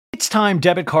It's time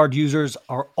debit card users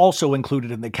are also included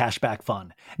in the cashback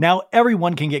fun. Now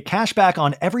everyone can get cashback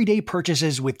on everyday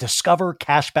purchases with Discover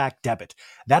Cashback Debit.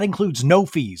 That includes no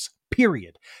fees,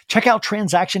 period. Check out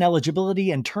transaction eligibility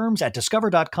and terms at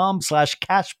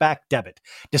discover.com/cashbackdebit.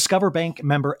 Discover Bank,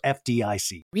 member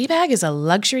FDIC. Rebag is a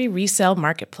luxury resale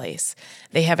marketplace.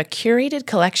 They have a curated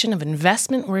collection of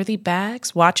investment-worthy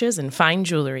bags, watches, and fine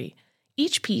jewelry.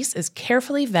 Each piece is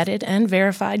carefully vetted and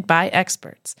verified by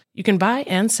experts. You can buy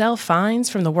and sell finds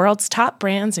from the world's top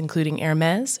brands, including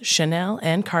Hermes, Chanel,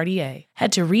 and Cartier.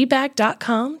 Head to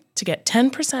Rebag.com to get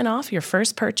 10% off your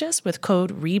first purchase with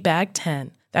code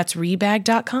REBAG10. That's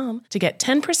Rebag.com to get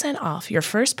 10% off your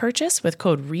first purchase with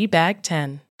code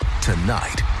REBAG10.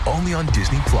 Tonight, only on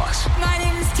Disney+. My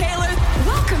name is Taylor.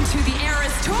 Welcome to the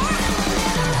Eras Tour.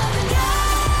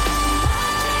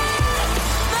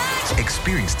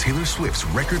 Experience Taylor Swift's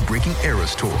record-breaking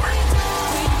Eras Tour.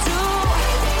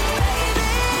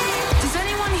 Does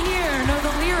anyone here know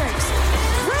the lyrics?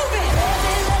 Prove it!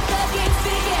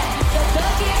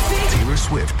 Taylor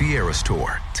Swift, the Eras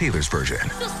Tour, Taylor's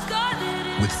version.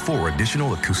 With 4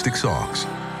 additional acoustic songs.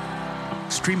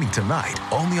 Streaming tonight,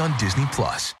 only on Disney+.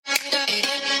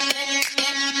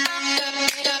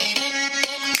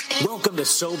 Welcome to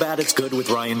So Bad It's Good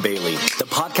with Ryan Bailey, the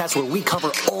podcast where we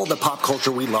cover all the pop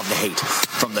culture we love to hate,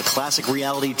 from the classic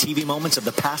reality TV moments of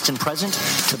the past and present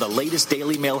to the latest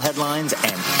Daily Mail headlines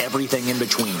and everything in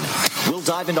between. We'll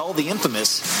dive into all the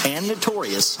infamous and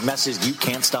notorious messes you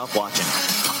can't stop watching.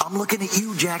 I'm looking at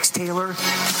you, Jax Taylor.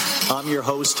 I'm your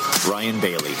host, Ryan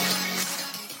Bailey.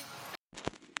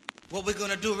 What we're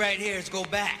gonna do right here is go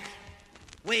back,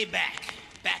 way back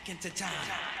into time.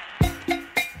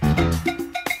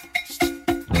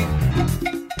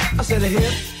 I said a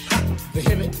hip, the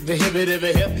hip,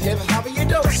 how you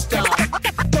don't stop.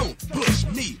 Don't push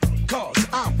me, cause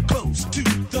I'm close to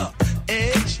the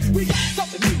edge. We got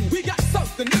something new,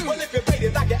 Well, if you rate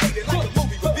it like you ate it, like a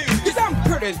movie review. Cause I'm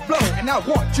Curtis Blow, and I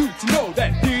want you to know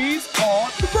that these are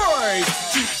the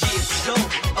birds. 2 years ago, a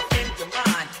friend of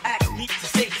mine asked me to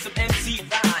say some MC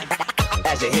rhyme.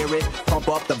 As you hear it, pump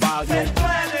up the volume.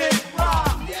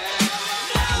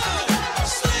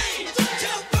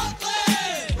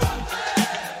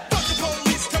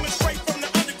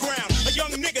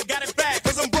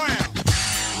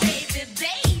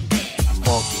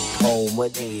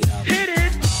 Hit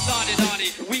it! Started on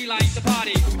it, we like to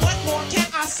party. What more can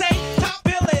I say? Top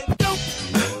billing.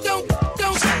 Don't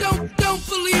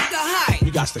believe the hype.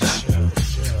 You got to Do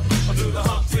the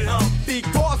Humpty Hump.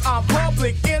 Because I'm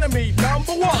public enemy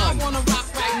number 1. I wanna rock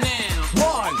right now.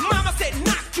 1. Mama said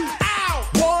knock you out.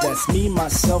 1. That's me,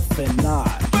 myself, and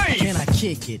I. Can I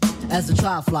kick it as the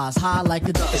trial flies high like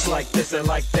a duck? It's like this and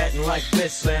like that and like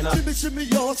this and Shimmy,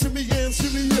 y'all, shimmy,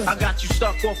 yeah. I got you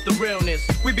stuck off the realness.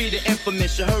 We be the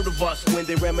infamous, you heard of us. When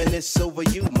they reminisce over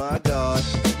you, my God.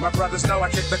 My brothers know I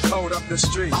kick the code up the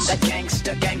streets. I'm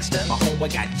that gangster. My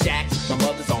homeboy got jacked. My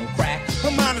mother's on crack.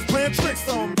 Her mind is playing tricks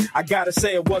on me. I gotta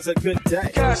say it was a good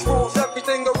day. Cash rules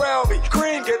everything around me.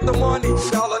 Cream, get the money.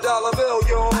 Dollar bill,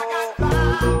 yo. I got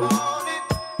five on it,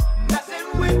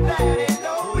 messing with that ain't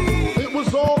no weed. It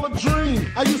was all a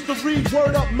dream. I used to read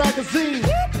Word Up magazine.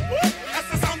 That's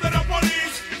the sound of the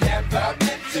police. Never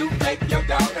meant to make your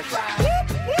daughter cry.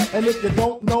 And if you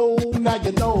don't know, now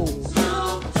you know.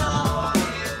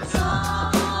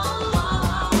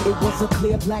 It was a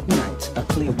clear black night, a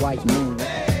clear white moon.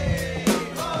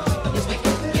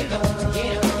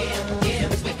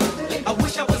 I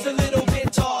wish I was a little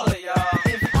bit taller, y'all.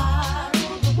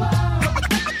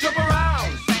 Jump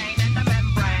around.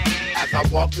 As I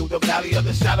walk through the valley of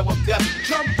the shadow of death.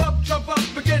 Jump up,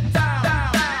 and get down.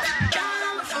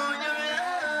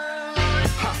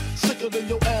 Sicker than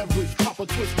your average. Pop a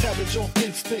twist cabbage on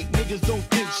instinct. Niggas don't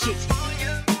think shit.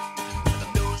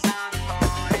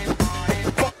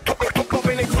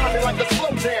 Bumping and climbing like a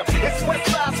slow jam. It's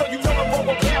west side, so you know I'm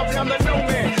over down the no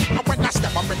man. When I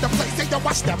step up in the place, say yo,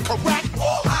 I step correct.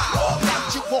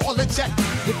 Got you all in check.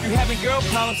 If you having girl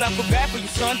problems, I feel bad for you,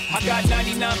 son. I got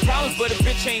 99 problems, but a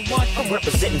bitch ain't one. I'm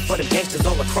representing for the gangsters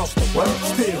all across the world.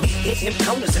 Still hitting them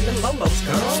corners and them lolos,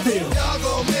 girl. Still y'all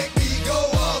gon' make me go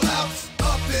all out.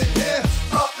 Up in here.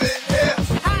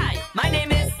 Hi, my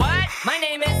name is what? My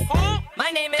name is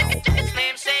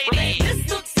Slim Shady. This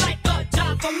looks like a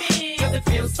job for me, cause it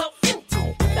feels so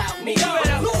empty without me. You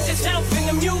better lose yourself in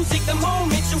the music the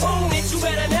moment you own it. You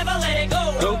better never let it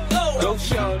go. Go,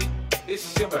 shorty.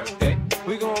 It's your birthday.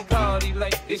 We gon' party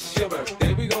like it's your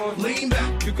birthday. We gon' Lean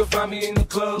back. You can find me in the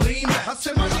club. Lean back. I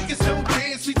said my niggas don't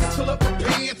dance. We just pull up the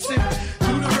pants and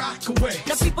do the rock away.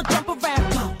 Now people jump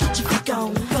around, go, put your freak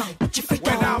on, go, put your freak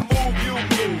When on. I move, you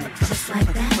move. Just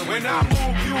like that. When I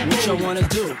move, you What y'all wanna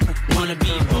do? Wanna be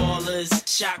ballers,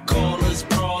 shot callers,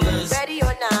 brawlers. Ready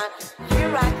or not,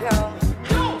 here I go.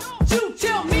 Don't you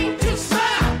tell me to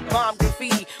smile. Bomb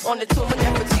graffiti on the tomb of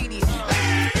Nefertiti.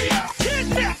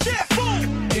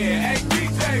 Yeah, hey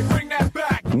DJ, bring that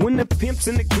back. When the pimp's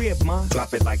in the crib, ma,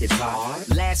 drop it like it's hot.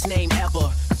 Last name ever,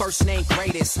 first name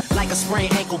greatest. Like a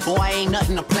sprained ankle, boy, ain't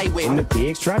nothing to play with. When the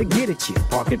pigs try to get at you,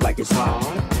 park it like it's hot.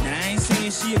 Now I ain't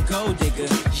saying she a gold digger,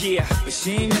 yeah, but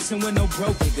she ain't messing with no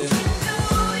broke digger.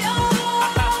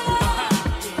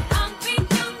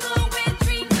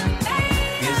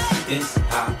 This is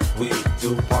how we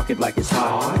do, park it like it's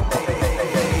hot.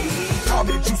 Call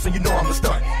me the juice and you know I'm a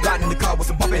stunt. Riding in the car with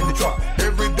some bump in the truck.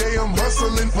 Every day I'm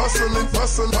hustling.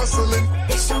 Bitch,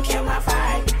 don't kill my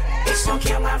vibe. Bitch, don't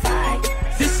kill my vibe.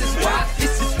 This is why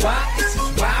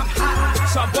I'm hot.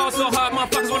 So I ball so hard,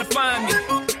 motherfuckers wanna find me.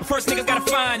 But first niggas gotta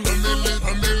find me.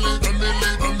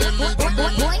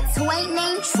 Boy, toy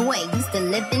named Troy used to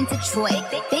live in Detroit.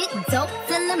 Bit dope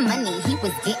till the money, he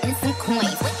was getting some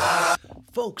coins.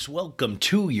 Folks, welcome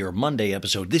to your Monday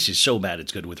episode. This is So Bad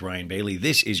It's Good with Ryan Bailey.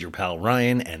 This is your pal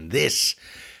Ryan, and this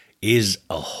is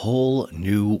a whole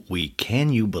new week.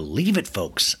 Can you believe it,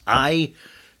 folks? I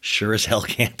sure as hell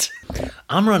can't.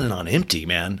 I'm running on empty,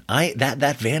 man. That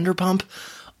Vanderpump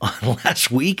on last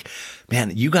week,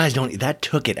 man, you guys that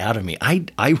took it out of me.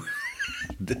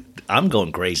 I'm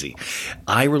going crazy.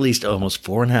 I released almost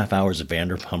 4.5 hours of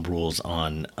Vanderpump Rules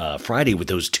on Friday with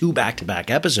those two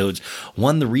back-to-back episodes,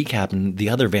 one the recap and the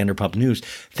other Vanderpump News.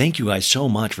 Thank you guys so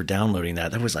much for downloading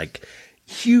that. That was like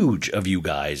huge of you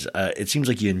guys. It seems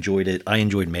like you enjoyed it. I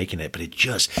enjoyed making it, but it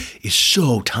just is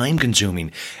so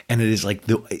time-consuming. And it is like,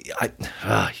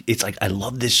 it's like I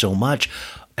love this so much.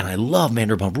 And I love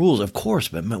Vanderpump Rules, of course,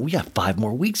 but man, we got 5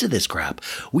 more weeks of this crap.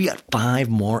 We got 5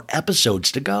 more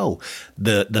episodes to go.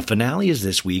 The finale is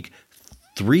this week,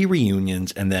 3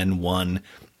 reunions, and then 1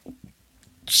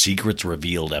 secrets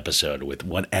revealed episode with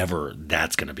whatever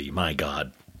that's going to be. My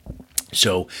God.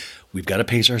 So we've got to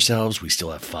pace ourselves. We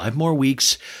still have 5 more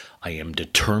weeks. I am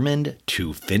determined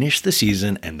to finish the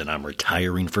season, and then I'm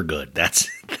retiring for good. That's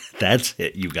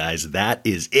it, you guys. That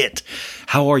is it.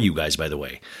 How are you guys, by the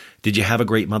way? Did you have a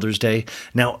great Mother's Day?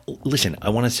 Now, listen, I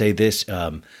want to say this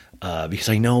because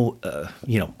I know,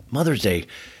 Mother's Day,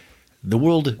 the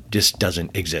world just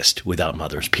doesn't exist without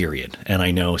mothers, period. And I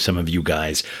know some of you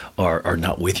guys are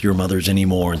not with your mothers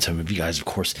anymore. And some of you guys, of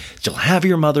course, still have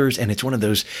your mothers. And it's one of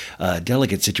those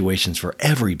delicate situations for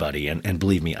everybody. And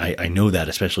believe me, I know that,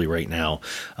 especially right now,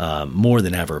 more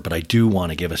than ever. But I do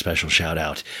want to give a special shout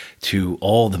out to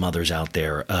all the mothers out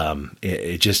there.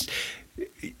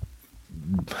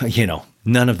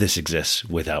 None of this exists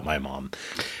without my mom.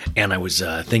 And I was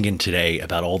thinking today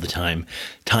about all the time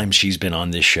she's been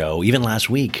on this show. Even last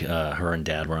week, her and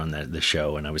Dad were on the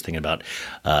show, and I was thinking about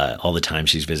all the times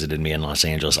she's visited me in Los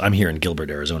Angeles. I'm here in Gilbert,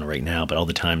 Arizona right now, but all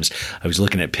the times I was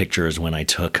looking at pictures when I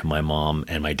took my mom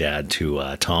and my dad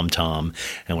to Tom,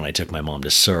 and when I took my mom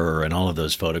to Sir, and all of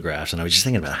those photographs. And I was just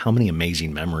thinking about how many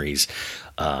amazing memories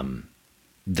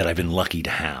that I've been lucky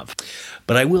to have.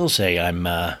 But I will say I'm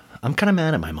kind of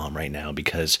mad at my mom right now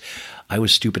because I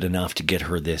was stupid enough to get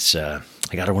her this, I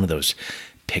got her one of those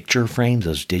picture frames,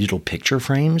 those digital picture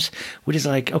frames, which is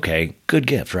like, okay, good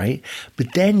gift, right?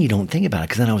 But then you don't think about it,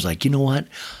 because then I was like, you know what?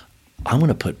 I'm going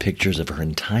to put pictures of her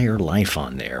entire life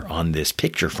on there, on this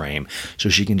picture frame, so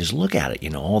she can just look at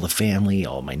it, all the family,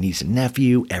 all my niece and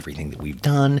nephew, everything that we've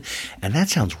done. And that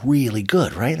sounds really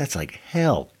good, right? That's like,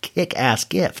 hell, kick-ass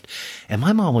gift. And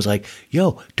my mom was like,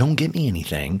 yo, don't get me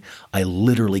anything. I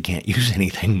literally can't use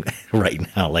anything right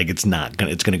now. Like, it's going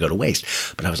to go to waste.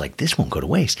 But I was like, this won't go to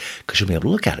waste because she'll be able to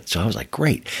look at it. So I was like,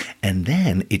 great. And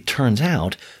then it turns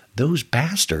out those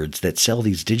bastards that sell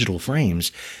these digital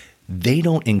frames, they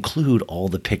don't include all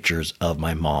the pictures of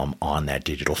my mom on that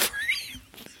digital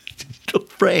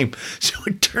frame. So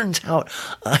it turns out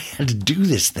I had to do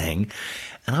this thing,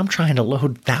 and I'm trying to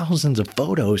load thousands of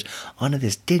photos onto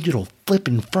this digital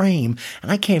flipping frame,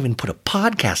 and I can't even put a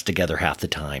podcast together half the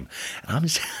time.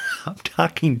 And I'm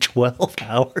talking 12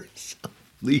 hours.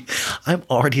 I'm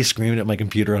already screaming at my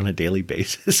computer on a daily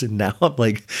basis, and now I'm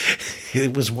like,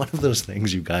 it was one of those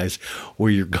things, you guys, where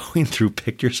you're going through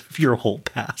pictures of your whole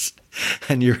past,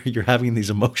 and you're having these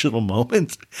emotional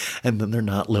moments, and then they're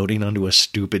not loading onto a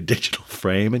stupid digital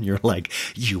frame, and you're like,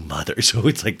 you mother. So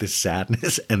it's like this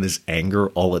sadness and this anger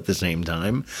all at the same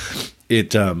time.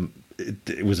 It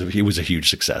was a huge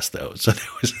success though, so it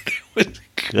was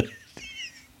good.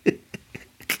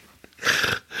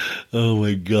 Oh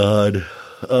my God.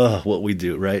 What we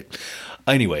do, right?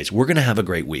 Anyways, we're going to have a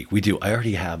great week. We do. I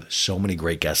already have so many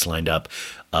great guests lined up.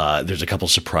 There's a couple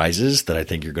surprises that I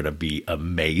think you're going to be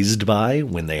amazed by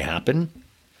when they happen.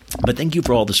 But thank you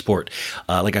for all the support.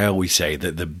 Like I always say,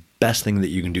 the best thing that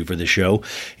you can do for this show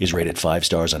is rate it 5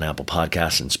 stars on Apple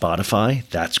Podcasts and Spotify.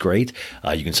 That's great.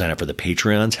 You can sign up for the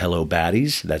Patreons. Hello,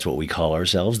 Baddies. That's what we call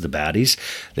ourselves, the Baddies.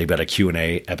 They've got a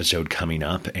Q&A episode coming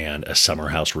up and a Summer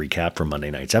House recap for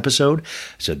Monday night's episode.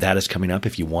 So that is coming up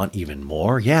if you want even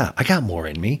more. Yeah, I got more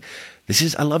in me.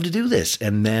 I love to do this.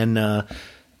 And then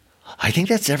I think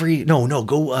that's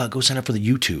go sign up for the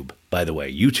YouTube, by the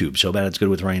way. YouTube, So Bad It's Good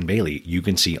with Ryan Bailey. You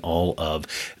can see all of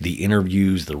the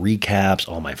interviews, the recaps,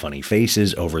 all my funny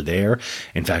faces over there.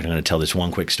 In fact, I'm going to tell this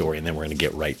one quick story, and then we're going to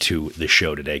get right to the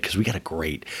show today, because we got a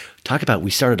great we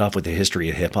started off with the history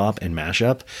of hip hop and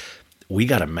mashup. We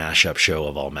got a mashup show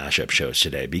of all mashup shows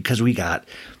today, because we got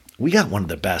one of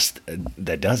the best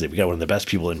that does it. We got one of the best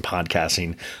people in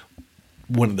podcasting,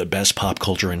 one of the best pop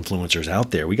culture influencers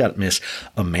out there. We got Miss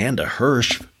Amanda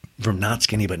Hirsch from Not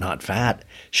Skinny But Not Fat.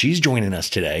 She's joining us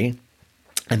today.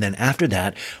 And then after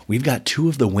that, we've got 2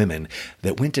 of the women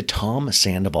that went to Tom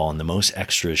Sandoval on the Most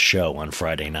Extras show on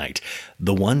Friday night.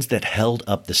 The ones that held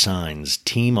up the signs,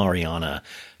 Team Ariana,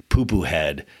 Poo Poo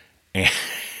Head, and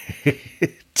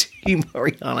Team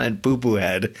Ariana and Poo Poo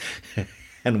Head,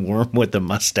 and Worm with the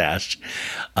Mustache.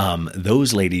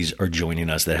 Those ladies are joining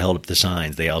us that held up the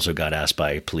signs. They also got asked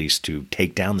by police to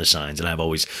take down the signs, and I've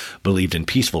always believed in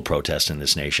peaceful protest in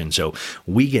this nation. So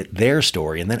we get their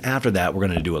story, and then after that, we're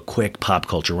going to do a quick pop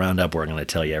culture roundup where I'm going to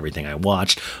tell you everything I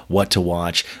watched, what to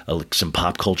watch, some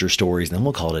pop culture stories, and then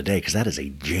we'll call it a day, because that is a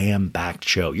jam-packed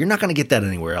show. You're not going to get that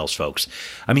anywhere else, folks.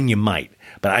 I mean, you might,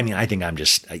 but I mean, I think I'm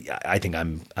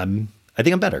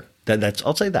better.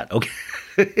 I'll say that. Okay.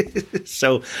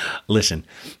 So listen,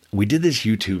 we did this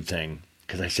YouTube thing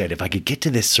because I said if I could get to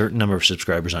this certain number of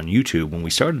subscribers on YouTube when we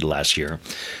started last year,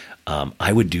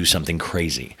 I would do something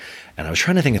crazy. And I was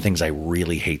trying to think of things I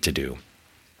really hate to do.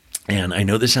 And I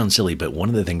know this sounds silly, but one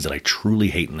of the things that I truly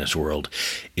hate in this world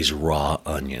is raw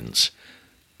onions.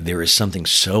 There is something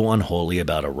so unholy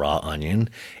about a raw onion.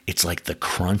 It's like the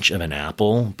crunch of an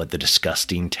apple, but the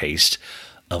disgusting taste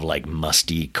of like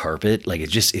musty carpet. Like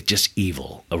it's just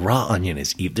evil. A raw onion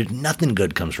is evil. There's nothing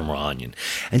good comes from raw onion.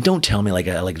 And don't tell me like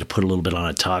I like to put a little bit on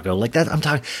a taco like that. I'm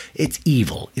talking, it's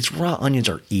evil. It's raw onions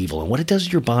are evil. And what it does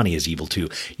to your body is evil too.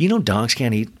 You know, dogs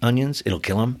can't eat onions. It'll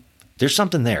kill them. There's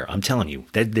something there. I'm telling you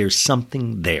that there's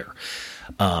something there.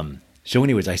 So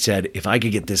anyways, I said, if I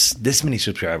could get this many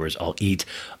subscribers, I'll eat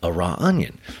a raw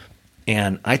onion.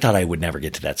 And I thought I would never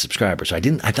get to that subscriber. So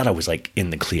I thought I was like in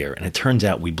the clear. And it turns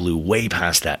out we blew way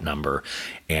past that number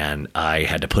and I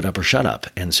had to put up or shut up.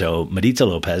 And so Maritza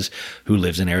Lopez, who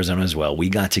lives in Arizona as well, we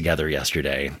got together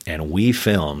yesterday and we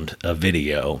filmed a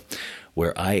video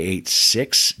where I ate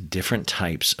 6 different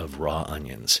types of raw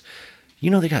onions. You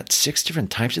know, they got 6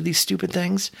 different types of these stupid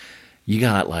things. You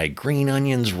got like green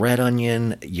onions, red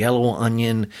onion, yellow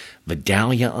onion,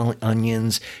 Vidalia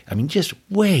onions. I mean, just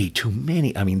way too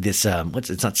many. I mean, this,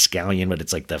 it's not scallion, but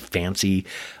it's like the fancy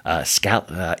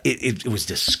it was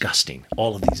disgusting,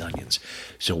 all of these onions.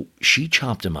 So she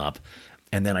chopped them up.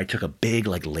 And then I took a big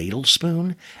like ladle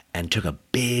spoon and took a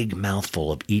big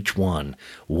mouthful of each one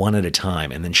at a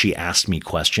time. And then she asked me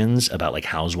questions about like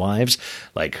housewives,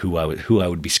 like who I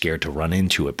would be scared to run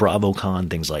into at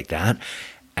BravoCon, things like that.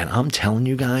 And I'm telling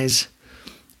you guys,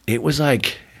 it was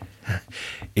like,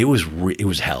 it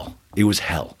was hell. It was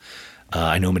hell.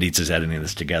 I know Maritza's editing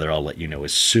this together. I'll let you know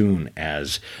as soon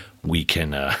as we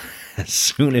can,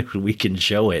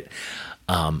 show it.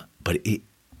 But it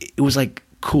was like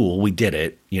cool. We did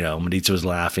it. You know, Maritza was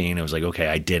laughing. It was like, okay,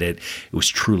 I did it. It was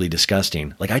truly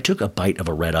disgusting. Like I took a bite of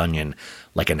a red onion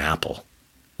like an apple.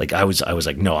 Like I was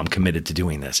like, no, I'm committed to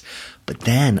doing this. But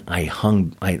then I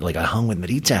hung with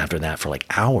Maritza after that for like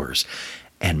hours,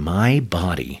 and my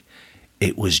body,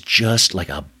 it was just like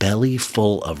a belly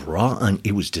full of raw onion.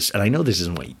 It was just, and I know this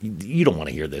isn't what you don't want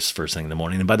to hear this first thing in the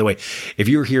morning. And by the way, if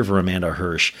you're here for Amanda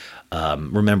Hirsch,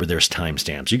 remember there's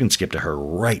timestamps. You can skip to her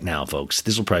right now, folks.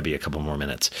 This will probably be a couple more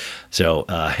minutes. So,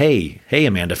 hey,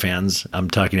 Amanda fans,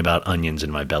 I'm talking about onions in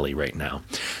my belly right now.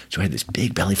 So I had this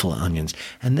big belly full of onions,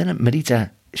 and then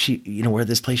Maritza, she, you know, where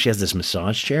this place, she has this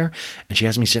massage chair, and she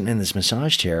has me sitting in this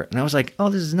massage chair, and I was like, oh,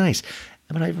 this is nice.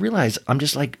 But I realized I'm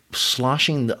just like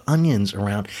sloshing the onions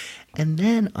around, and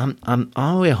then I'm on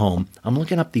my way home, I'm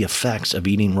looking up the effects of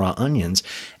eating raw onions,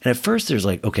 and at first there's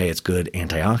like, okay, it's good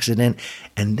antioxidant,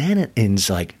 and then it ends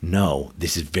like, no,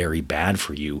 this is very bad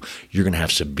for you. You're going to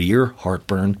have severe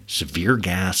heartburn, severe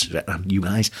gas. You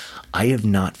guys, I have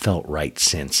not felt right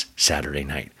since Saturday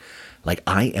night. Like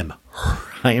I am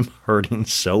I am hurting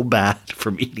so bad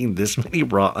from eating this many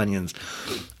raw onions.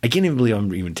 I can't even believe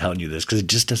I'm even telling you this because it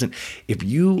just doesn't. If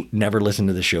you never listened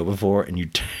to the show before and you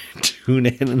tune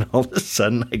in and all of a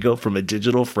sudden I go from a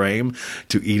digital frame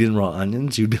to eating raw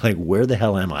onions, you'd be like, where the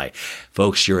hell am I?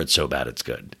 Folks, sure, it's so bad it's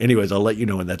good. Anyways, I'll let you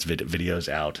know when that video's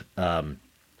out.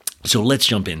 So let's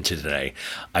jump into today.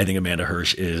 I think Amanda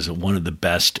Hirsch is one of the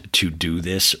best to do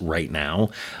this right now.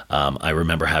 I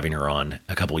remember having her on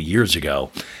a couple of years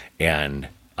ago, and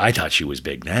I thought she was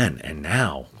big then. And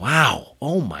now, wow,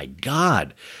 oh my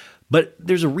God. But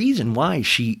there's a reason why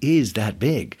she is that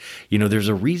big. You know, there's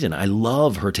a reason. I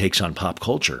love her takes on pop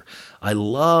culture. I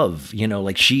love, you know,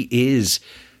 like she is,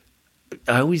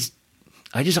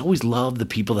 I just always love the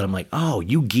people that I'm like, oh,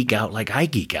 you geek out like I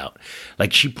geek out.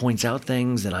 Like she points out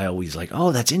things that I always like,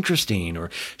 oh, that's interesting. Or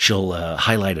she'll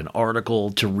highlight an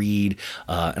article to read.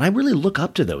 And I really look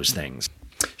up to those things.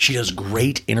 She does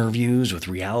great interviews with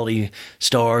reality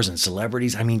stars and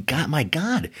celebrities. I mean, God, my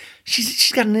God,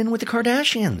 she's got an in with the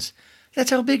Kardashians.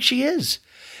 That's how big she is.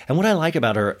 And what I like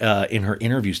about her in her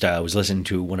interview style, I was listening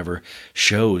to one of her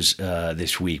shows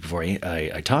this week before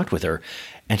I talked with her,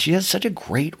 and she has such a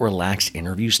great, relaxed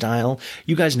interview style.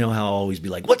 You guys know how I'll always be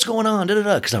like, what's going on?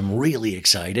 Because I'm really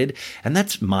excited. And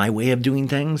that's my way of doing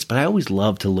things. But I always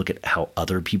love to look at how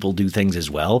other people do things as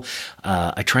well.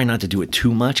 I try not to do it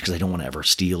too much because I don't want to ever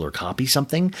steal or copy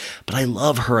something. But I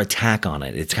love her attack on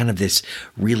it. It's kind of this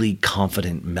really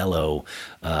confident, mellow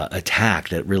attack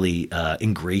that really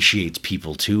ingratiates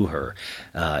people to her.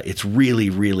 It's really,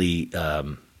 really...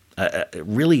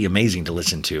 really amazing to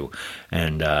listen to,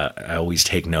 and I always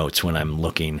take notes when I'm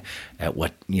looking at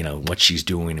what she's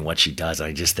doing and what she does.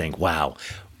 I just think, wow,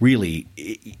 really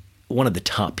one of the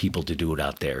top people to do it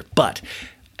out there. But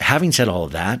having said all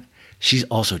of that, she's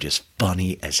also just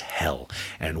funny as hell,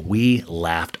 and we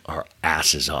laughed our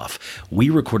asses off.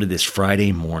 We recorded this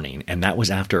Friday morning, and that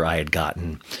was after I had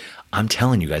gotten, I'm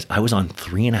telling you guys, I was on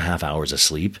 3.5 hours of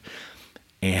sleep,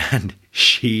 and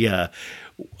she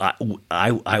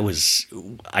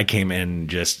I came in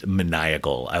just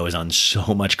maniacal. I was on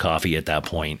so much coffee at that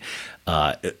point,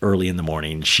 early in the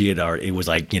morning. She had already, it was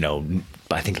like,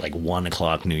 I think like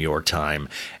 1:00 New York time.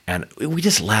 And we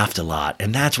just laughed a lot.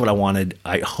 And that's what I wanted.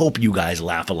 I hope you guys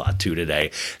laugh a lot too today.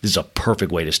 This is a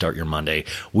perfect way to start your Monday.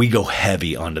 We go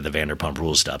heavy onto the Vanderpump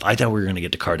Rules stuff. I thought we were going to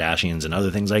get to Kardashians and other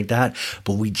things like that,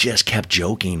 but we just kept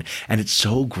joking. And it's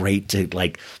so great to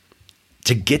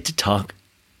get to talk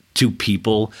to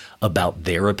people about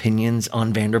their opinions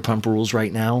on Vanderpump Rules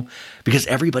right now, because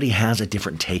everybody has a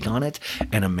different take on it,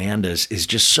 and Amanda's is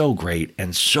just so great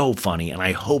and so funny, and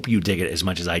I hope you dig it as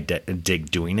much as I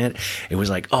dig doing it. It was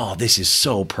like, oh, this is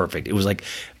so perfect. It was like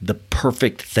the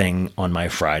perfect thing on my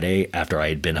Friday after I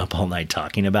had been up all night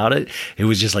talking about it. It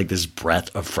was just like this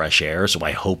breath of fresh air, so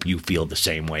I hope you feel the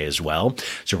same way as well.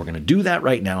 So we're going to do that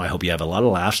right now. I hope you have a lot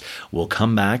of laughs. We'll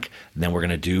come back, and then we're going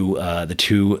to do the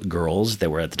two girls that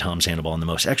were at the Tom Sandoval and the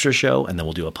Most Extra show, and then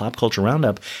we'll do a pop culture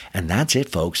roundup, and that's it,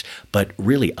 folks. But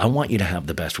really, I want you to have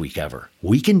the best week ever.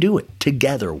 We can do it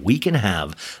together. We can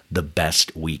have the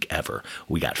best week ever.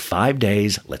 We got 5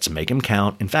 days. Let's make them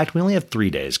count. In fact, we only have 3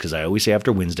 days because I always say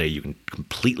after Wednesday, you can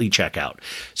completely check out.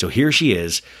 So here she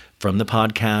is from the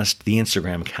podcast, the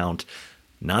Instagram account,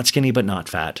 not skinny but not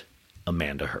fat,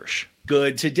 Amanda Hirsch.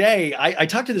 Good. Today, I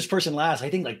talked to this person last, I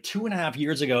think like 2.5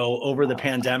 years ago over the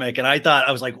pandemic. And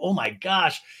I was like, oh my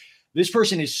gosh, this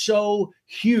person is so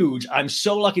huge. I'm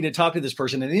so lucky to talk to this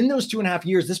person. And in those 2.5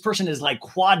 years, this person is like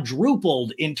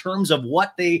quadrupled in terms of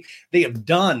what they have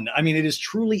done. I mean, it is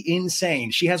truly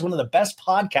insane. She has one of the best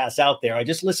podcasts out there. I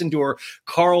just listened to her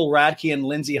Carl Radke and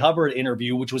Lindsay Hubbard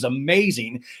interview, which was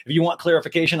amazing. If you want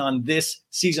clarification on this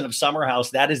season of Summer House,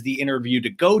 that is the interview to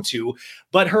go to.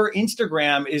 But her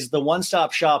Instagram is the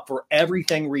one-stop shop for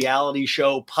everything reality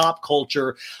show, pop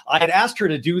culture. I had asked her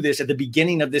to do this at the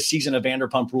beginning of this season of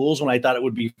Vanderpump Rules when I thought it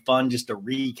would be fun just to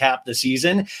recap the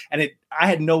season. And I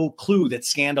had no clue that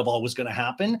Scandoval was going to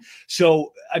happen.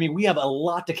 So, I mean, we have a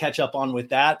lot to catch up on with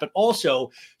that. But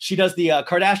also, she does the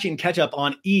Kardashian catch up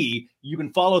on E! You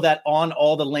can follow that on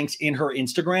all the links in her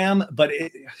Instagram. But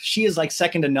she is like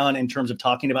second to none in terms of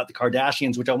talking about the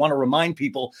Kardashians, which I want to remind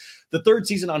people, the third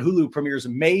season on Hulu premieres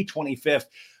May 25th.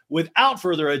 Without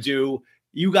further ado,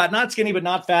 you got not skinny but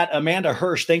not fat, Amanda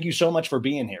Hirsch. Thank you so much for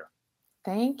being here.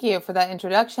 Thank you for that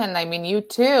introduction. I mean, you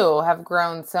too have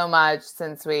grown so much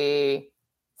since we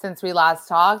last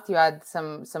talked. You had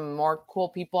some more cool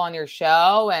people on your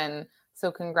show, and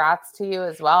so congrats to you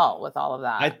as well with all of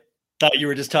that. thought you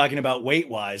were just talking about weight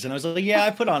wise. And I was like, yeah,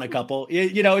 I put on a couple.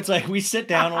 It's like we sit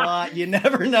down a lot. You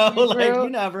never know. You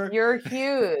never. You're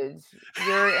huge.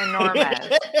 You're enormous.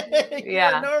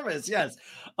 You're enormous. Yes.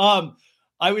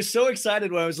 I was so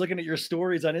excited when I was looking at your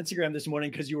stories on Instagram this morning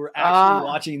because you were actually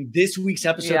watching this week's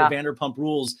episode of Vanderpump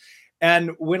Rules.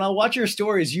 And when I watch your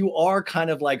stories, you are kind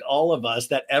of like all of us,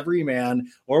 that every man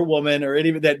or woman or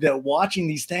anyone that watching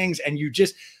these things, and you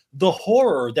just the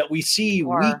horror that we see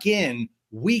week in,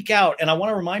 week out. And I want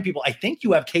to remind people, I think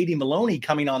you have Katie Maloney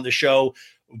coming on the show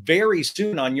very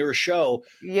soon on your show.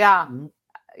 Yeah.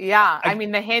 I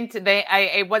mean, the hint,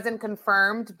 it wasn't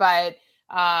confirmed, but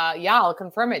I'll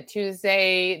confirm it.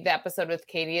 Tuesday, the episode with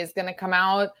Katie is going to come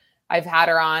out. I've had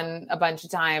her on a bunch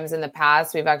of times in the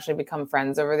past. We've actually become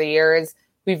friends over the years.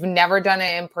 We've never done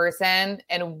it in person.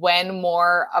 And when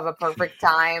more of a perfect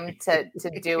time to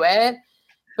do it.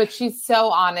 But she's so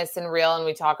honest and real. And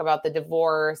we talk about the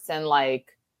divorce and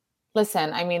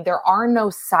listen, I mean, there are no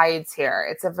sides here.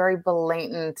 It's a very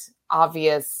blatant,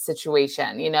 obvious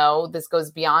situation. This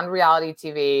goes beyond reality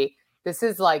TV. This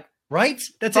is right?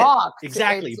 That's fucked. It.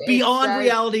 Exactly. Beyond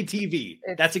reality TV.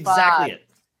 That's exactly it.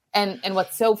 And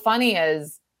what's so funny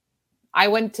is I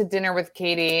went to dinner with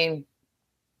Katie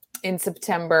in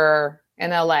September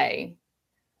in LA.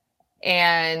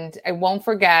 And I won't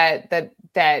forget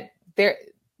that there,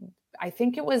 I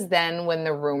think it was then when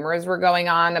the rumors were going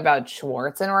on about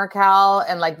Schwartz and Raquel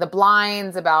and the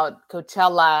blinds about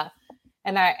Coachella.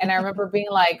 And I remember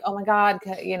being like, oh my God,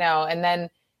 and then,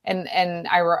 and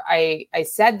I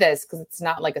said this because it's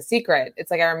not a secret.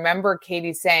 It's I remember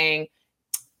Katie saying,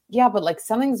 yeah, but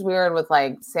something's weird with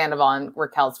Sandoval and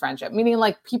Raquel's friendship, meaning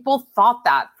people thought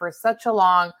that for such a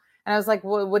long. And I was like,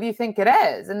 well, what do you think it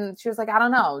is? And she was like, I don't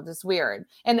know, just weird.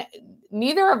 And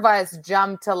neither of us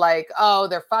jumped to oh,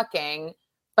 they're fucking,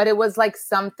 but it was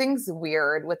something's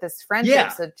weird with this friendship. Yeah.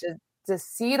 So to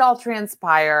see it all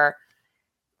transpire,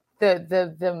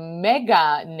 the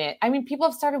mega knit. I mean, people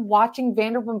have started watching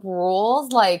Vanderpump Rules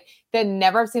that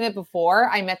never have seen it before.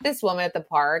 I met this woman at the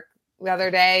park the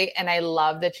other day, and I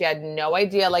love that she had no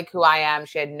idea who I am.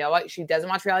 She doesn't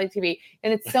watch reality TV,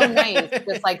 and it's so nice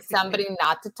just somebody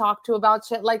not to talk to about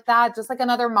shit like that, just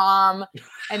another mom.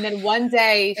 And then one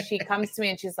day she comes to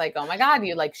me and she's like, oh my God,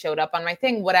 you showed up on my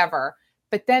thing, whatever.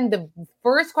 But then the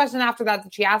first question after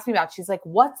that she asked me about, she's like,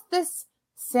 what's this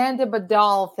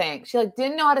Scandoval thing? She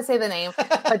didn't know how to say the name,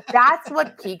 but that's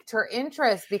what piqued her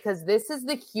interest because this is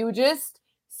the hugest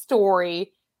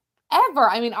story ever.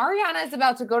 I mean, Ariana is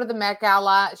about to go to the Met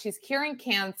Gala. She's curing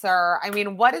cancer. I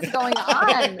mean, what is going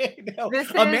on?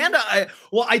 Amanda,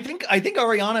 I think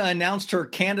Ariana announced her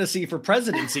candidacy for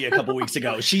presidency a couple weeks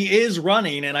ago. She is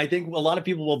running, and I think a lot of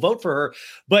people will vote for her.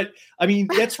 But I mean,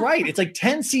 that's right. It's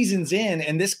 10 seasons in,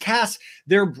 and this cast,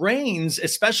 their brains,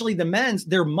 especially the men's,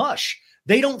 they're mush.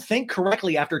 They don't think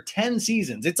correctly after 10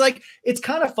 seasons. It's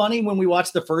kind of funny when we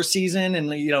watch the first season and,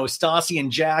 Stassi and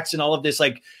Jax and all of this,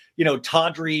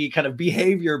 tawdry kind of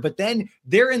behavior, but then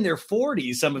they're in their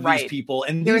 40s, some of these people,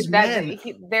 and these men.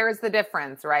 There's the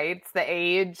difference, right? It's the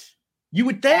age. You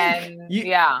would think.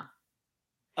 Yeah.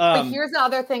 But here's the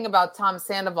other thing about Tom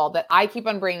Sandoval that I keep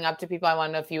on bringing up to people. I want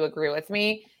to know if you agree with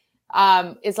me.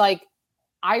 Is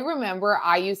I remember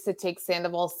I used to take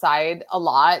Sandoval's side a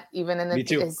lot, even in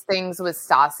his things with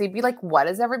Stassi, be like, what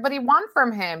does everybody want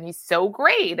from him? He's so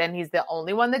great. And he's the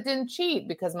only one that didn't cheat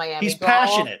because Miami He's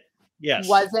passionate. Yes.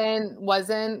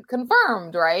 Wasn't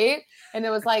confirmed, right? And it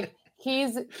was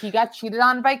he got cheated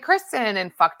on by Kristen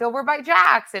and fucked over by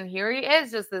Jax, and here he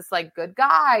is, just this good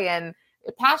guy and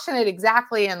passionate,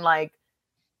 exactly, and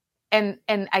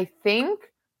and I think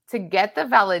to get the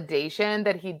validation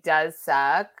that he does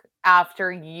suck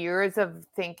after years of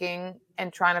thinking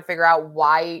and trying to figure out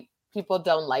why people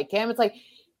don't like him, it's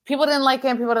people didn't like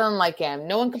him. People didn't like him.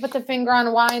 No one could put the finger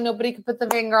on why. Nobody could put the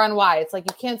finger on why. It's you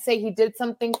can't say he did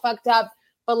something fucked up,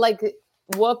 but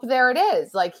whoop, there it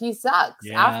is. He sucks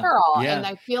after all. Yeah. And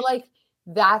I feel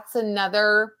that's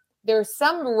there's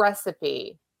some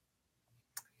recipe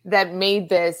that made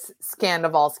this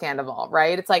Scandoval,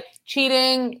 right? It's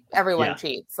cheating. Everyone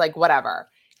cheats, whatever.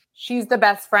 She's the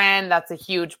best friend. That's a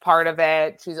huge part of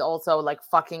it. She's also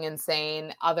fucking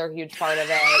insane. Other huge part of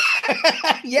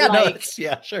it.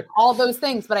 Sure. All those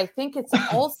things. But I think it's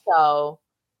also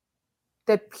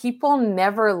that people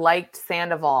never liked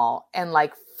Sandoval. And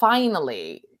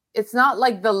finally, it's not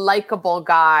the likable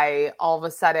guy all of a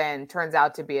sudden turns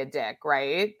out to be a dick,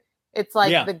 right? It's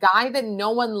the guy that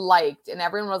no one liked, and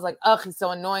everyone was like, ugh, he's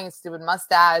so annoying, his stupid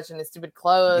mustache and his stupid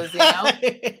clothes,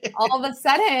 all of a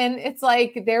sudden, it's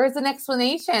there is an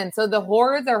explanation. So the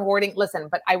hordes are hoarding. Listen,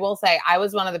 but I will say, I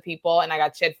was one of the people, and I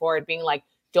got shit for it, being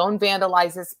don't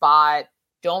vandalize his spot.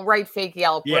 Don't write fake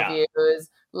Yelp Yeah. reviews.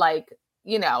 Like,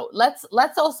 you know,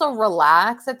 let's also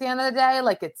relax at the end of the day.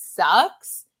 Like, it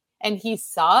sucks and he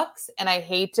sucks. And I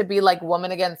hate to be like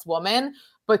woman against woman,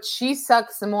 but she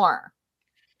sucks more.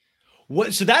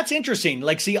 What? So that's interesting.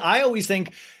 Like, see, I always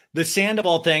think the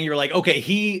Sandoval thing, you're like, okay,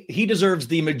 he deserves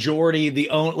the majority,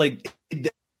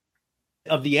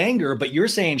 of the anger, but you're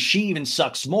saying she even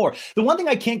sucks more. The one thing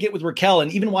I can't get with Raquel,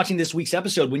 and even watching this week's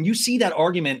episode, when you see that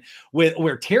argument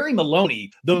where Terry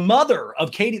Maloney, the mother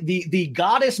of Katie, the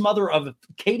goddess mother of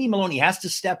Katie Maloney, has to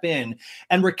step in,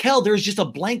 and Raquel, there's just a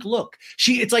blank look.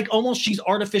 It's like almost she's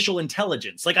artificial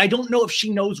intelligence. Like, I don't know if she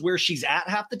knows where she's at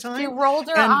half the time. She rolled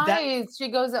her eyes. She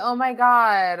goes, "Oh my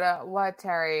God, what,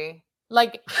 Terry?"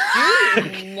 Like, you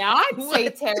did not say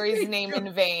Terry's name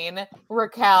in vain,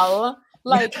 Raquel.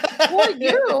 Like, who are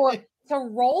you to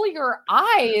roll your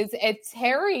eyes at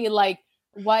Terry? Like,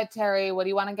 what, Terry? What do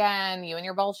you want again? You and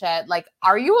your bullshit. Like,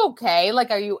 are you okay?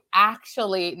 Like, are you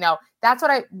actually? No, that's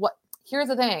here's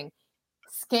the thing.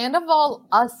 Scandoval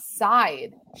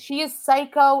aside, she is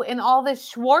psycho in all this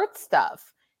Schwartz stuff.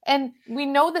 And we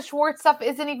know the Schwartz stuff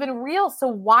isn't even real. So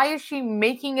why is she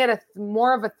making it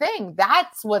more of a thing?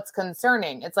 That's what's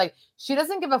concerning. It's like, she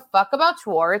doesn't give a fuck about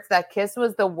Schwartz. That kiss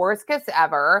was the worst kiss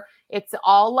ever. It's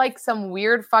all like some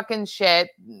weird fucking shit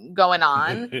going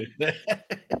on.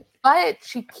 But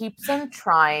she keeps on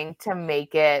trying to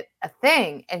make it a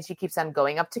thing. And she keeps on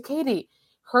going up to Katie.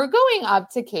 Her going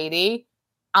up to Katie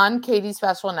on Katie's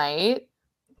special night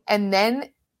and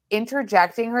then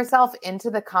interjecting herself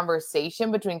into the conversation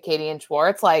between Katie and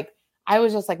Schwartz. Like, I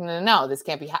was just like, no, this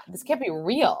can't be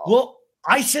real. Well,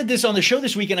 I said this on the show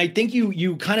this week, and I think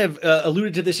you kind of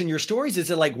alluded to this in your stories. Is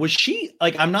that like, was she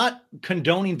like, I'm not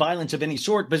condoning violence of any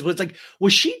sort, but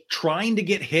was she trying to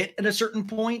get hit at a certain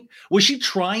point? Was she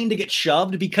trying to get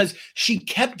shoved? Because she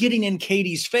kept getting in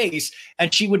Katie's face,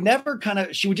 and she would never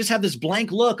she would just have this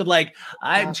blank look of like,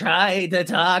 I'm trying to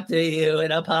talk to you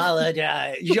and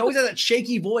apologize. She always had that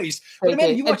shaky voice. But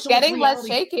man, it's getting less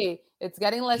shaky. It's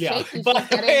getting less shaky.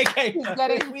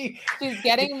 She's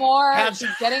getting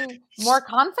more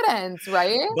confidence,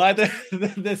 right? By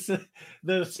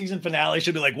the season finale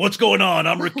should be like, what's going on?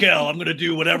 I'm Raquel. I'm going to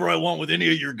do whatever I want with any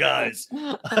of your guys.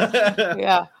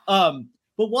 Yeah. But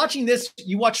watching this,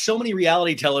 you watch so many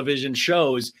reality television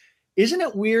shows. Isn't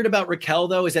it weird about Raquel,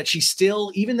 though, is that she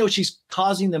still, even though she's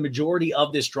causing the majority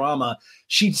of this drama,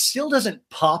 she still doesn't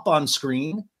pop on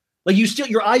screen. Like,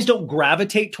 your eyes don't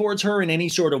gravitate towards her in any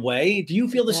sort of way. Do you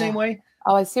feel the same way?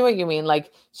 Oh, I see what you mean.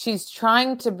 Like, she's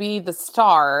trying to be the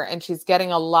star and she's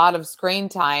getting a lot of screen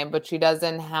time, but she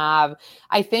doesn't have,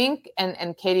 I think,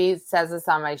 and Katie says this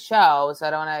on my show, so I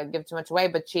don't want to give too much away,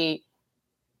 but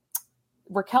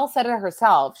Raquel said it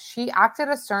herself. She acted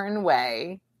a certain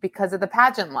way because of the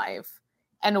pageant life.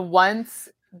 And once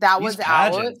that was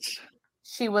out,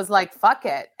 she was like, fuck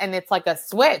it. And it's like a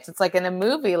switch. It's like in a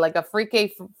movie, like a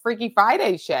Freaky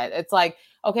Friday shit. It's like,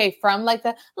 okay, from like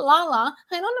the I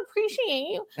don't appreciate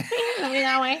you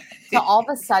that way, to all of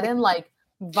a sudden like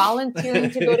volunteering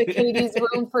to go to Katie's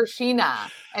room for Sheena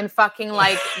and fucking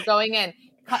like going in.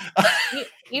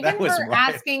 Even her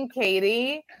asking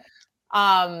Katie,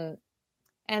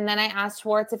 and then I asked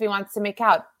Schwartz if he wants to make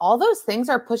out. All those things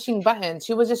are pushing buttons.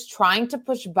 She was just trying to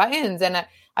push buttons. And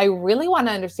I really want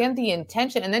to understand the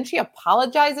intention. And then she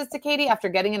apologizes to Katie after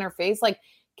getting in her face. Like,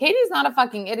 Katie's not a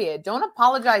fucking idiot. Don't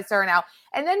apologize to her now.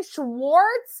 And then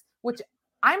Schwartz, which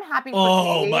I'm happy for Katie.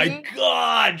 Oh my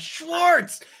God,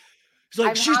 Schwartz. It's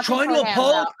like, she's trying to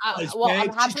apologize. She's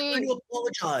trying to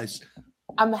apologize.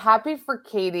 I'm happy for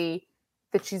Katie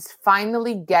that she's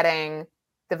finally getting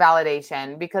the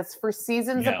validation, because for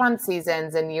seasons upon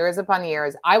seasons and years upon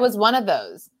years, I was one of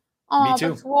those. Oh,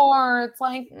 but Schwartz,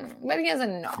 like, but he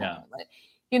doesn't know. Yeah. But,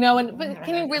 you know, but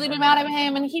can you really be mad at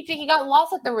him? And he got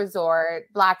lost at the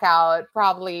resort. Blackout,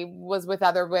 probably was with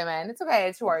other women. It's okay,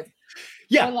 it's Schwartz.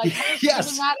 Yeah. Like,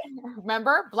 yes.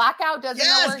 Remember? Blackout doesn't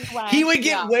know where he went. He would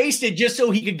get wasted just so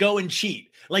he could go and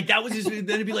cheat. Like, that was his, then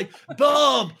it'd be like,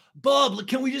 Bub,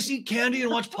 can we just eat candy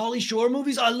and watch Pauly Shore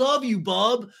movies? I love you,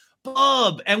 Bub.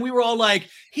 And we were all like,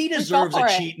 he deserves a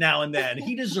cheat now and then.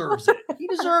 He deserves it. He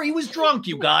was drunk,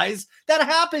 you guys. That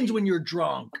happens when you're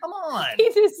drunk. Come on. He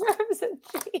deserves a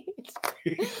cheat.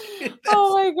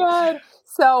 Oh my God.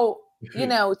 So, you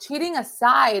know, cheating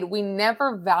aside, we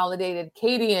never validated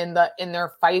Katie in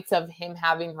their fights of him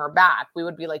having her back. We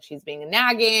would be like, she's being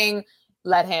nagging,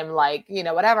 let him, like, you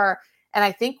know, whatever. And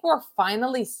I think we're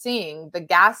finally seeing the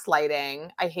gaslighting.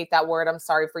 I hate that word. I'm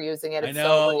sorry for using it. It's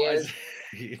so weird.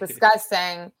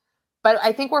 Disgusting. But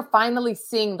I think we're finally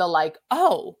seeing the like,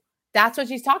 oh, that's what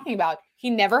she's talking about. He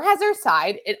never has her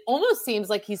side. It almost seems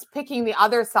like he's picking the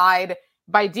other side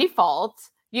by default,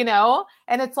 you know?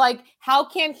 And it's like, how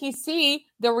can he see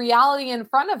the reality in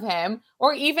front of him,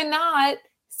 or even not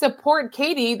support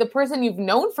Katie, the person you've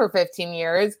known for 15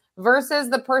 years,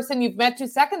 versus the person you've met 2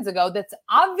 seconds ago that's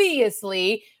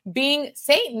obviously being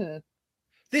Satan?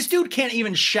 This dude can't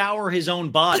even shower his own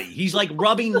body. He's like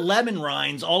rubbing lemon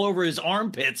rinds all over his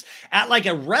armpits at like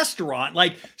a restaurant.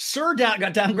 Like Sir got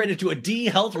downgraded to a D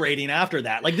health rating after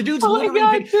that. Like the dude's literally,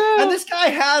 and this guy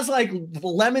has like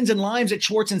lemons and limes at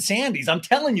Schwartz and Sandy's. I'm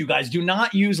telling you guys, do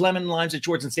not use lemon and limes at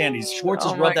Schwartz and Sandy's. Schwartz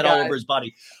has rubbed that all over his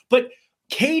body. But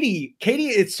Katie,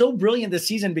 it's so brilliant this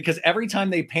season because every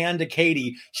time they pan to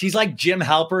Katie, she's like Jim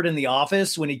Halpert in The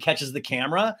Office when he catches the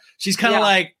camera. She's kind of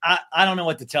like, I don't know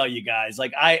what to tell you guys.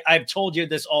 Like I've told you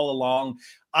this all along.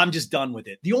 I'm just done with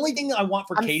it. The only thing I want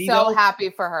for Katie, I'm so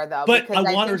happy for her though. But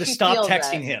I want her to stop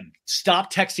texting him.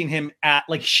 Stop texting him at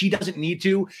like she doesn't need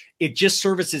to. It just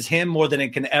services him more than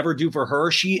it can ever do for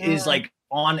her. She is like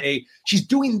she's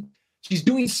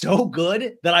doing so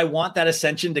good that I want that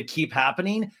ascension to keep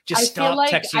happening. Just stop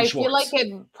texting Schwartz. I feel like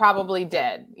it probably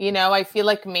did. You know, I feel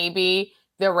like maybe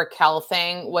the Raquel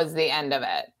thing was the end of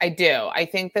it. I do. I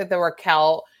think that the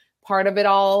Raquel part of it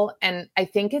all. And I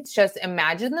think it's just,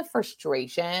 imagine the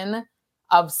frustration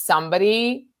of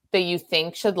somebody that you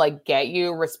think should like get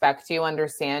you, respect you,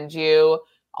 understand you,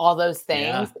 all those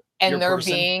things. And they're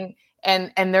being,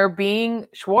 and they're being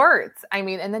Schwartz. I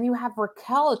mean, and then you have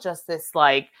Raquel, just this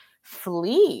like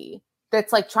flea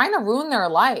that's like trying to ruin their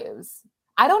lives.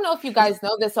 I don't know if you guys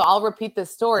know this, so I'll repeat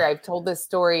this story. I've told this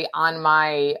story on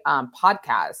my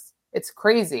podcast. It's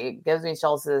crazy. It gives me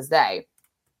chills to this day.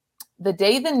 The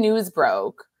day the news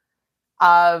broke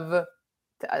of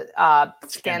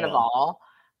Scandoval,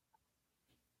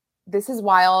 this is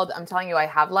wild. I'm telling you, I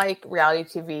have like reality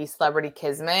TV celebrity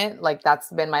kismet. Like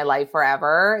that's been my life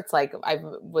forever. It's like I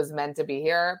was meant to be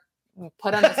here,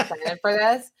 put on this planet for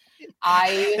this.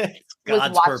 I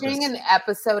was watching an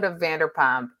episode of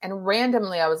Vanderpump and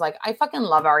randomly I was like, I fucking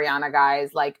love Ariana,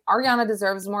 guys. Like Ariana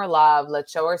deserves more love.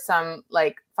 Let's show her some,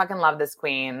 like, fucking love this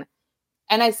queen.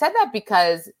 And I said that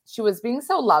because she was being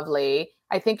so lovely.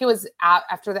 I think it was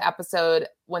after the episode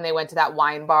when they went to that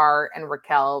wine bar and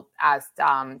Raquel asked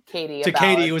Katie about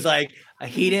Katie, it was like,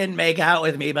 he didn't make out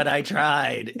with me, but I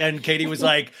tried. And Katie was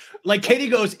like Katie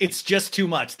goes, it's just too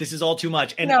much. This is all too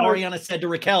much. And Ariana said to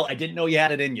Raquel, I didn't know you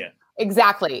had it in you.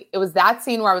 Exactly. It was that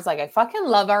scene where I was like, I fucking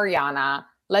love Ariana.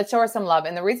 Let's show her some love.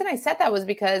 And the reason I said that was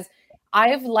because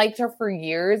I've liked her for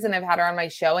years and I've had her on my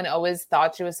show and always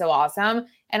thought she was so awesome.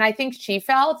 And I think she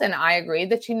felt, and I agree,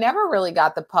 that she never really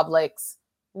got the public's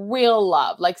real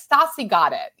love. Like Stassi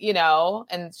got it, you know,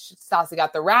 and Stassi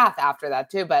got the wrath after that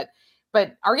too. But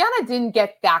Ariana didn't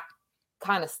get that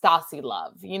kind of Stassi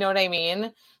love. You know what I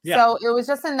mean? Yeah. So it was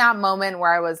just in that moment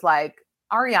where I was like,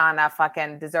 Ariana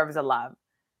fucking deserves a love.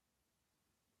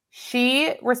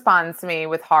 She responds to me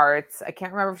with hearts. I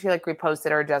can't remember if she like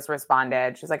reposted or just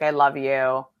responded. She's like, I love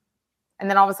you. And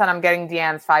then all of a sudden I'm getting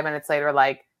DMs 5 minutes later,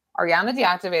 like, Ariana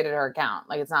deactivated her account.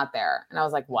 Like, it's not there. And I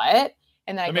was like, what?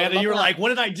 And then Amanda, you were like, what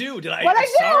did I do?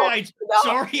 Sorry, I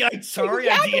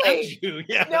DM'd you.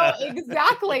 Yeah. No,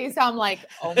 exactly. So I'm like,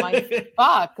 oh my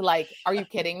fuck. Like, are you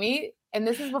kidding me? And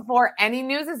this is before any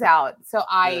news is out. So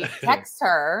I text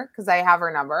her because I have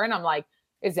her number and I'm like,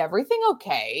 is everything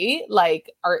okay?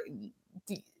 Like,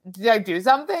 did I do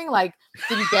something? Like,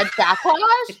 did you get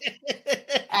backlash?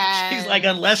 And she's like,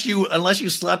 unless you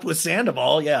slept with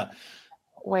Sandoval, yeah.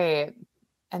 Wait.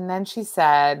 And then she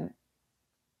said,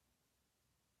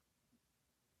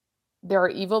 there are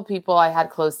evil people I had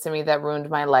close to me that ruined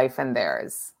my life and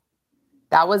theirs.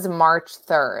 That was March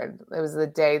 3rd. It was the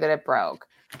day that it broke.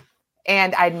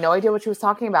 And I had no idea what she was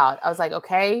talking about. I was like,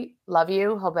 okay, love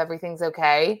you. Hope everything's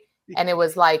okay. And it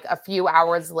was like a few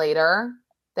hours later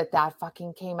that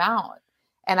fucking came out.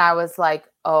 And I was like,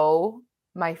 oh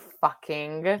my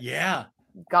fucking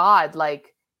God.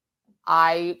 Like,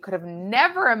 I could have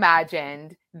never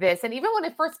imagined this. And even when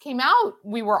it first came out,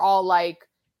 we were all like,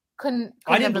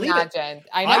 I didn't believe it.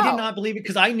 I did not believe it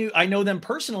because I know them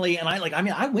personally. And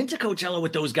I went to Coachella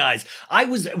with those guys. I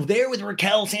was there with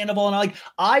Raquel Sandoval. And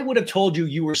I would have told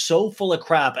you were so full of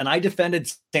crap. And I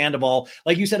defended Sandoval.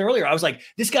 Like you said earlier, I was like,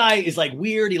 this guy is like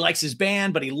weird. He likes his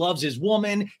band, but he loves his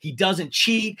woman. He doesn't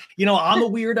cheat. You know, I'm a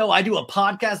weirdo. I do a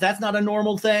podcast. That's not a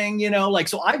normal thing, you know, like,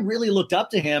 so I really looked up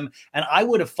to him and I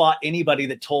would have fought anybody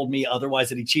that told me otherwise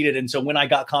that he cheated. And so when I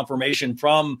got confirmation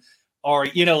from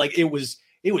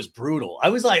it was brutal. I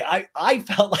was like, I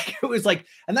felt like it was like,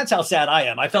 and that's how sad I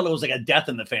am. I felt it was like a death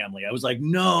in the family. I was like,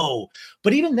 no.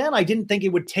 But even then, I didn't think it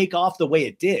would take off the way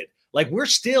it did. Like we're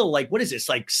still like, what is this?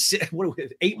 Like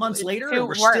 8 months later? And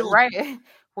we're still right.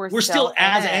 We're still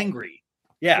as angry.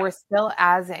 Yeah. We're still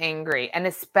as angry. And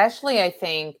especially I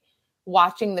think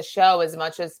watching the show, as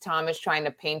much as Tom is trying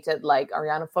to paint it like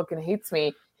Ariana fucking hates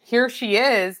me, here she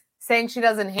is saying she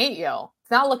doesn't hate you. It's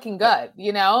not looking good,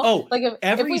 you know? Oh, like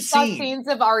if we saw scenes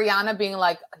of Ariana being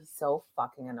like, he's so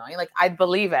fucking annoying, like I'd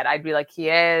believe it. I'd be like, he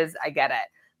is, I get it.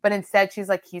 But instead she's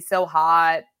like, he's so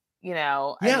hot. You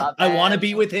know, yeah, I want to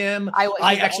be with him.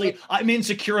 I'm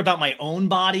insecure about my own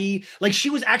body. Like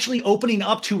she was actually opening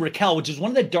up to Raquel, which is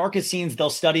one of the darkest scenes they'll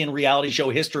study in reality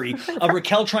show history of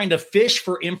Raquel trying to fish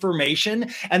for information.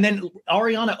 And then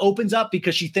Ariana opens up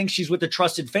because she thinks she's with a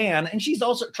trusted fan, and she's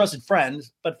also a trusted friend,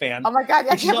 but fan. Oh my God,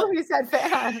 I can't believe you said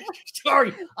fan.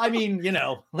 Sorry. I mean,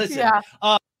 listen. Yeah.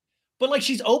 But like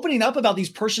she's opening up about these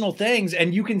personal things,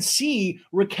 and you can see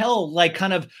Raquel, like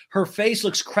kind of her face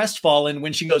looks crestfallen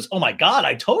when she goes, "Oh my God,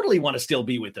 I totally want to still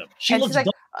be with him." She looks like,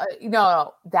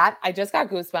 no, that I just got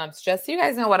goosebumps. Just so you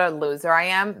guys know what a loser I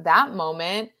am. That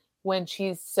moment when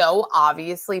she's so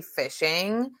obviously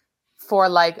fishing for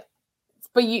like,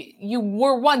 but you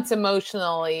were once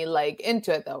emotionally like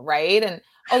into it though, right?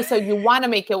 And so you want to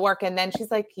make it work, and then she's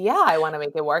like, "Yeah, I want to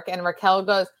make it work," and Raquel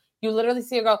goes, you literally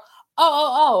see her go,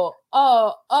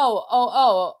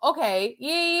 okay.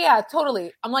 Yeah,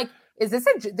 totally. I'm like, is this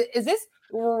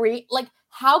real? Like,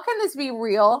 how can this be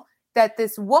real that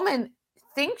this woman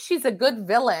thinks she's a good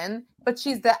villain, but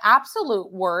she's the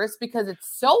absolute worst because it's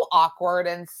so awkward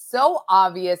and so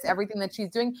obvious everything that she's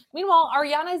doing. Meanwhile,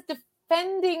 Ariana is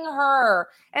defending her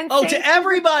and to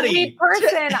everybody.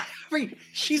 Person.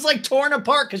 She's like torn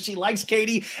apart because she likes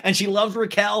Katie and she loves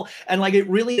Raquel, and like it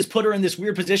really has put her in this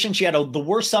weird position. She had the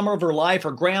worst summer of her life.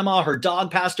 Her grandma, her dog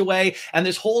passed away, and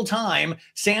this whole time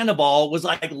Sandoval was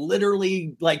like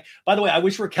literally like. By the way, I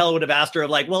wish Raquel would have asked her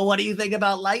like, "Well, what do you think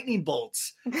about lightning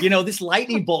bolts?" This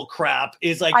lightning bolt crap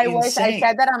is like insane. Wish I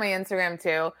said that on my Instagram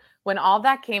too. When all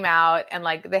that came out, and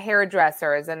like the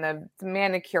hairdressers and the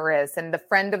manicurists and the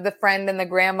friend of the friend and the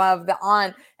grandma of the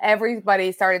aunt,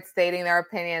 everybody started stating their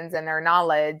opinions and their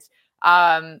knowledge.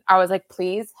 I was like,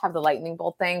 please have the lightning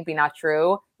bolt thing be not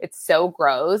true. It's so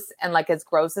gross. And like, as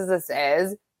gross as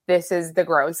this is the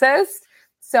grossest.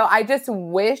 So I just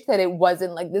wish that it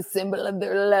wasn't like the symbol of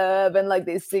their love and like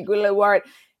they secretly were.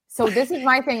 So this is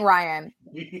my thing, Ryan.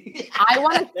 I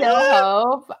want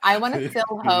to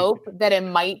still hope that it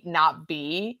might not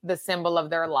be the symbol of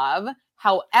their love.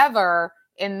 However,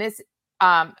 in this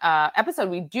episode,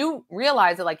 we do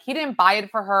realize that like he didn't buy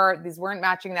it for her. These weren't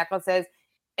matching necklaces.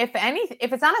 If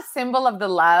it's not a symbol of the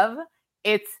love,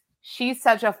 she's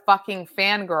such a fucking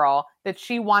fangirl that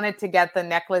she wanted to get the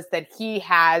necklace that he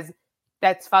has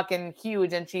that's fucking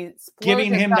huge, and she's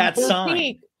giving him that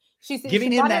sign.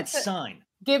 Giving him that sign.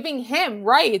 Giving him,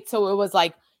 right. So it was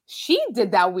like she did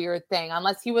that weird thing,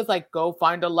 unless he was like, go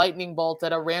find a lightning bolt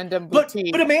at a random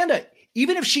boutique. But Amanda,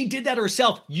 even if she did that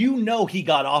herself, he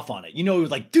got off on it. He was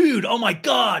like, dude, oh my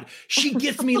God, she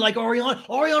gets me like Ariana.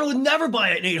 Ariana would never buy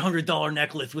an $800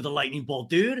 necklace with a lightning bolt,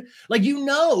 dude. Like,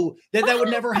 that would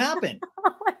never happen.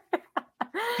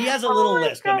 He has a little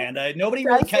lisp, God. Amanda. Nobody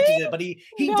really catches it, but he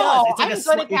does. It's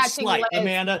like it's slight.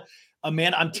 Amanda, I'm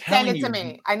telling you. Send it to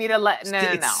me. I need to let. No.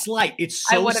 It's slight. It's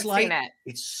so I would have slight. seen it.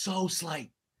 It's so slight.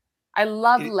 I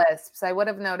love lisps. I would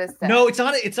have noticed it. No, it's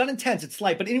not intense. It's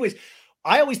slight. But anyways,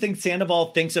 I always think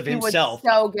Sandoval thinks of himself. He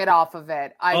would so get off of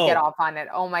it. I'd get off on it.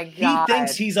 Oh my God. He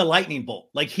thinks he's a lightning bolt.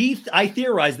 Like I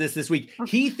theorized this week.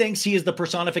 He thinks he is the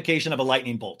personification of a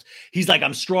lightning bolt. He's like,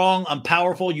 I'm strong, I'm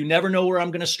powerful. You never know where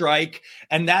I'm going to strike.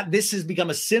 And this has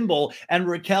become a symbol. And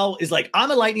Raquel is like,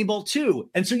 I'm a lightning bolt too.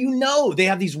 And so, they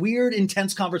have these weird,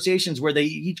 intense conversations where they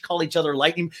each call each other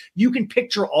lightning. You can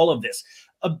picture all of this.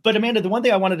 But Amanda, the one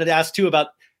thing I wanted to ask too about,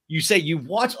 you say you've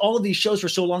watched all of these shows for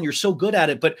so long, you're so good at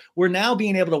it, but we're now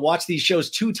being able to watch these shows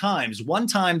 2 times. One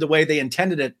time the way they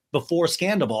intended it before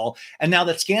Scandoval, and now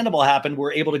that Scandoval happened,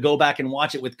 we're able to go back and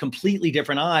watch it with completely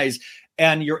different eyes,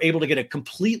 and you're able to get a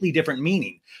completely different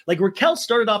meaning. Like Raquel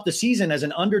started off the season as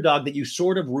an underdog that you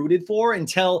sort of rooted for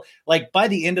until like by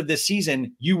the end of this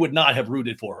season, you would not have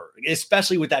rooted for her,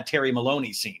 especially with that Terry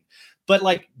Maloney scene. But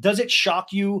like, does it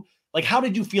shock you? Like, how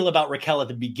did you feel about Raquel at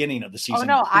the beginning of the season? Oh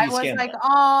no, I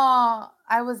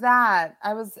was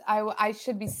like, I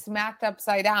should be smacked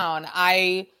upside down.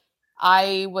 I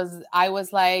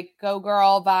was like, go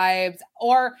girl vibes.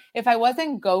 Or if I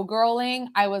wasn't go girling,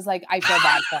 I was like, I feel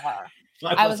bad for her.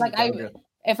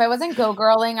 If I wasn't go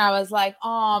girling, I was like,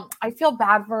 I feel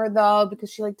bad for her though,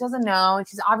 because she like doesn't know. And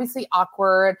she's obviously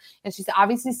awkward, and she's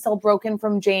obviously still broken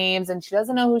from James, and she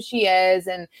doesn't know who she is.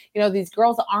 And, these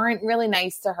girls aren't really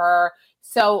nice to her.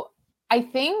 So I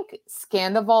think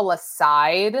Scandoval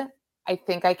aside, I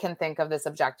think I can think of this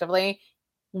objectively.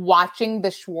 Watching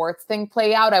the Schwartz thing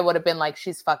play out, I would have been like,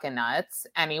 she's fucking nuts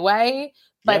anyway.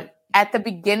 But at the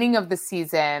beginning of the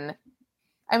season,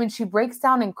 I mean, she breaks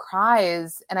down and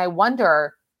cries. And I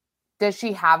wonder, does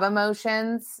she have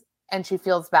emotions and she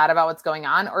feels bad about what's going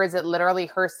on? Or is it literally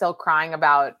her still crying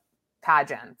about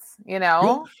pageants, you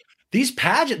know?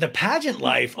 The pageant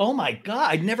life. Oh my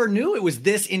God. I never knew it was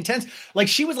this intense. Like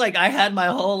she was like, I had my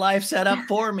whole life set up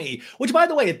for me, which by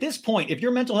the way, at this point, if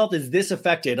your mental health is this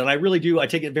affected, and I really do, I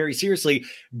take it very seriously.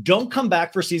 Don't come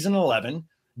back for season 11.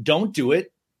 Don't do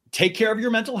it. Take care of your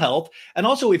mental health. And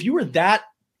also if you were that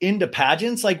into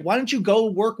pageants, like why don't you go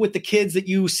work with the kids that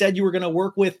you said you were going to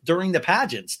work with during the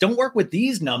pageants? Don't work with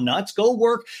these numbnuts. Go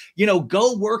work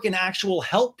and actual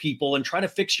help people and try to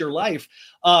fix your life.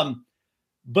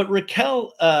 But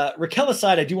Raquel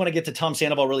aside, I do want to get to Tom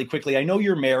Sandoval really quickly. I know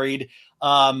you're married.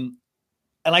 And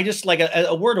I just like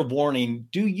a word of warning.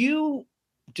 Do you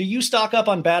stock up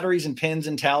on batteries and pins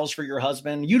and towels for your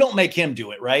husband? You don't make him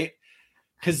do it, right?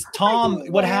 Because Tom,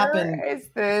 what happened? Where is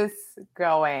this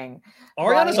going?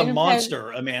 Ariana's a monster,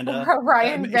 Amanda.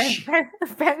 Ryan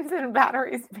pens and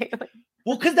batteries, Bailey.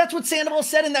 Well, because that's what Sandoval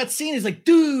said in that scene. He's like,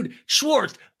 dude,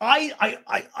 Schwartz, I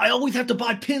always have to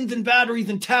buy pins and batteries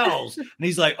and towels. And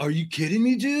he's like, are you kidding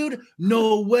me, dude?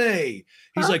 No way.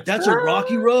 He's like, that's a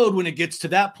rocky road when it gets to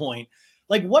that point.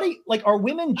 Like, are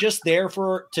women just there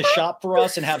to shop for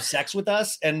us and have sex with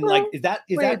us? And like,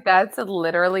 that's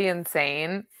literally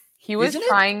insane. He was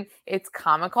trying. It's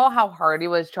comical how hard he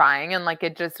was trying. And like,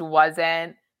 it just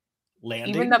wasn't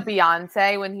landing. Even the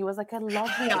Beyonce, when he was like, I love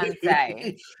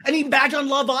Beyonce. And he backed on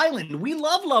Love Island. We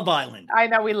love Love Island. I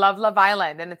know, we love Love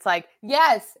Island. And it's like,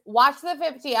 yes, watch the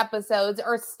 50 episodes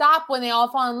or stop when they all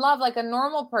fall in love like a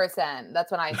normal person. That's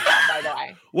when I stop, by the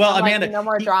way. Well, Amanda, no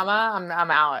more drama.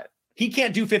 I'm out. He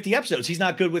can't do 50 episodes. He's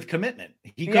not good with commitment.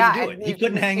 He couldn't do it. He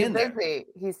couldn't hang in there.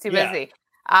 He's too busy.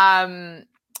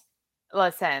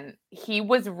 Listen, he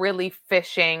was really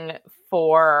fishing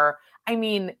for,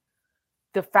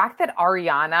 the fact that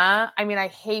Ariana, I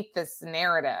hate this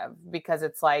narrative because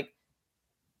it's like,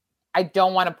 I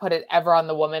don't want to put it ever on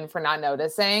the woman for not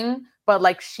noticing, but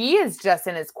like she is just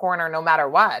in his corner no matter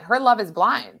what. Her love is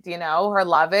blind, her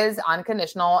love is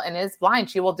unconditional and is blind.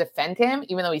 She will defend him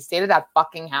even though he stayed at that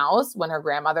fucking house when her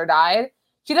grandmother died.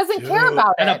 She doesn't care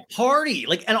about it. And a party.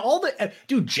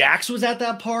 Jax was at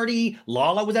that party.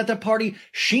 Lala was at that party.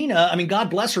 Sheena, God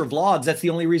bless her vlogs. That's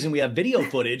the only reason we have video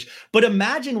footage. But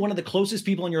imagine one of the closest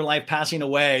people in your life passing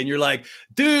away and you're like,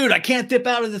 dude, I can't dip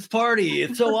out of this party.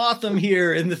 It's so awesome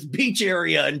here in this beach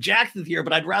area and Jax is here,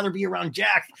 but I'd rather be around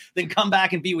Jax than come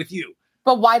back and be with you.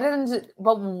 But why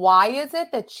is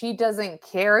it that she doesn't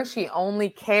care? She only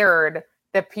cared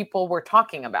that people were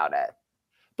talking about it.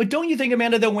 But don't you think,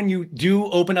 Amanda, that when you do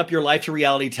open up your life to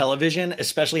reality television,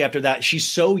 especially after that, she's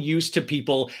so used to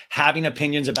people having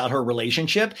opinions about her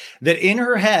relationship that in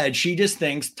her head, she just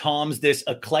thinks Tom's this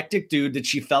eclectic dude that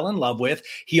she fell in love with.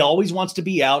 He always wants to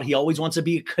be out. He always wants to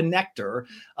be a connector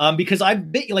because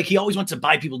he always wants to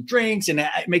buy people drinks and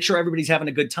make sure everybody's having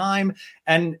a good time.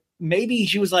 And maybe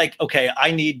she was like, okay,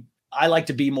 I like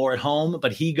to be more at home,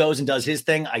 but he goes and does his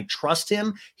thing. I trust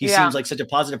him. He seems like such a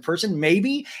positive person,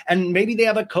 maybe. And maybe they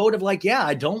have a code of like,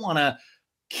 I don't want to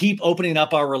keep opening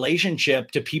up our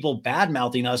relationship to people bad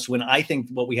mouthing us when I think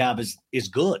what we have is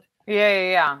good.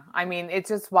 Yeah. It's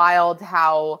just wild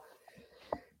how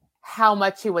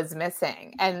much he was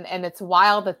missing. And it's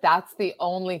wild that that's the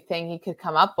only thing he could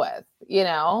come up with,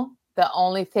 The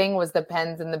only thing was the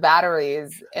pens and the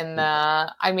batteries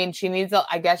and she needs a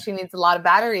lot of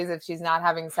batteries if she's not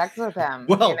having sex with him.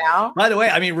 Well, by the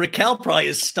way, Raquel probably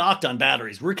is stocked on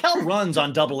batteries. Raquel runs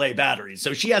on AA batteries,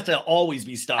 so she has to always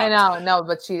be stocked. I know, no,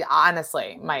 but she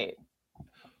honestly might.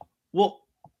 Well,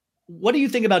 what do you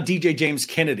think about DJ James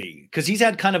Kennedy? Because he's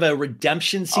had kind of a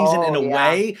redemption season in a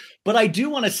way, but I do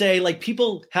want to say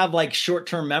people have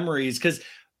short-term memories because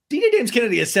DJ James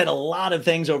Kennedy has said a lot of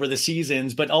things over the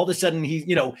seasons, but all of a sudden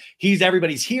he's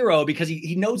everybody's hero because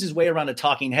he knows his way around a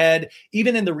talking head.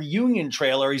 Even in the reunion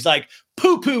trailer, he's like,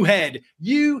 poo-poo head,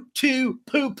 you two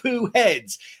poo-poo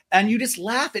heads. And you just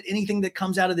laugh at anything that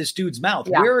comes out of this dude's mouth.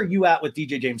 Yeah. Where are you at with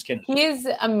DJ James Kennedy? He's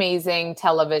amazing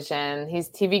television. He's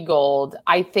TV gold.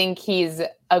 I think he's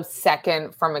a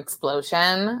second from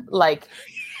explosion.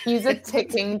 He's a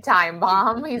ticking time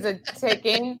bomb.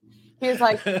 He's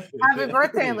like, happy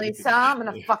birthday, Lisa. I'm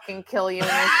going to fucking kill you in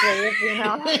your sleep,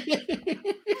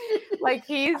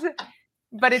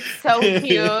 but it's so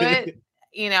cute.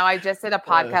 I just did a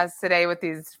podcast today with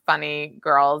these funny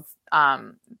girls.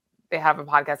 They have a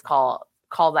podcast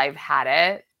called I've Had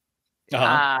It.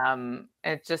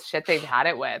 It's just shit they've had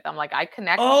it with. I'm like, I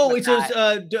connect. Oh, with it's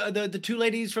that. the two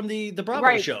ladies from the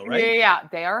Bravo show, right? Yeah.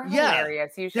 They are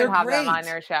hilarious. You should have them on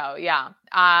their show. Yeah.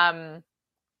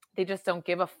 They just don't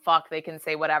give a fuck. They can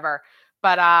say whatever.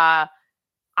 But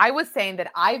I was saying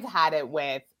that I've had it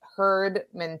with herd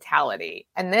mentality.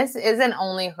 And this isn't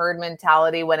only herd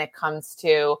mentality when it comes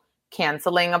to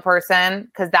canceling a person,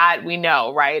 because that we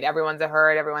know, right? Everyone's a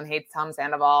herd. Everyone hates Tom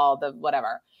Sandoval, the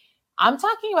whatever. I'm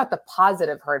talking about the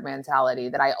positive herd mentality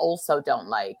that I also don't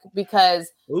like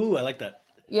because... Ooh, I like that.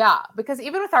 Yeah, because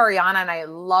even with Ariana, and I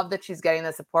love that she's getting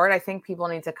the support, I think people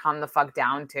need to calm the fuck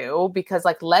down too, because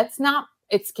like,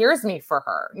 it scares me for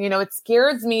her. You know, it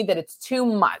scares me that it's too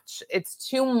much. It's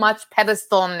too much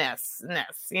pedestalness,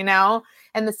 you know?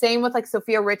 And the same with like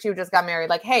Sophia Richie, who just got married.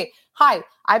 Like, hey, hi,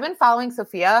 I've been following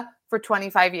Sophia for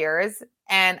 25 years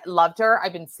and loved her.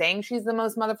 I've been saying she's the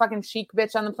most motherfucking chic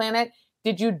bitch on the planet.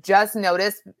 Did you just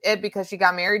notice it because she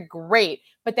got married? Great.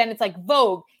 But then it's like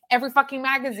Vogue, every fucking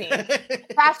magazine,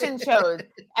 fashion shows,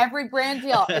 every brand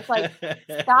deal. It's like,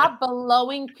 stop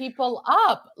blowing people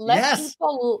up. Let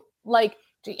people like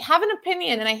have an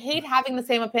opinion. And I hate having the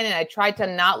same opinion. I tried to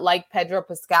not like Pedro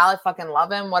Pascal. I fucking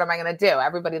love him. What am I going to do?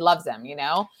 Everybody loves him, you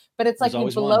know? But it's like,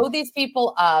 you blow these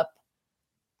people up.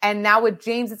 And now with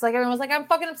James, it's like, everyone's like, I'm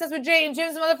fucking obsessed with James.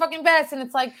 James is the motherfucking best. And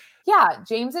it's like, yeah,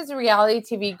 James is reality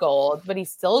TV gold, but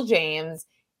he's still James.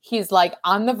 He's like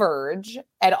on the verge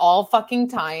at all fucking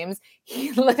times.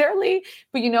 He literally,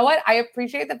 but you know what? I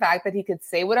appreciate the fact that he could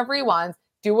say whatever he wants,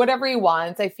 do whatever he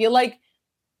wants. I feel like,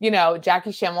 you know,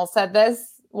 Jackie Schimmel said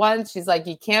this once. She's like,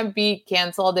 you can't be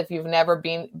canceled if you've never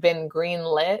been green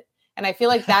lit. And I feel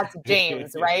like that's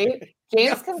James, right?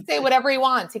 James can say whatever he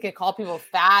wants. He can call people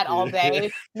fat all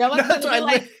day. No one's going to be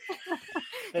like,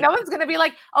 no one's going to be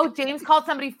like, oh, James called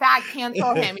somebody fat,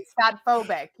 cancel him. He's fat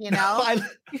phobic, you know?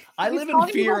 I live in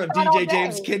fear of DJ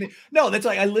James kidding. No, that's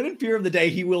like, I live in fear of the day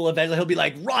he'll be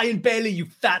like, Ryan Bailey, you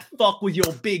fat fuck with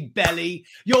your big belly,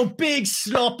 your big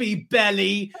sloppy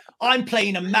belly. I'm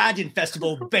playing Imagine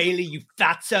Festival, Bailey, you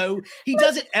fatso. He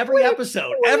does it every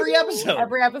episode. Every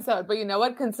episode. But you know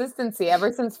what? Consistency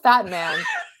ever since Fat Man.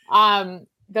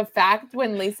 The fact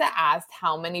when Lisa asked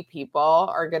how many people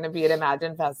are going to be at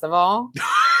Imagine Festival,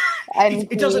 and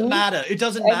it doesn't matter. It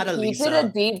doesn't matter, Lisa. He did a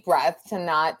deep breath to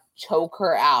not choke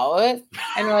her out,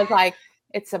 and it was like,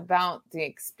 it's about the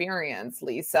experience,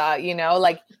 Lisa. You know,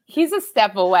 like he's a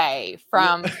step away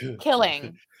from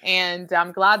killing, and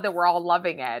I'm glad that we're all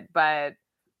loving it. But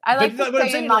I like to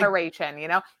say in moderation. You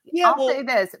know, I'll say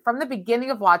this from the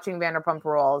beginning of watching Vanderpump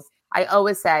Rules. I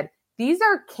always said, these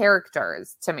are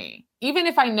characters to me. Even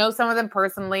if I know some of them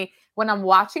personally, when I'm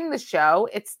watching the show,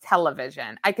 it's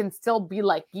television. I can still be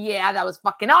like, yeah, that was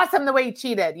fucking awesome the way he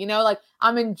cheated. You know, like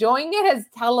I'm enjoying it as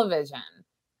television,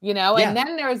 you know? Yeah. And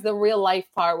then there's the real life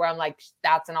part where I'm like,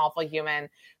 that's an awful human.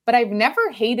 But I've never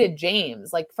hated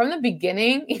James. Like from the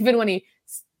beginning, even when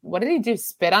what did he do?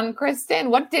 Spit on Kristen?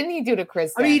 What didn't he do to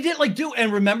Kristen? I mean, he did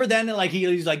and remember then, like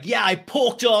he's like, yeah, I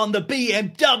poked on the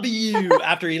BMW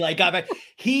after he like got back.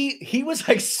 He was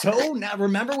like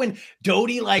remember when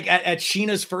Dodie like at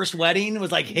Sheena's first wedding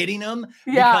was like hitting him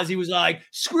because he was like,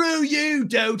 screw you,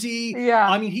 Dodie. Yeah.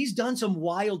 I mean, he's done some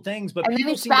wild things, but and then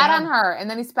he spat on her,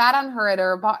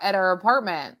 at her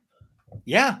apartment.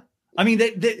 Yeah. I mean,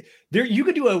 there you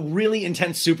could do a really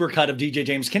intense supercut of DJ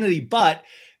James Kennedy, but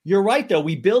you're right, though.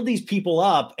 We build these people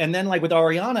up. And then like with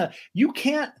Ariana, you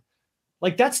can't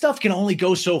like that stuff can only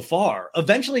go so far.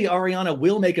 Eventually, Ariana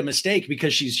will make a mistake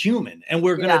because she's human and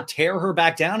we're going to tear her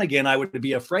back down again. I would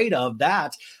be afraid of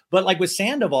that. But like with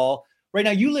Sandoval, right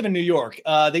now, you live in New York.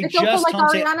 It's also like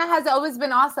Ariana has always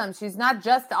been awesome. She's not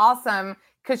just awesome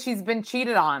because she's been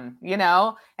cheated on, you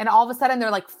know? And all of a sudden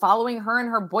they're like following her and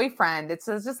her boyfriend. It's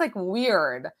just like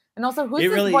weird. And also, who's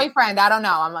this boyfriend? I don't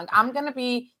know. I'm like, I'm going to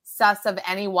be sus of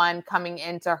anyone coming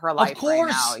into her life right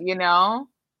now, you know?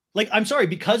 Like, I'm sorry,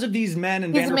 because of these men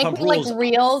and Vanderpump Rules. Like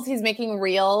reels. He's making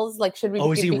reels. Like, should we?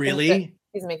 Oh, is he really?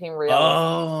 He's making reels.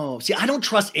 Oh, see, I don't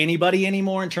trust anybody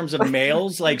anymore in terms of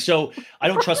males. Like, so I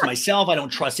don't trust myself. I don't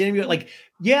trust anybody. Like,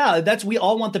 yeah, we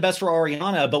all want the best for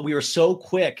Ariana, but we are so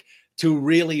quick to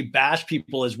really bash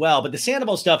people as well. But the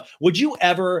Sandoval stuff,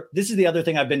 this is the other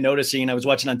thing I've been noticing. I was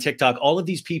watching on TikTok, all of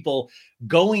these people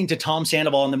going to Tom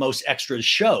Sandoval on the most extra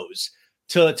shows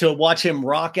to watch him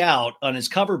rock out on his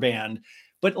cover band.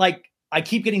 But like, I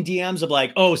keep getting DMs of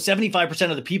like,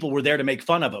 75% of the people were there to make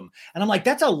fun of him. And I'm like,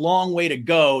 that's a long way to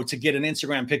go to get an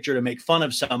Instagram picture to make fun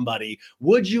of somebody.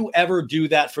 Would you ever do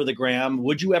that for the gram?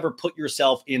 Would you ever put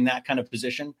yourself in that kind of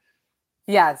position?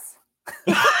 Yes.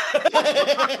 No,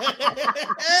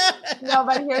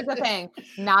 but here's the thing.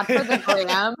 Not for the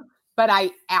gram, But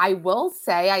I will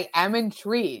say I am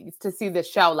intrigued to see the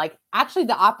show. Like, actually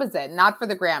the opposite, not for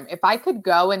the gram. If I could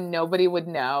go and nobody would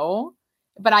know,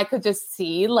 but I could just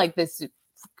see like this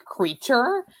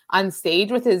creature on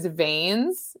stage with his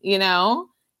veins, you know,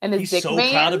 and his He's dick so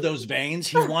veins. proud of those veins.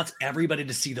 He wants everybody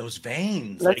to see those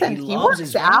veins. Listen, Like, he loves works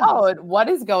his veins. out. What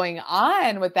is going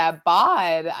on with that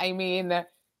bod? I mean,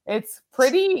 it's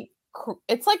pretty.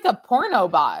 It's like a porno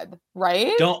bod,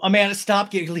 right? Don't, Amanda,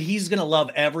 stop. He's going to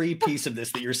love every piece of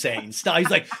this that you're saying. Stop. He's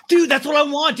like, dude, that's what I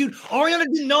want, dude. Ariana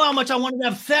didn't know how much I wanted to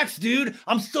have sex, dude.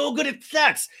 I'm so good at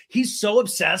sex. He's so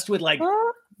obsessed with like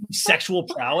sexual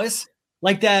prowess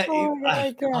like that. Oh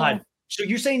my God. So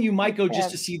you're saying you might go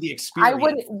just to see the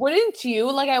experience? Wouldn't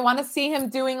you? Like, I want to see him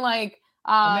doing like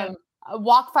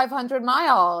walk 500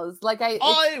 miles. Like, it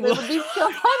would be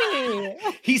so funny.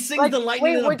 He sings the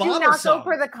lightning in a bottle. Would you not song. go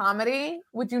for the comedy?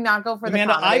 Would you not go for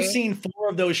Amanda, the comedy? I've seen 4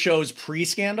 of those shows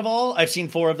pre-Scandoval. I've seen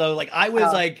 4 of those. Like, I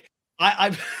was like,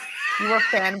 I've you were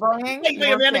fanboying.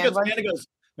 Amanda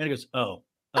goes, oh.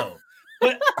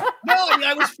 But no, I mean,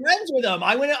 I was friends with him.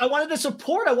 I wanted to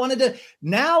support.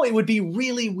 Now it would be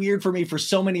really weird for me for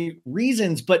so many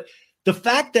reasons. But the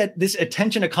fact that this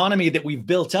attention economy that we've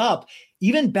built up,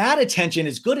 even bad attention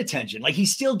is good attention. Like,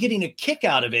 he's still getting a kick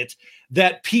out of it,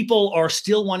 that people are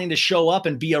still wanting to show up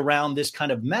and be around this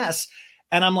kind of mess.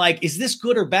 And I'm like, is this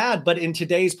good or bad? But in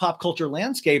today's pop culture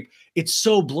landscape, it's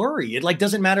so blurry. It like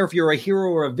doesn't matter if you're a hero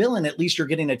or a villain, at least you're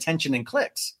getting attention and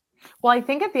clicks. Well, I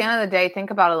think at the end of the day, think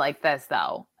about it like this,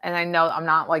 though. And I know I'm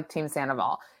not like Team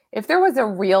Sandoval. If there was a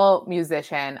real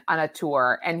musician on a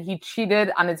tour and he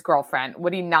cheated on his girlfriend,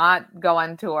 would he not go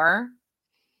on tour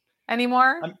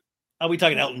anymore? Are we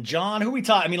talking Elton John? Who are we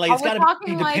talking? I mean, like, it's got to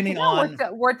be depending on.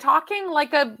 We're talking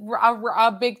like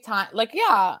a big time, like,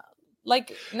 yeah,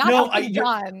 like not Elton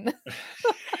John.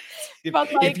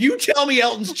 But like, if you tell me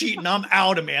Elton's cheating, I'm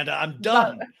out, Amanda. I'm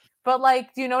done. But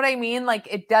like, do you know what I mean? Like,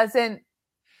 it doesn't.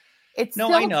 It's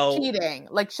still cheating.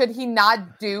 Like, should he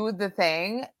not do the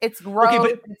thing? It's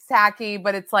gross, it's tacky,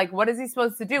 but it's like, what is he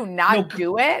supposed to do? Not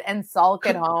do it and sulk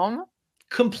at home?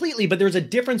 Completely, but there's a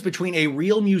difference between a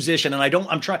real musician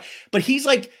and but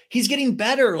he's getting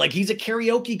better. Like, he's a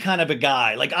karaoke kind of a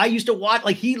guy. Like, I used to watch,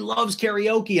 like, he loves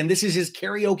karaoke and this is his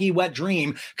karaoke wet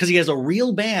dream because he has a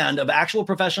real band of actual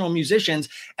professional musicians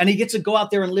and he gets to go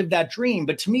out there and live that dream.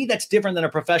 But to me, that's different than a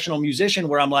professional musician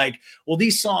where I'm like, well,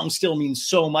 these songs still mean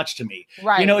so much to me.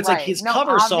 Right. You know, it's like his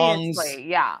cover songs.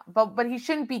 Yeah. But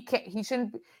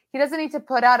he doesn't need to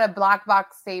put out a black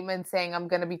box statement saying I'm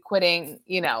going to be quitting,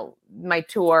 you know, my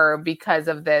tour because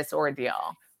of this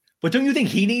ordeal. But don't you think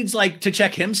he needs like to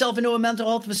check himself into a mental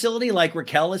health facility like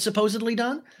Raquel has supposedly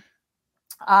done?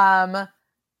 No,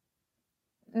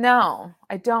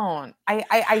 I don't.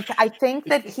 I think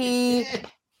that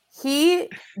he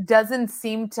doesn't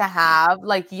seem to have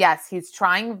like, yes, he's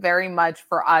trying very much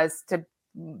for us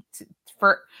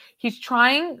he's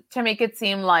trying to make it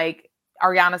seem like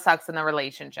Ariana sucks in the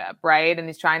relationship, right? And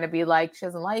he's trying to be like, she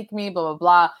doesn't like me, blah, blah,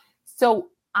 blah. So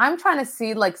I'm trying to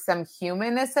see like some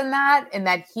humanness in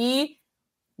that he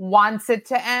wants it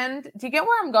to end. Do you get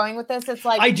where I'm going with this? It's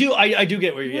like, I do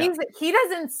get where you're at. He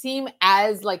doesn't seem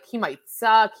as like, he might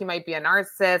suck. He might be a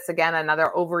narcissist. Again, another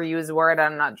overused word.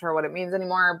 I'm not sure what it means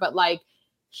anymore, but like,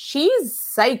 she's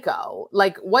psycho.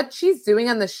 Like what she's doing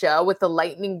on the show with the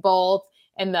lightning bolt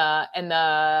and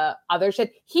the other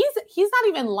shit. He's not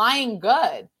even lying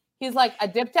good. He's like, I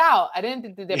dipped out. I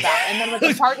didn't dip out. And then with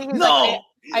the party, he's like,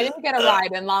 I didn't get a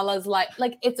ride. And Lala's like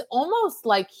it's almost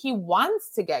like he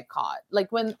wants to get caught.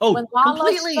 Like when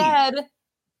Lala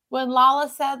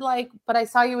said like, but I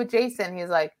saw you with Jason. He's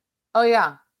like, oh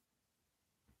yeah.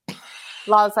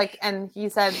 Lala's like, and he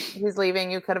said he's leaving.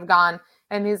 You could have gone.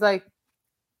 And he's like,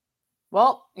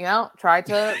 well, you know, try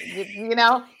to, you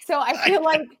know. So I feel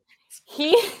like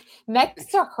he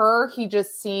next to her, he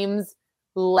just seems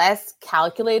less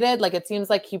calculated. Like it seems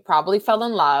like he probably fell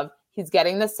in love. He's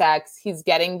getting the sex. He's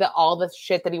getting all the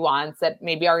shit that he wants that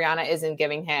maybe Ariana isn't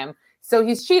giving him. So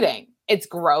he's cheating. It's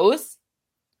gross.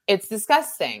 It's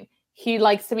disgusting. He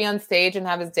likes to be on stage and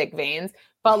have his dick veins.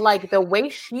 But like the way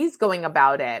she's going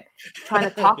about it, trying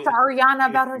to talk to Ariana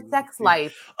about her sex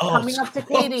life, coming up to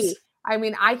Katie. I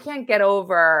mean, I can't get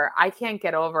over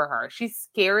her. She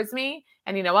scares me.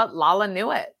 And you know what? Lala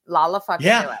knew it. Lala fucking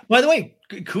knew it. By the way,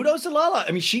 kudos to Lala.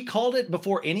 I mean, she called it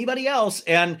before anybody else.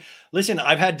 And listen,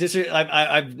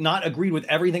 I've not agreed with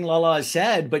everything Lala has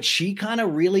said, but she kind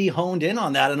of really honed in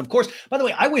on that. And of course, by the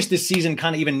way, I wish this season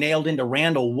kind of even nailed into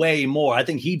Randall way more. I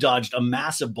think he dodged a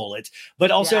massive bullet. But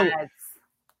also,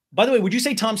 by the way, would you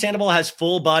say Tom Sandoval has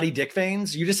full body dick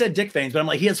veins? You just said dick veins, but I'm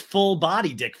like, he has full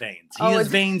body dick veins. He has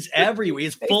veins everywhere. He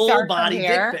has full body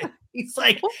dick veins. He's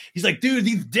like, dude,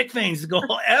 these dick veins go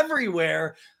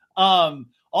everywhere.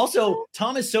 Also,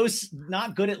 Tom is so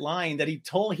not good at lying that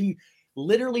he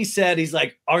literally said, he's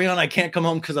like, Ariana, I can't come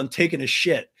home because I'm taking a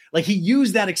shit. Like he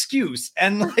used that excuse,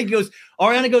 and like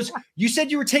Ariana goes, you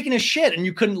said you were taking a shit and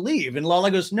you couldn't leave. And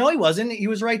Lala goes, no, he wasn't. He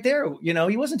was right there. You know,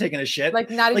 he wasn't taking a shit. Like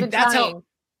not even that's trying. How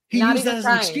he not used that as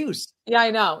an excuse. Yeah,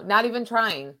 I know. Not even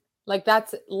trying. Like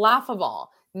that's laughable.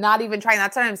 Not even trying.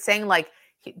 That's what I'm saying. Like,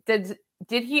 did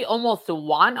he almost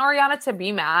want Ariana to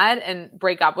be mad and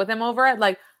break up with him over it?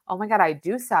 Like, oh my God, I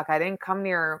do suck. I didn't come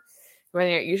near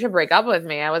when you should break up with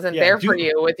me. I wasn't there for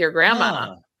you with your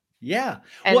grandma. Yeah.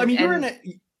 Well, I mean,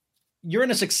 you're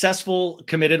in a successful,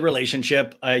 committed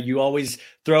relationship. You always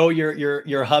throw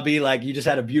your hubby, like you just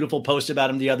had a beautiful post about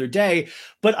him the other day.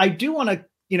 But I do want to,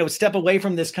 step away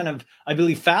from this kind of, I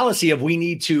believe, fallacy of we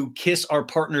need to kiss our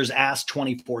partner's ass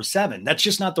 24/7. That's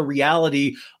just not the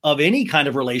reality of any kind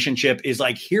of relationship, is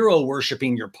like hero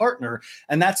worshiping your partner.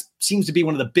 And that seems to be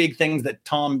one of the big things that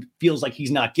Tom feels like he's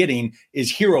not getting,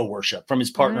 is hero worship from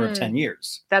his partner of 10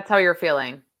 years. That's how you're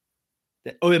feeling.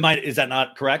 Oh, is that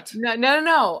not correct?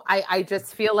 No. I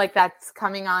just feel like that's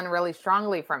coming on really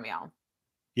strongly from you.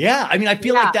 Yeah. I mean, I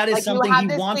feel like that is something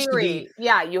he wants to be.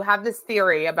 Yeah. You have this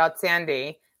theory about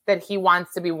Sandy that he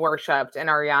wants to be worshipped, and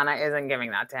Ariana isn't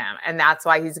giving that to him. And that's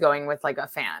why he's going with like a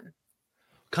fan.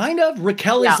 Kind of.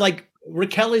 Raquel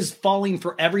is falling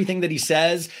for everything that he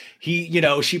says.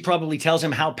 She probably tells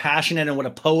him how passionate and what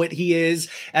a poet he is.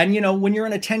 And, when you're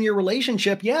in a 10-year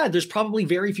relationship, there's probably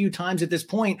very few times at this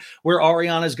point where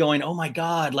Ariana's going, oh my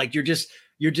God, like you're just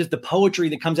the poetry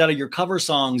that comes out of your cover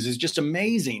songs is just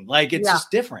amazing. Like it's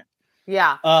just different.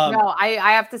 Yeah. No,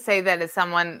 I have to say that as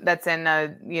someone that's in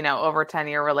a, over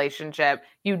 10-year relationship,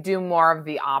 you do more of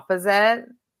the opposite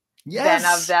than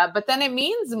of that. But then it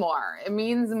means more. It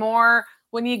means more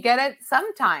when you get it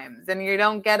sometimes and you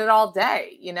don't get it all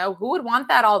day. Who would want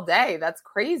that all day? That's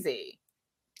crazy.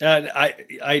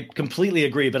 I completely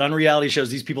agree, but on reality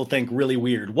shows, these people think really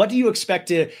weird. What do you expect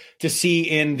to see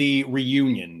in the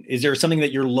reunion? Is there something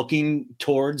that you're looking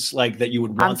towards, like that you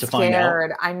would want to find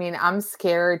out? I mean, I'm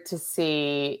scared to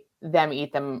see them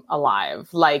eat them alive.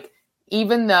 Like,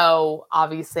 even though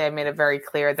obviously I made it very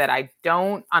clear that I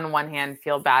don't, on one hand,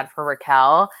 feel bad for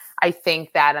Raquel. I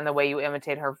think that in the way you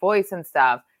imitate her voice and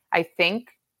stuff, I think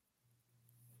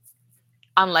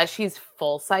unless she's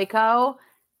full psycho,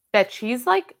 that she's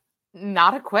like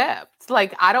not equipped.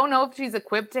 Like, I don't know if she's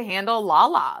equipped to handle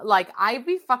Lala. Like, I'd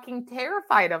be fucking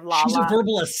terrified of Lala. She's a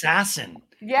verbal assassin.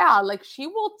 Yeah, like she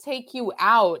will take you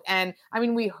out. And I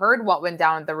mean, we heard what went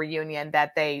down at the reunion,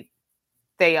 that they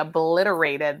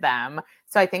obliterated them.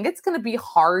 So I think it's going to be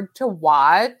hard to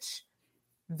watch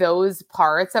those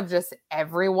parts of just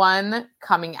everyone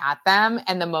coming at them,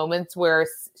 and the moments where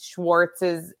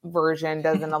Schwartz's version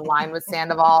doesn't align with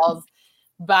Sandoval's.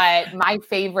 But my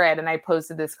favorite, and I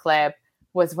posted this clip,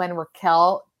 was when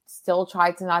Raquel still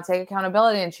tried to not take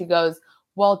accountability. And she goes,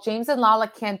 well, James and Lala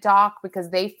can't talk because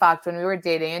they fucked when we were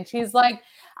dating. And she's like,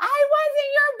 I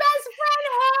wasn't your best friend,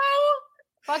 ho!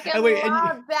 Fucking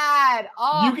love that.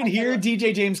 Oh, you can hear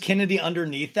DJ James Kennedy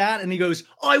underneath that. And he goes,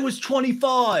 I was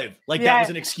 25. Like that was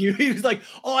an excuse. He was like,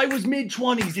 oh, I was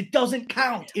mid-20s. It doesn't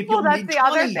count if you're mid-20s. That's the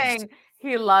other thing.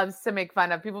 He loves to make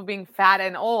fun of people being fat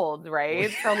and old,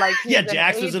 right? So like,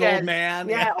 Jax was an old man.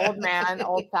 Yeah, old man,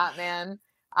 old fat man.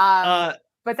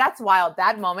 But that's wild.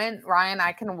 That moment, Ryan,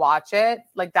 I can watch it.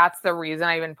 Like, that's the reason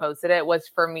I even posted it, was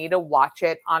for me to watch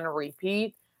it on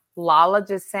repeat. Lala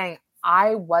just saying,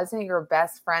 I wasn't your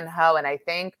best friend, ho. And I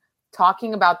think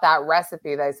talking about that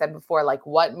recipe that I said before, like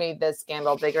what made this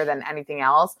scandal bigger than anything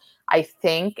else, I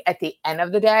think at the end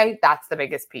of the day, that's the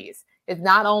biggest piece. It's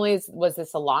not only was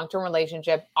this a long-term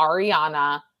relationship,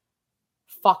 Ariana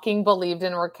fucking believed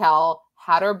in Raquel,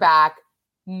 had her back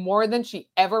more than she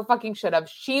ever fucking should have.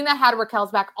 Sheena had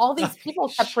Raquel's back. All these people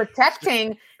kept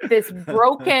protecting this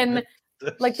broken,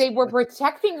 like they were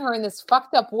protecting her in this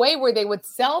fucked up way where they would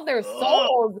sell their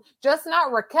souls, just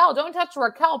not Raquel. Don't touch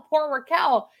Raquel, poor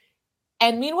Raquel.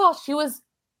 And meanwhile, she was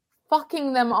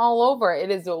fucking them all over.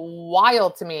 It is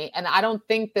wild to me. And I don't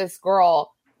think this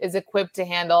girl is equipped to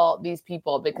handle these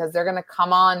people, because they're going to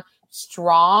come on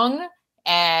strong.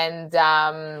 And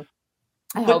I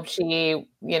hope she,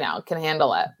 can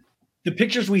handle it. The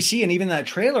pictures we see, and even that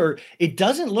trailer, it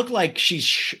doesn't look like she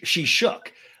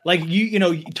shook. Like,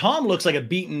 Tom looks like a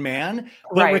beaten man,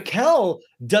 but Raquel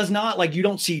does not. Like, you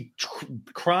don't see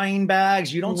crying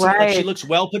bags. You don't see, like, she looks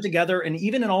well put together. And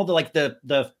even in all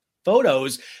the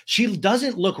photos, she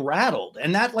doesn't look rattled.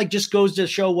 And that like just goes to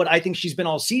show what I think she's been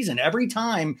all season. Every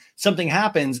time something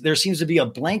happens, there seems to be a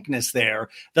blankness there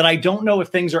that I don't know if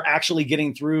things are actually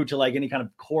getting through to like any kind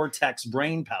of cortex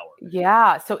brain power.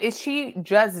 Yeah. So is she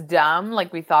just dumb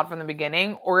like we thought from the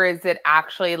beginning? Or is it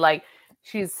actually like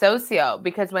she's socio?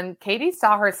 Because when Katie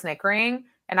saw her snickering,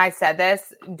 and I said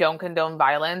this, don't condone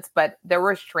violence, but the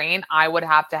restraint I would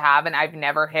have to have, and I've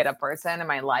never hit a person in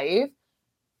my life,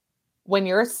 when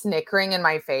you're snickering in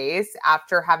my face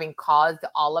after having caused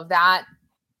all of that,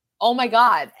 oh my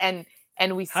God. And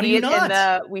we see it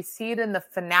in the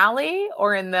finale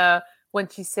or in the when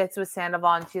she sits with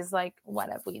Sandoval and she's like, what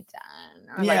have we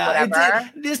done? Or like, whatever.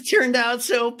 This turned out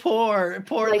so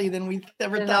poorly than we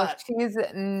ever thought. She's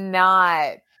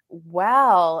not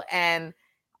well. And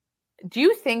do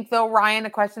you think though, Ryan, a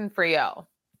question for you.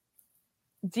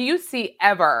 Do you see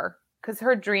ever, because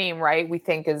her dream, right, we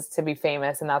think is to be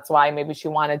famous, and that's why maybe she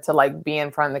wanted to like be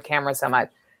in front of the camera so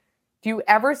much. Do you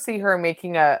ever see her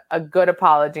making a good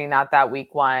apology, not that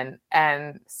week one,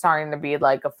 and starting to be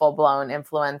like a full-blown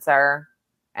influencer?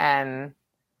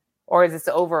 Or is this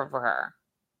over for her?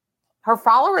 Her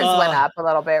followers went up a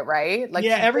little bit, right? Like,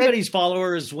 yeah, everybody's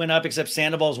followers went up except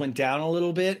Sandoval's went down a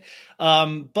little bit.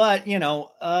 But,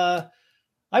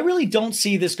 I really don't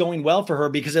see this going well for her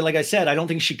because, like I said, I don't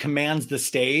think she commands the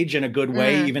stage in a good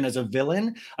way, even as a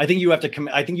villain. I think you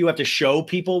have to show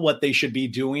people what they should be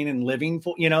doing and living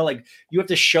for, like you have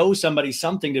to show somebody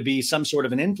something to be some sort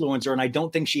of an influencer. And I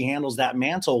don't think she handles that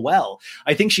mantle well.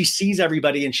 I think she sees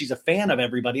everybody and she's a fan of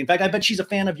everybody. In fact, I bet she's a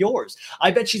fan of yours.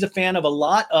 I bet she's a fan of a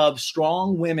lot of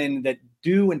strong women that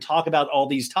do and talk about all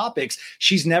these topics.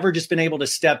 She's never just been able to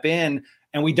step in.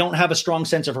 And we don't have a strong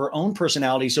sense of her own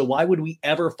personality. So why would we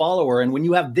ever follow her? And when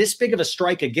you have this big of a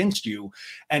strike against you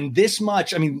and this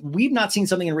much, I mean, we've not seen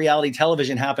something in reality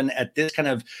television happen at this kind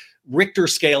of Richter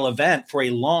scale event for a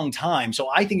long time. So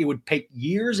I think it would take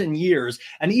years and years.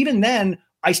 And even then,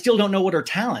 I still don't know what her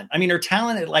talent. I mean, her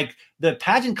talent at like the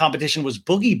pageant competition was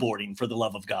boogie boarding, for the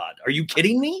love of God. Are you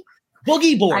kidding me?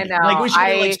 Boogie boarding. I know. Like we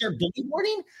should start boogie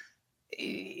boarding?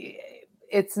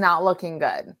 It's not looking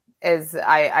good.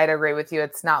 I'd agree with you.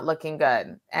 It's not looking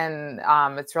good. And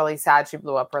it's really sad she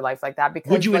blew up her life like that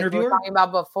because would you like interview we were her? Talking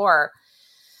about before,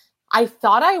 I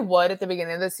thought I would at the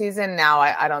beginning of the season. Now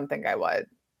I don't think I would.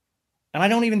 And I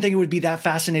don't even think it would be that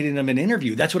fascinating of an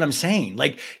interview. That's what I'm saying.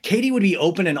 Like Katie would be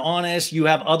open and honest. You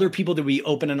have other people to be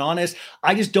open and honest.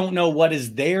 I just don't know what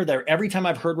is there. Every time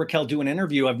I've heard Raquel do an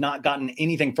interview, I've not gotten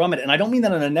anything from it. And I don't mean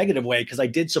that in a negative way because I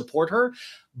did support her,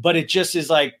 but it just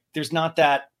is like, there's not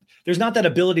that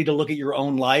ability to look at your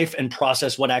own life and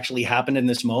process what actually happened in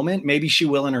this moment. Maybe she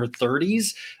will in her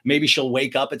 30s. Maybe she'll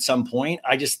wake up at some point.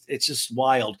 It's just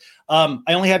wild. I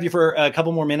only have you for a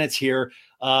couple more minutes here.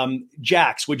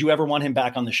 Jax, would you ever want him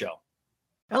back on the show?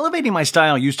 Elevating my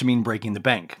style used to mean breaking the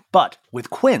bank, but with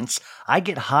Quince, I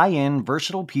get high-end,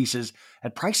 versatile pieces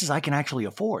at prices I can actually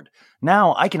afford.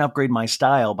 Now I can upgrade my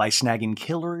style by snagging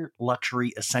killer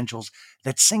luxury essentials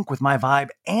that sync with my vibe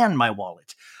and my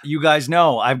wallet. You guys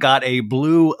know I've got a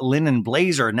blue linen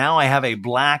blazer. Now I have a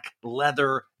black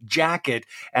leather jacket,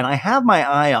 and I have my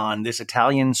eye on this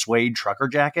Italian suede trucker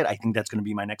jacket. I think that's going to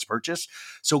be my next purchase.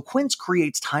 So Quince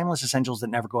creates timeless essentials that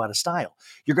never go out of style.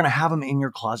 You're going to have them in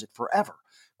your closet forever.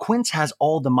 Quince has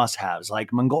all the must-haves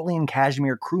like Mongolian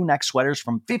cashmere crew neck sweaters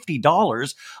from $50,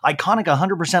 iconic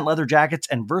 100% leather jackets,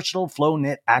 and versatile flow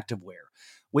knit activewear.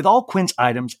 With all Quince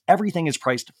items, everything is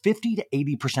priced 50 to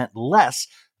 80% less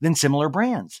than similar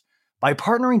brands. By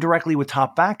partnering directly with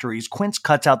top factories, Quince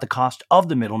cuts out the cost of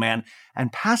the middleman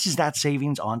and passes that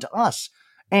savings on to us.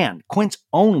 And Quince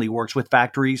only works with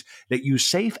factories that use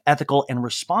safe, ethical, and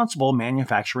responsible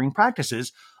manufacturing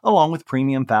practices, along with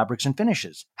premium fabrics and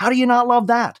finishes. How do you not love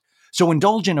that? So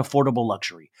indulge in affordable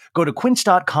luxury. Go to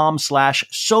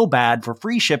quince.com/sobad for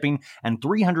free shipping and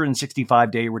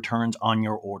 365-day returns on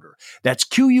your order. That's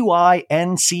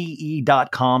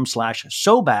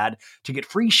QUINCE.com/sobad to get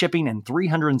free shipping and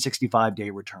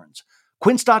 365-day returns.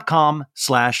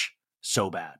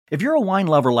 Quince.com/sobad. If you're a wine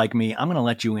lover like me, I'm going to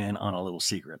let you in on a little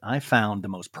secret. I found the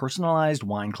most personalized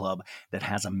wine club that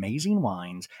has amazing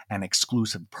wines and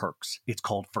exclusive perks. It's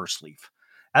called First Leaf.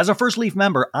 As a First Leaf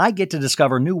member, I get to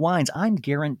discover new wines I'm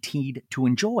guaranteed to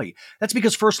enjoy. That's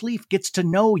because First Leaf gets to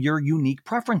know your unique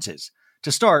preferences.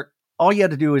 To start, all you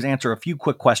have to do is answer a few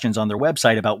quick questions on their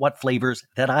website about what flavors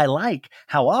that I like,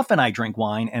 how often I drink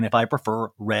wine, and if I prefer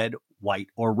red, white,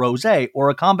 or rosé, or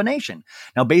a combination.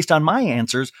 Now, based on my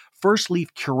answers, First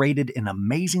Leaf curated an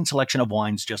amazing selection of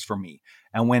wines just for me.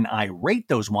 And when I rate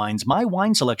those wines, my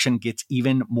wine selection gets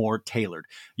even more tailored.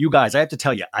 You guys, I have to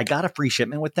tell you, I got a free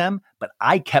shipment with them, but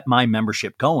I kept my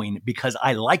membership going because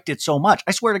I liked it so much.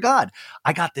 I swear to God,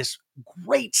 I got this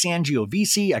great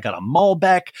Sangiovese. I got a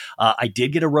Malbec. I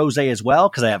did get a Rosé as well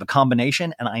because I have a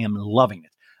combination and I am loving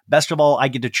it. Best of all, I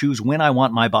get to choose when I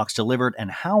want my box delivered and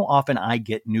how often I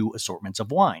get new assortments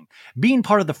of wine. Being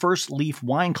part of the First Leaf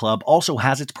Wine Club also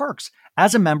has its perks.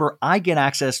 As a member, I get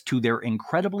access to their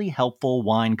incredibly helpful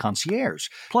wine concierge.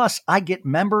 Plus, I get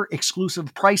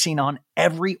member-exclusive pricing on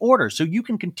every order, so you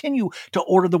can continue to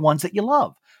order the ones that you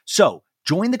love. So,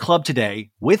 join the club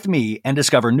today with me and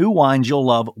discover new wines you'll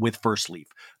love with First Leaf.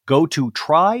 Go to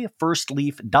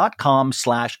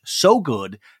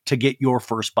tryfirstleaf.com/so-good to get your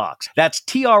first box. That's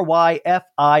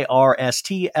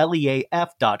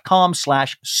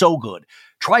tryfirstleaf.com/so-good.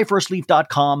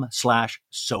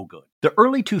 Tryfirstleaf.com/so-good. The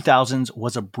early 2000s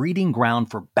was a breeding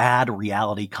ground for bad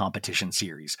reality competition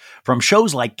series. From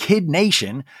shows like Kid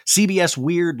Nation, CBS'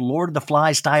 weird Lord of the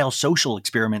Flies style social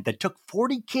experiment that took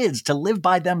 40 kids to live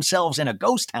by themselves in a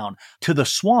ghost town, to The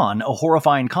Swan, a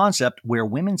horrifying concept where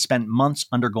women spent months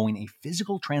undergoing a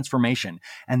physical transformation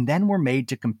and then were made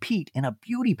to compete in a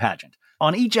beauty pageant.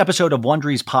 On each episode of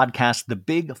Wondery's podcast, The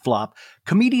Big Flop,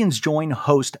 comedians join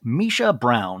host Misha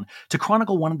Brown to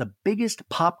chronicle one of the biggest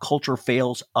pop culture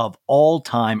fails of all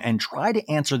time and try to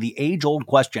answer the age-old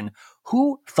question,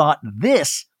 who thought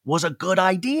this was a good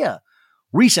idea?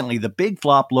 Recently, The Big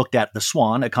Flop looked at The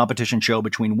Swan, a competition show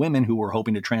between women who were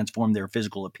hoping to transform their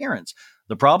physical appearance.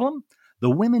 The problem? The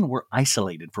women were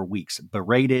isolated for weeks,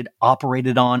 berated,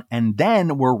 operated on, and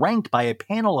then were ranked by a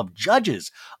panel of judges.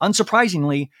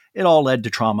 Unsurprisingly, it all led to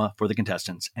trauma for the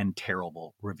contestants and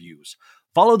terrible reviews.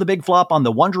 Follow The Big Flop on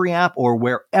the Wondery app or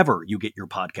wherever you get your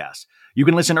podcasts. You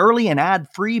can listen early and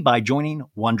ad-free by joining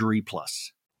Wondery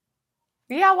Plus.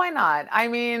 Yeah, why not? I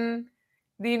mean,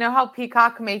 do you know how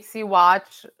Peacock makes you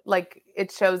watch, like,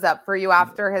 it shows up for you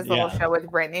after his little show with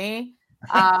Britney?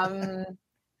 I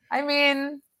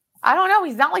mean, I don't know.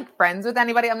 He's not like friends with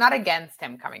anybody. I'm not against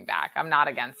him coming back.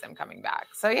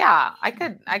 So yeah, I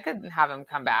could have him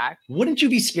come back. Wouldn't you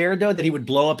be scared though that he would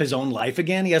blow up his own life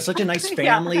again? He has such a nice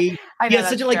family. Yeah, I know,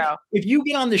 that's true. If you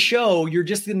get on the show, you're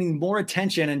just getting more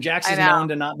attention and Jackson's known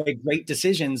to not make great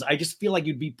decisions. I just feel like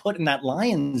you'd be put in that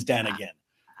lion's den again.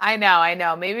 I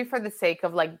know. Maybe for the sake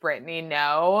of like Britney,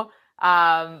 no.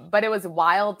 But it was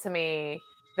wild to me,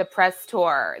 the press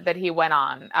tour that he went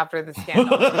on after the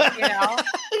scandal, you know?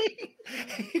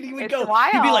 He would It's go,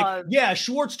 wild. he'd be like, yeah,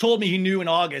 Schwartz told me he knew in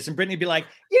August. And Brittany would be like,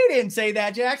 you didn't say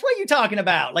that, Jax. What are you talking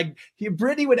about? Like,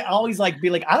 Brittany would always like be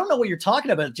like, I don't know what you're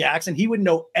talking about, Jax. And he would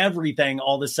know everything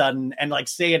all of a sudden and like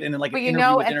say it in like but an you interview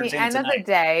know, with at the Entertainment end of the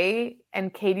day,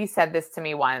 and Katie said this to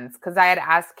me once, because I had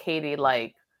asked Katie,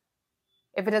 like,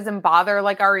 if it doesn't bother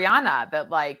like Ariana that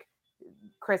like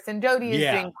Chris and Jody is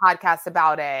doing podcasts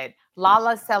about it,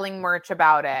 Lala's selling merch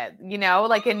about it, you know,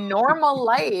 like in normal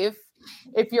life,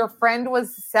 if your friend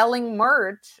was selling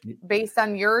merch based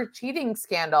on your cheating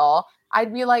scandal,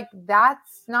 I'd be like,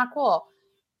 that's not cool.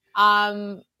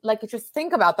 Like, just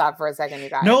think about that for a second, you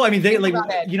guys. No, I mean, they like,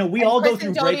 you know, we all go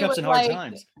through breakups and hard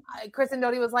times. Chris and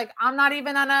Jody was like, I'm not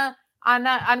even on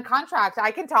contract. I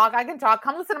can talk.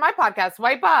 Come listen to my podcast.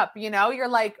 Swipe up. You know, you're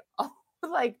like, oh,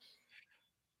 like,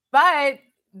 but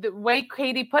the way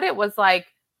Katie put it was like,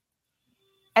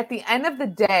 at the end of the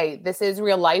day, this is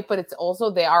real life, but it's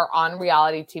also, they are on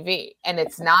reality TV and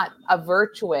it's not a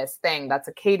virtuous thing. That's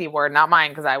a Katie word, not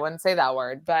mine, because I wouldn't say that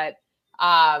word. But,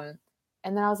 and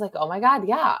then I was like, oh my God,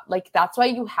 yeah. Like, that's why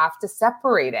you have to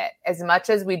separate it as much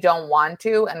as we don't want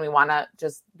to. And we want to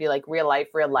just be like real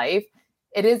life.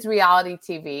 It is reality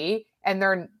TV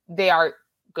and they are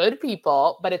good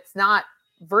people, but it's not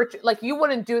virtual. Like, you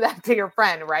wouldn't do that to your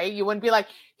friend, right? You wouldn't be like,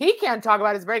 he can't talk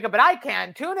about his breakup, but I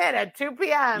can. Tune in at 2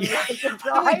 p.m. Yeah.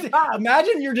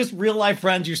 Imagine you're just real life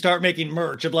friends. You start making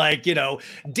merch of like, you know,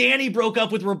 Danny broke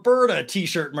up with Roberta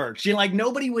t-shirt merch. You know, like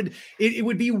nobody would, it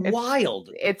would be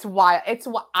wild. It's wild.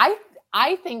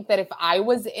 I think that if I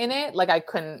was in it, like I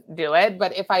couldn't do it,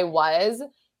 but if I was,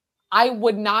 I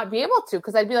would not be able to,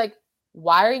 because I'd be like,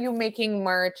 why are you making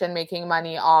merch and making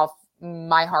money off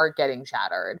my heart getting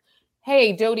shattered?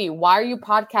 Hey, Jody, why are you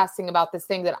podcasting about this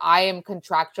thing that I am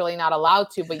contractually not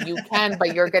allowed to, but you can,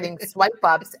 but you're getting swipe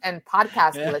ups and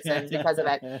podcast listens because of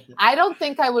it? I don't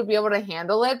think I would be able to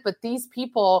handle it, but these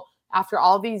people, after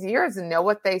all these years, know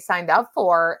what they signed up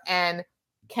for and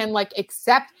can like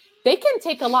accept. They can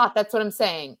take a lot. That's what I'm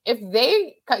saying. If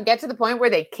they get to the point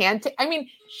where they can't, I mean,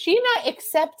 Sheena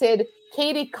accepted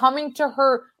Katie coming to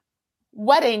her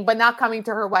wedding, but not coming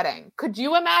to her wedding. Could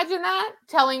you imagine that?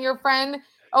 Telling your friend,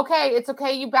 okay, it's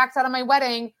okay, you backed out of my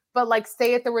wedding, but like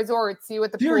stay at the resort, see you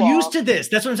at the They're pool. used to this.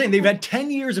 That's what I'm saying. They've had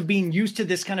 10 years of being used to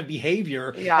this kind of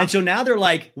behavior. Yeah. And so now they're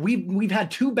like, we've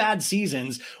had 2 bad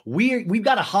seasons. We've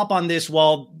got to hop on this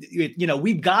while,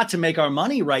 we've got to make our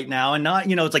money right now. And not,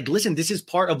 it's like, listen, this is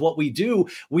part of what we do.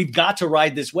 We've got to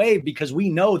ride this wave because we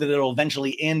know that it'll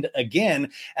eventually end again.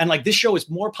 And like this show is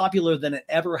more popular than it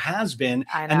ever has been.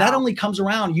 And that only comes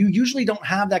around. You usually don't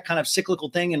have that kind of cyclical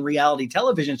thing in reality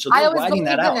television. So they're riding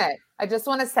that out. I just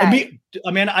want to say,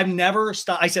 Amanda, I've never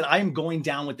stopped. I said, I am going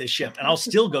down with this ship and I'll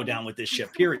still go down with this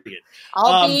ship, period.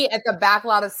 I'll be at the back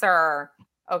lot of Sir,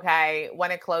 okay, when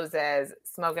it closes,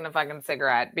 smoking a fucking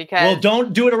cigarette because. Well,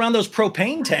 don't do it around those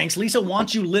propane tanks. Lisa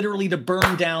wants you literally to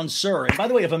burn down Sir. And by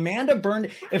the way,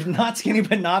 if not skinny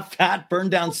but not fat, burned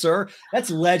down Sir,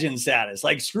 that's legend status.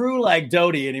 Like screw like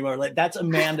Dodie anymore. Like that's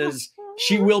Amanda's.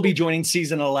 She will be joining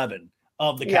season 11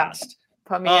 of the cast.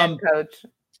 Put me in, coach.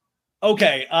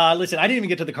 Okay, listen, I didn't even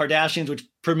get to the Kardashians, which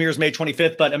premieres May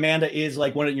 25th, but Amanda is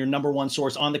like one of your number one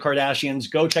source on the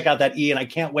Kardashians. Go check out that E, and I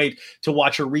can't wait to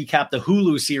watch her recap the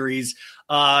Hulu series.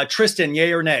 Tristan,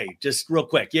 yay or nay? Just real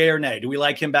quick, yay or nay? Do we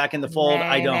like him back in the fold? Nay,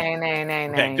 I don't. Nay.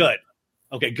 Okay, good.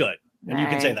 Okay, good. And you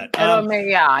can say that.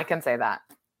 Yeah, I can say that.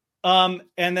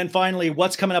 And then finally,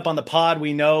 what's coming up on the pod?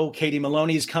 We know Katie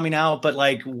Maloney's coming out, but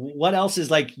like, what else is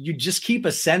like, you just keep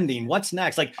ascending. What's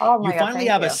next? Like, you finally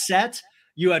have a set.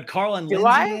 You had Carl and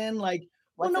Lindsay in, like,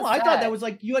 I thought that was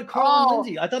like, you had Carl and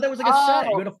Lindsay. I thought that was like a set.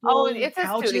 You had a full it's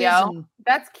a studio.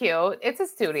 That's cute. It's a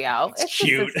studio. It's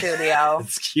cute. Just a studio.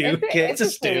 It's cute. It's a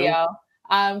studio.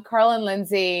 Carl and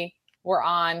Lindsay were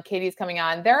on. Katie's coming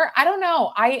on. I don't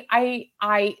know.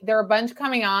 There are a bunch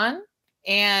coming on,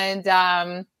 and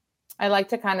I like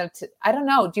to kind of, I don't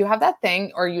know. Do you have that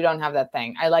thing or you don't have that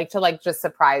thing? I like to like just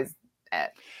surprise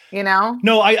it.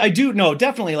 No, I do. No,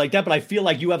 definitely like that. But I feel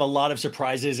like you have a lot of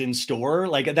surprises in store.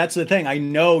 Like that's the thing. I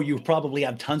know you probably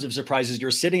have tons of surprises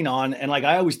you're sitting on. And like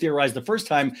I always theorized the first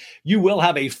time, you will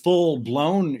have a full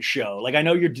blown show. Like I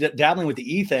know you're dabbling with the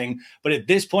E thing, but at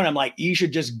this point, I'm like, E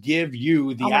should just give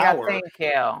you the hour. God, thank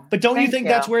you. But don't you think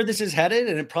that's where this is headed?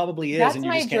 And it probably is. That's and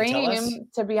you my just can't dream, tell us?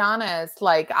 to be honest.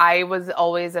 Like I was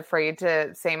always afraid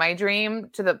to say my dream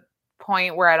to the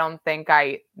point where I don't think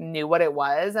I knew what it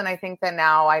was. And I think that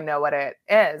now I know what it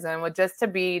is. And with just to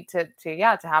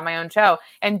have my own show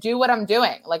and do what I'm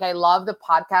doing. Like I love the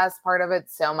podcast part of it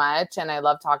so much. And I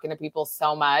love talking to people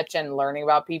so much and learning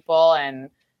about people.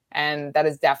 And that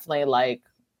is definitely like,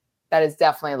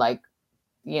 the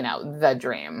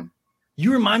dream.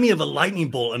 You remind me of a lightning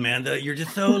bolt, Amanda. You're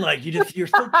just so like, you're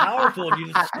so powerful and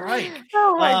you just strike.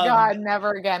 Oh my God,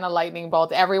 never again a lightning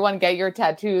bolt. Everyone get your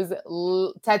tattoos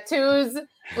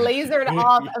lasered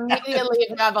off immediately if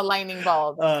you have a lightning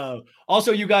bolt.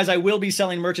 Also, you guys, I will be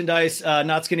selling merchandise.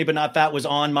 Not Skinny But Not Fat was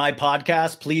on my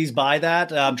podcast. Please buy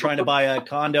that. I'm trying to buy a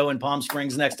condo in Palm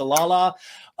Springs next to Lala.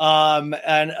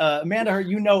 And Amanda,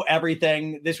 you know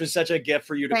everything. This was such a gift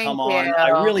for you to come on.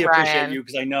 I really appreciate you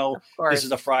because I know this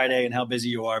is a Friday and how busy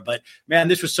you are. But man,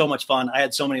 this was so much fun. I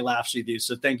had so many laughs with you.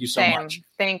 So thank you so much.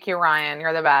 Thank you, Ryan.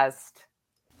 You're the best.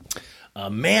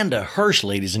 Amanda Hirsch,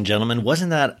 ladies and gentlemen. Wasn't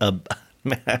that a...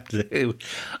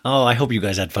 Oh, I hope you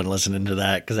guys had fun listening to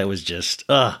that because I was just...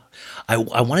 I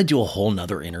want to do a whole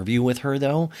nother interview with her,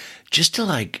 though. Just to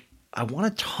like... I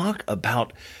want to talk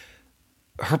about...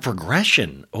 her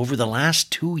progression over the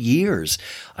last 2 years.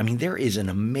 I mean, there is an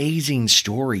amazing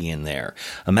story in there.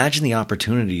 Imagine the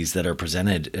opportunities that are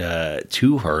presented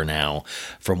to her now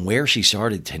from where she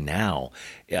started to now.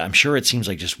 I'm sure it seems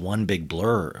like just one big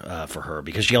blur for her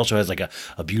because she also has like a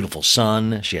beautiful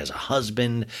son. She has a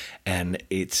husband and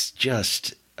it's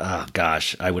just,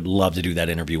 gosh, I would love to do that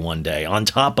interview one day on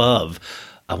top of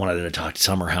I wanted to talk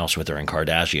Summer House with her and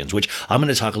Kardashians, which I'm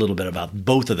going to talk a little bit about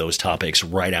both of those topics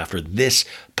right after this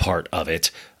part of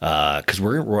it, because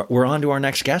we're on to our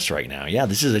next guest right now. Yeah,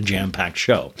 this is a jam-packed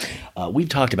show. We've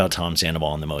talked about Tom Sandoval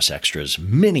on The Most Extras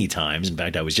many times. In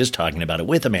fact, I was just talking about it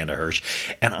with Amanda Hirsch,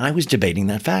 and I was debating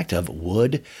that fact of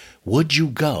would you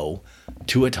go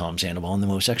to a Tom Sandoval on The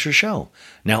Most Extras show?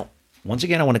 Now, once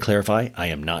again, I want to clarify, I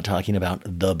am not talking about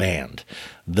the band.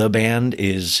 The band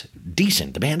is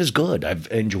decent. The band is good. I've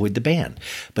enjoyed the band.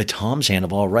 But Tom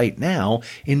Sandoval right now,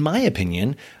 in my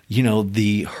opinion,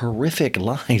 the horrific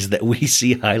lies that we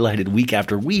see highlighted week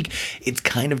after week, it's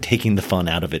kind of taking the fun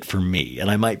out of it for me. And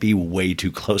I might be way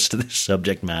too close to this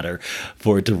subject matter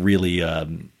for it to really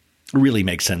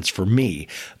make sense for me.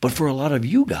 But for a lot of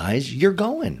you guys, you're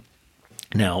going.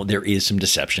 Now, there is some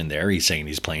deception there. He's saying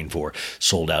he's playing for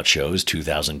sold-out shows,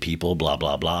 2,000 people, blah,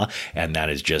 blah, blah, and that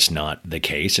is just not the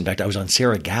case. In fact, I was on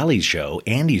Sarah Galley's show,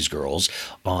 Andy's Girls,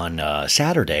 on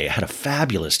Saturday. I had a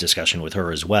fabulous discussion with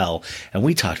her as well, and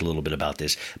we talked a little bit about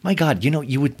this. My God,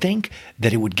 you would think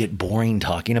that it would get boring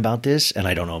talking about this, and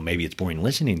I don't know, maybe it's boring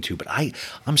listening to, but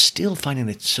I'm still finding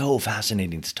it so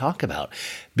fascinating to talk about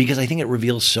because I think it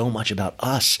reveals so much about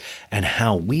us and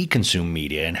how we consume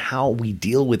media and how we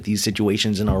deal with these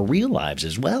situations in our real lives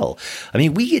as well. I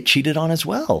mean, we get cheated on as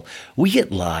well. We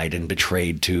get lied and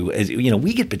betrayed to,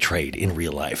 we get betrayed in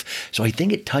real life. So I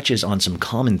think it touches on some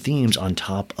common themes on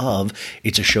top of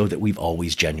it's a show that we've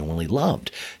always genuinely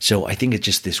loved. So I think it's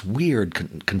just this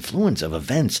weird confluence of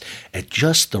events at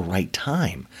just the right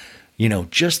time,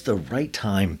 just the right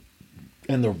time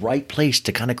and the right place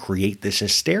to kind of create this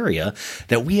hysteria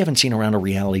that we haven't seen around a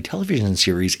reality television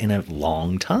series in a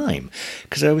long time.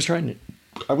 Because I was trying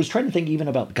to think even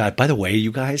about, God, by the way,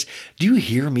 you guys, do you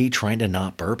hear me trying to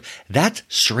not burp? That's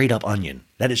straight up onion.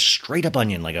 That is straight up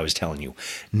onion, like I was telling you.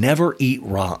 Never eat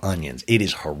raw onions. It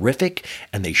is horrific,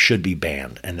 and they should be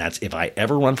banned. And that's, if I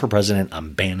ever run for president,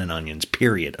 I'm banning onions,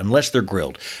 period. Unless they're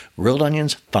grilled. Grilled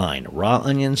onions, fine. Raw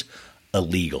onions,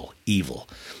 illegal, evil.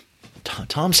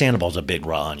 Tom Sandoval's a big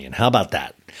raw onion. How about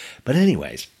that? But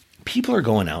anyways, people are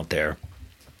going out there,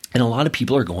 and a lot of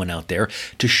people are going out there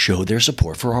to show their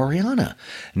support for Ariana.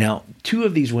 Now, two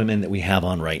of these women that we have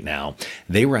on right now,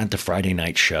 they were at the Friday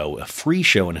night show, a free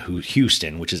show in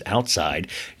Houston, which is outside.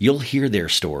 You'll hear their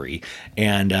story.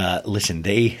 And listen,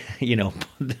 they,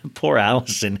 poor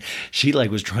Allyson, she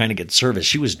was trying to get service.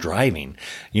 She was driving.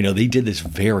 They did this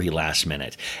very last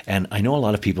minute. And I know a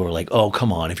lot of people are like, oh,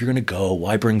 come on, if you're going to go,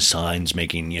 why bring signs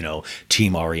making,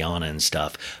 Team Ariana and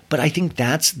stuff? But I think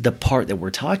that's the part that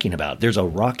we're talking about. There's a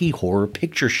Rocky Horror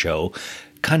Picture Show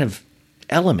kind of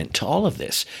element to all of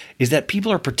this, is that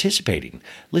people are participating.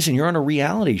 Listen, you're on a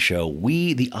reality show.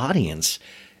 We, the audience,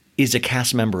 is a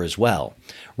cast member as well.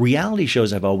 Reality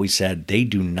shows, I've always said, they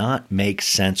do not make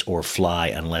sense or fly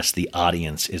unless the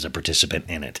audience is a participant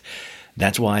in it.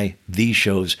 That's why these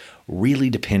shows really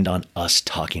depend on us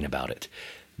talking about it.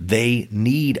 They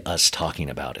need us talking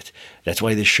about it. That's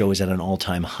why this show is at an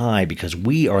all-time high, because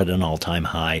we are at an all-time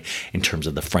high in terms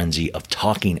of the frenzy of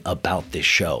talking about this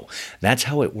show. That's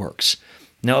how it works.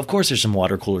 Now, of course, there's some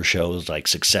water cooler shows like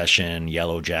Succession,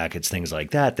 Yellowjackets, things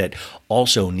like that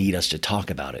also need us to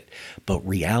talk about it. But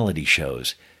reality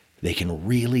shows, they can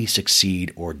really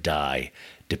succeed or die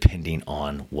depending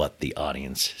on what the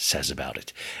audience says about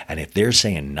it. And if they're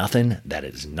saying nothing, that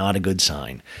is not a good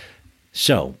sign.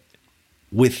 So,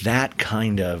 with that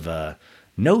kind of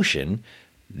notion,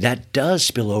 that does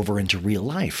spill over into real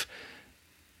life.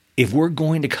 If we're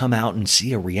going to come out and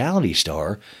see a reality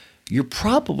star, you're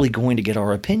probably going to get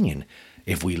our opinion.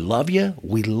 If we love you,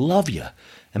 we love you.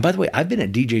 And by the way, I've been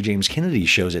at DJ James Kennedy's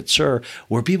shows at SUR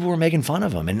where people were making fun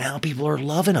of him, and now people are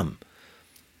loving him.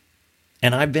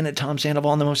 And I've been at Tom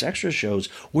Sandoval and the Most Extra shows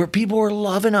where people were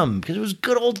loving him because it was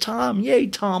good old Tom. Yay,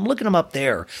 Tom, look at him up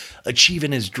there,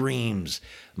 achieving his dreams.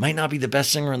 Might not be the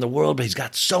best singer in the world, but he's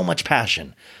got so much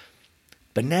passion.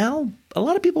 But now, a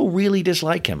lot of people really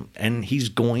dislike him, and he's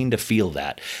going to feel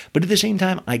that. But at the same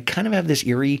time, I kind of have this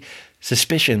eerie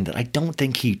suspicion that I don't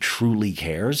think he truly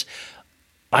cares.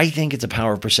 I think it's a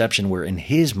power of perception where in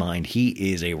his mind,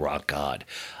 he is a rock god.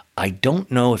 I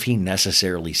don't know if he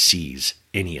necessarily sees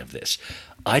any of this.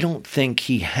 I don't think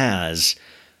he has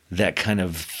that kind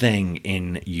of thing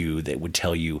in you that would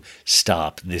tell you,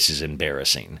 stop, this is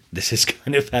embarrassing. This is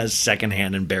kind of has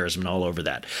secondhand embarrassment all over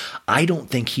that. I don't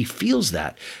think he feels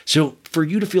that. So for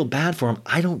you to feel bad for him,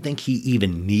 I don't think he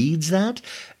even needs that.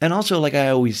 And also, like I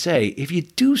always say, if you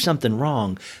do something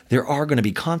wrong, there are going to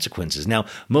be consequences. Now,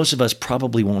 most of us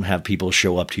probably won't have people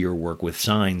show up to your work with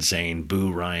signs saying,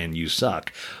 boo, Ryan, you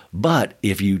suck. But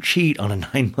if you cheat on a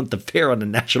 9-month affair on a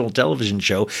national television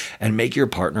show and make your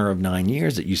partner of 9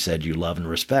 years that you said you love and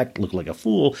respect look like a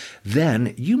fool,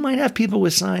 then you might have people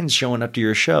with signs showing up to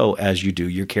your show as you do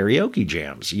your karaoke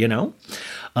jams,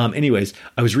 Anyways,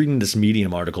 I was reading this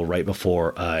Medium article right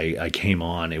before I came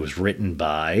on. It was written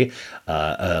by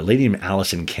a lady named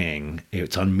Allyson King.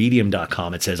 It's on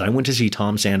medium.com. It says, I went to see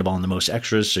Tom Sandoval and the Most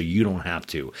Extras, so you don't have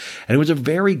to. And it was a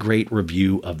very great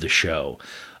review of the show.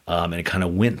 And it kind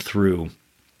of went through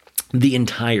the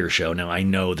entire show. Now, I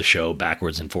know the show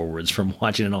backwards and forwards from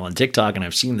watching it all on TikTok, and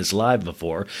I've seen this live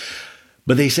before.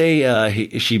 But they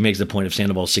say she makes the point of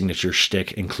Sandoval's signature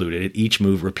shtick included. Each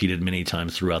move repeated many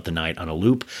times throughout the night on a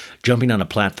loop, jumping on a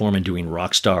platform and doing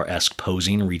rock star-esque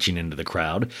posing, reaching into the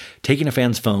crowd, taking a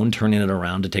fan's phone, turning it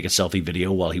around to take a selfie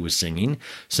video while he was singing,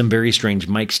 some very strange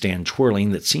mic stand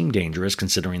twirling that seemed dangerous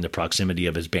considering the proximity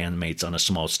of his bandmates on a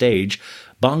small stage,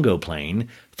 bongo playing,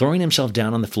 throwing himself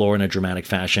down on the floor in a dramatic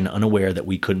fashion, unaware that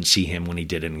we couldn't see him when he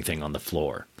did anything on the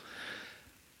floor.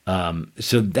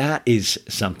 So that is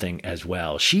something as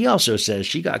well. She also says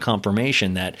she got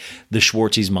confirmation that the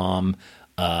Schwartzy's mom,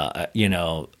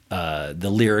 the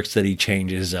lyrics that he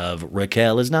changes of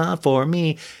Raquel is not for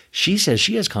me. She says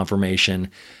she has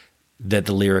confirmation that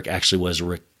the lyric actually was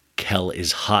Raquel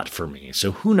is hot for me.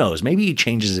 So who knows? Maybe he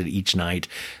changes it each night.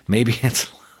 Maybe it's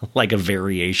like a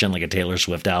variation, like a Taylor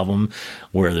Swift album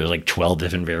where there's like 12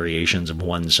 different variations of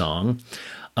one song.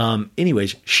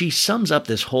 Anyways, she sums up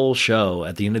this whole show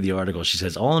at the end of the article. She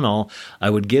says, all in all,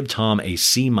 I would give Tom a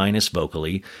C-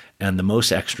 vocally and the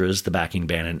most extras, the backing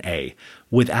band, an A.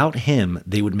 Without him,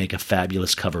 they would make a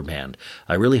fabulous cover band.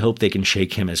 I really hope they can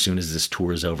shake him as soon as this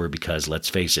tour is over because, let's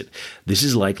face it, this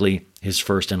is likely his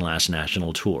first and last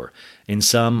national tour. In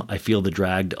some, I feel the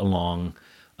dragged along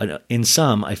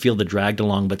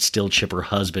but still chipper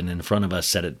husband in front of us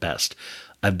said it best.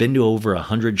 I've been to over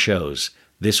 100 shows.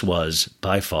 This was,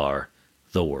 by far,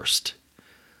 the worst.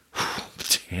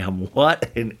 Damn,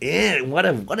 what an end. What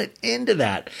an end to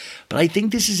that. But I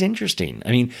think this is interesting. I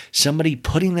mean, somebody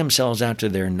putting themselves out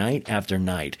there night after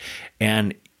night,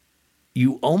 and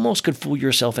you almost could fool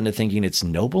yourself into thinking it's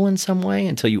noble in some way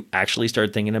until you actually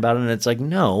start thinking about it, and it's like,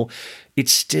 no,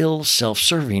 it's still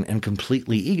self-serving and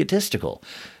completely egotistical.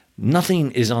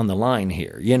 Nothing is on the line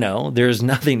here, there's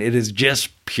nothing. It is just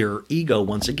pure ego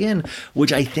once again,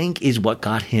 which I think is what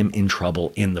got him in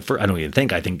trouble in the first.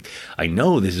 I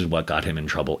know this is what got him in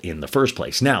trouble in the first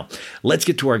place. Now, let's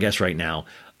get to our guests right now.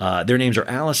 Their names are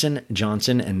Allyson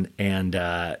Johnson and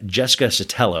Jessica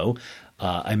Sotelo.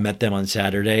 I met them on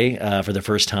Saturday for the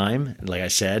first time. Like I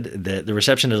said, the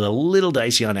reception is a little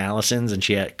dicey on Allyson's, and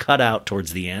she had cut out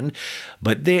towards the end.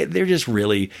 But they're just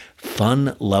really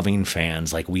fun-loving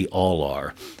fans, like we all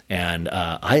are. And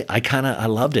I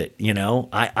loved it.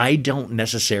 I don't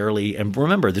necessarily, and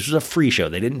remember, this was a free show;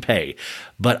 they didn't pay.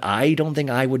 But I don't think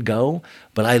I would go.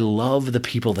 But I love the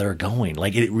people that are going.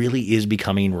 Like, it really is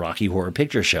becoming Rocky Horror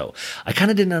Picture Show. I kind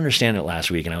of didn't understand it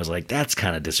last week, and I was like, that's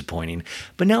kind of disappointing.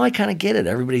 But now I kind of get it.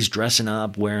 Everybody's dressing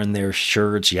up, wearing their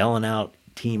shirts, yelling out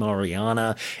Team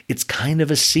Ariana. It's kind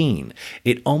of a scene.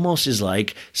 It almost is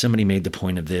like somebody made the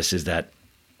point of this is that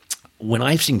when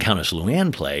I've seen Countess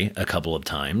Luann play a couple of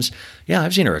times,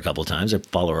 I've seen her a couple of times. I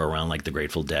follow her around like the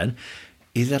Grateful Dead,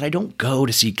 is that I don't go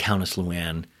to see Countess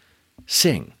Luann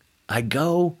sing. I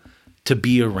go to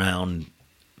be around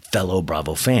fellow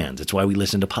Bravo fans. It's why we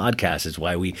listen to podcasts. It's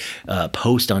why we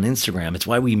post on Instagram. It's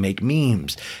why we make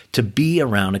memes, to be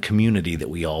around a community that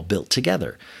we all built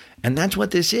together. And that's what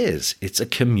this is. It's a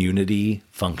community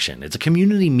function. It's a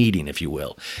community meeting, if you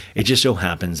will. It just so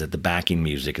happens that the backing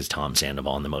music is Tom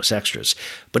Sandoval and the most extras.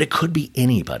 But it could be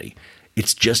anybody.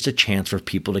 It's just a chance for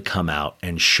people to come out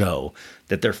and show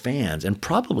that they're fans and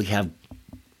probably have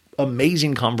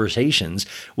amazing conversations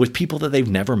with people that they've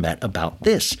never met about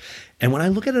this. And when I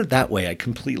look at it that way, I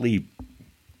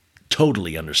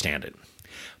totally understand it.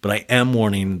 But I am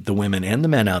warning the women and the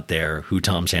men out there who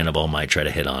Tom Sandoval might try to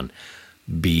hit on,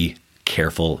 be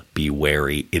careful, be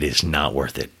wary. It is not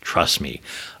worth it. Trust me.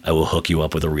 I will hook you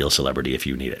up with a real celebrity if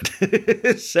you need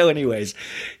it. So anyways,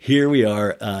 here we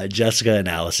are, Jessica and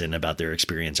Allyson, about their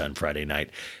experience on Friday night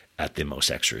at the Most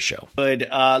Extra show. But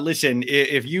listen,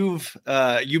 if you've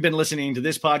been listening to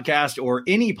this podcast or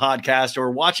any podcast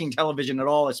or watching television at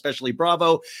all, especially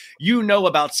Bravo, you know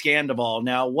about Scandoval.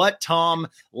 Now, what Tom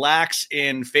lacks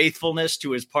in faithfulness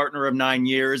to his partner of 9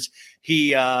 years,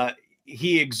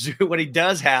 what he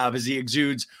does have is he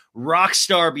exudes rock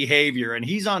star behavior, and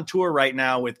he's on tour right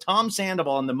now with Tom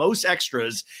Sandoval and the Most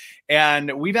Extras.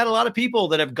 And we've had a lot of people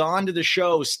that have gone to the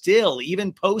show still,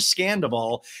 even post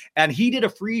Scandoval. And he did a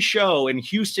free show in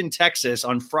Houston, Texas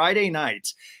on Friday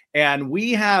night. And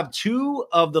we have two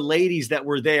of the ladies that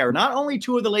were there, not only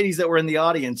two of the ladies that were in the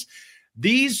audience.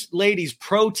 These ladies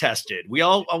protested. We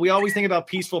always think about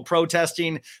peaceful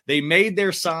protesting. They made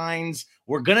their signs.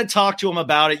 We're going to talk to them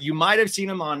about it. You might have seen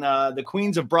them on the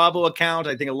Queens of Bravo account.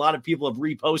 I think a lot of people have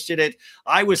reposted it.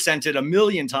 I was sent it a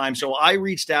million times. So I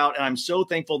reached out, and I'm so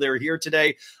thankful they're here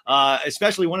today,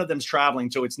 especially one of them's traveling.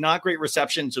 So it's not great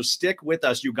reception. So stick with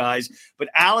us, you guys. But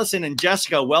Allyson and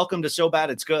Jessica, welcome to So Bad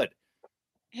It's Good.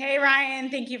 Hey, Ryan.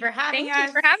 Thank you for having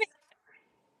us.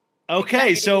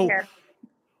 Okay, so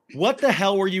What the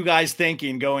hell were you guys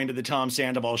thinking going to the Tom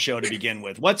Sandoval show to begin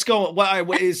with? What's going?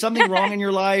 Is something wrong in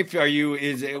your life? Are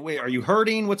you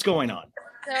hurting? What's going on?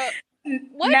 So,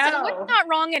 what's not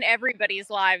wrong in everybody's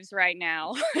lives right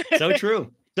now? So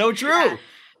true. So true. Yeah.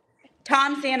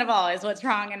 Tom Sandoval is what's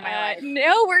wrong in my life.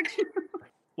 No, we're.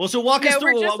 Well, so walk us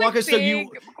through. Walk us through.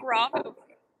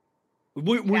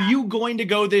 Were you going to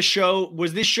go this show?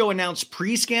 Was this show announced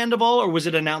pre-Scandoval or was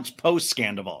it announced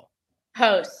post-Scandoval?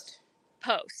 Post.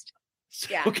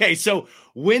 Yeah. Okay, so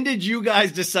when did you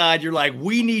guys decide you're like,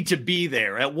 we need to be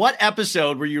there? At what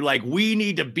episode were you like, we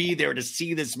need to be there to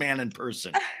see this man in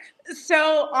person?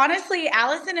 So honestly,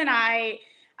 Allyson and I,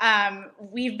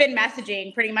 we've been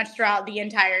messaging pretty much throughout the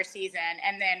entire season.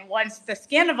 And then once the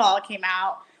Scandoval came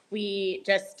out, we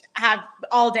just have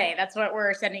all day. That's what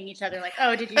we're sending each other. Like,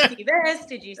 oh, did you see this?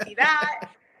 Did you see that?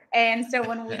 And so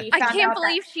when we I can't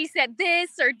believe she said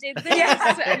this or did this.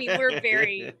 Yeah. I mean, we're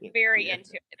very, very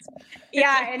into it.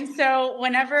 Yeah. And so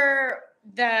whenever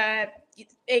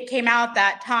it came out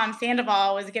that Tom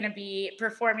Sandoval was going to be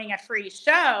performing a free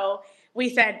show, we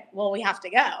said, well, we have to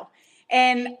go.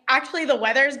 And actually the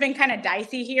weather's been kind of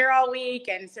dicey here all week.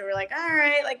 And so we're like, all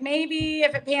right, like maybe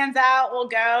if it pans out, we'll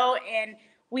go. And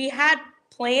we had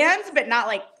plans, but not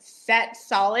like set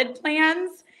solid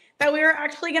plans that we were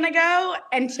actually going to go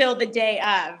until the day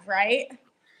of, right?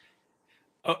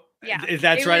 Oh, yeah.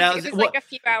 That's right. It was like a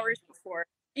few hours before.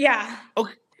 Yeah.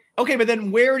 Okay, but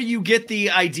then where do you get the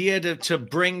idea to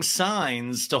bring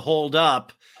signs to hold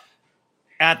up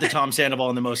at the Tom Sandoval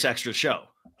and the Most Extra show?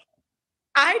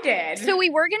 I did. So we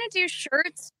were going to do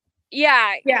shirts.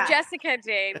 Yeah, Jessica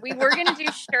did. We were going to do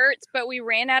shirts, but we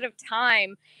ran out of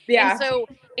time. Yeah. And so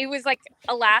it was like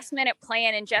a last minute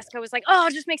plan. And Jessica was like, oh,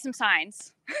 I'll just make some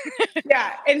signs.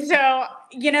 Yeah. And so,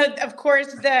 of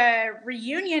course, the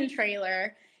reunion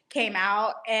trailer came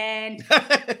out and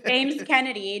James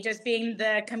Kennedy just being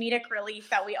the comedic relief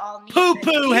that we all need.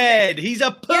 Poo-poo head. He's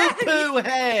a poo-poo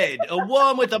head. A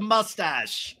woman with a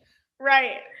mustache.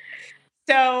 Right.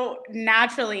 So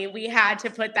naturally, we had to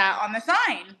put that on the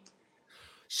sign.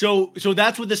 So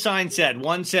that's what the sign said.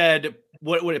 One said,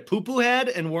 what a poo-poo head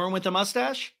and worm with a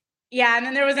mustache? Yeah, and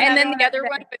then there was the other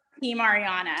one was Team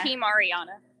Ariana. Team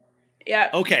Ariana. Yeah.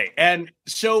 Okay, and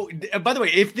so, by the way,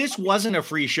 if this wasn't a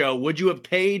free show, would you have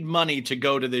paid money to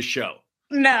go to this show?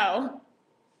 No.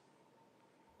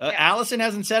 Allyson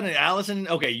hasn't said it. Allyson,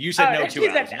 okay, you said no to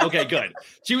Allyson. No. Okay, good.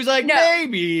 She was like, no.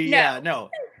 Maybe. No. Yeah, no.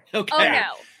 Okay.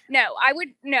 Oh,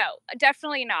 no,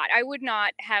 definitely not. I would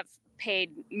not have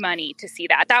paid money to see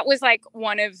that. That was like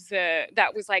one of the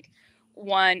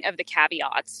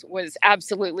caveats was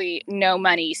absolutely no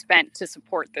money spent to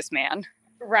support this man.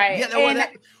 Right. Yeah,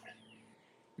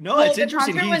 it's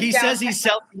interesting. He says he's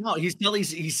selling out.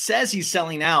 He says he's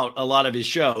selling out a lot of his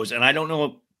shows, and I don't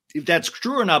know if that's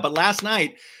true or not. But last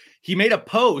night he made a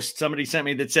post somebody sent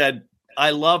me that said,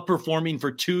 "I love performing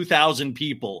for 2,000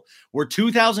 people." Were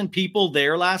 2,000 people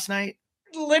there last night?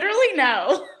 Literally,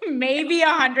 no. Maybe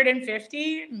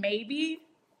 150. Maybe.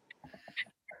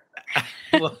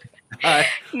 Well,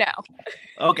 no.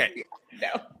 Okay.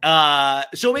 No.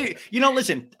 So maybe,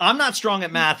 listen, I'm not strong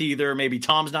at math either. Maybe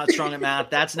Tom's not strong at math.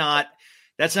 That's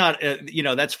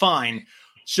fine.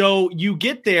 So you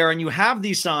get there and you have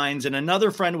these signs and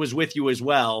another friend was with you as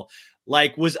well.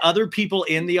 Like, was other people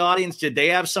in the audience? Did they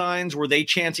have signs? Were they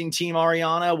chanting Team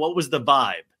Ariana? What was the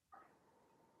vibe?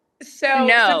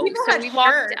 So we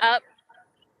walked up.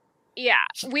 Yeah,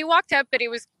 we walked up, but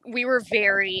we were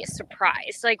very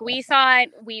surprised. Like, we thought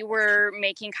we were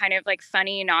making kind of like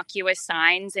funny, innocuous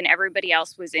signs and everybody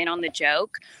else was in on the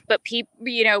joke. But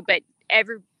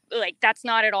that's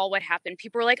not at all what happened.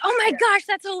 People were like, oh my gosh,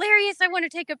 that's hilarious. I want to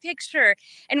take a picture.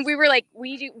 And we were like,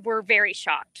 we were very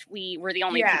shocked. We were the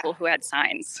only people who had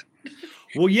signs.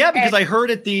 Well, yeah, because I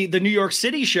heard at the New York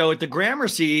City show at the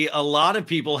Gramercy, a lot of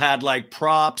people had like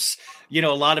props. A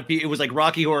lot of people, it was like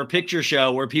Rocky Horror Picture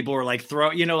Show where people were like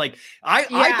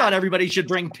I thought everybody should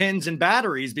bring pins and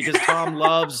batteries because Tom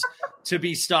loves to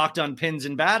be stocked on pins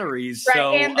and batteries. Right,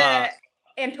 so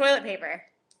and toilet paper.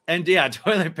 And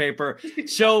toilet paper.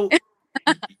 So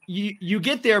you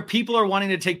get there, people are wanting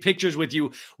to take pictures with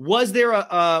you. Was there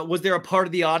a part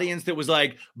of the audience that was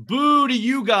like, boo to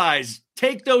you guys,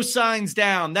 take those signs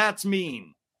down, that's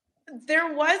mean?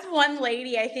 There was one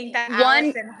lady, I think that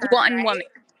one woman.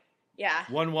 Yeah.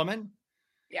 One woman?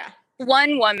 Yeah.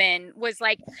 One woman was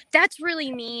like, that's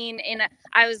really mean. And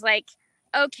I was like,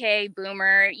 okay,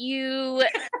 boomer, you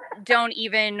don't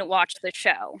even watch the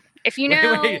show. If you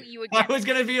know, you would get I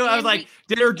was like,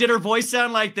 did her voice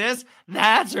sound like this?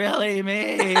 That's really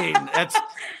mean. That's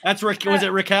was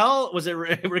it Raquel? Was it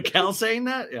Raquel saying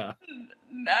that? Yeah.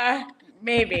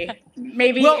 Maybe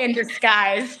Well- in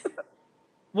disguise.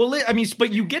 Well, I mean,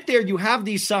 but you get there, you have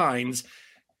these signs.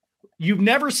 You've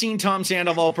never seen Tom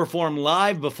Sandoval perform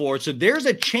live before, so there's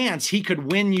a chance he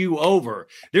could win you over.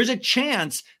 There's a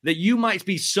chance that you might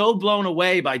be so blown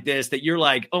away by this that you're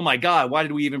like, oh my God, why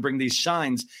did we even bring these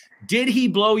signs? Did he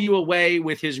blow you away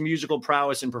with his musical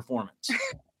prowess and performance?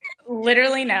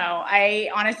 Literally, no. I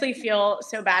honestly feel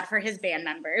so bad for his band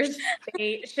members.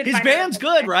 They should. His band's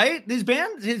good, right? His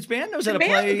band knows how to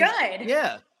play. Good.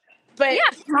 Yeah. But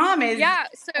Tom is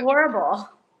horrible.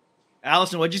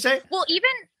 Allyson, what'd you say? Well,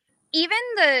 even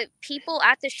the people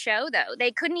at the show, though, they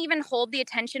couldn't even hold the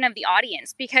attention of the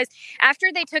audience, because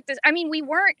after they took this, I mean, we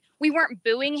weren't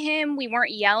booing him, we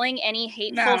weren't yelling any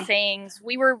hateful things.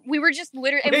 We were just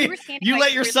literally. And we were standing. You like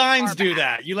let your really signs far do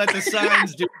back. that. You let the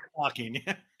signs do the talking.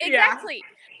 Exactly.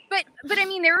 But I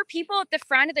mean, there were people at the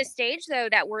front of the stage, though,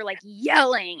 that were like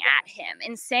yelling at him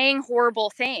and saying horrible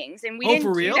things, and we didn't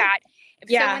for do real? that.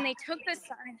 Yeah. So when they took the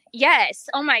sign, yes.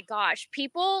 Oh my gosh,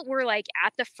 people were like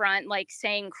at the front, like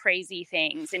saying crazy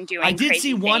things and doing. I did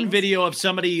see crazy one things. video of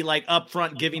somebody like up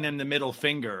front giving him the middle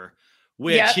finger,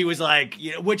 which he was like,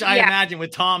 which I imagine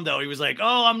with Tom though, he was like,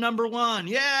 "Oh, I'm number one,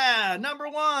 yeah, number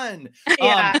one."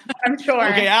 Yeah, I'm sure.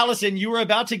 Okay, Allyson, you were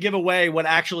about to give away what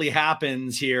actually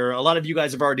happens here. A lot of you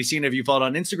guys have already seen it if you followed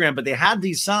on Instagram, but they had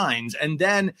these signs, and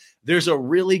then there's a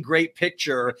really great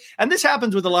picture. And this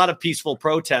happens with a lot of peaceful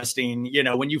protesting. You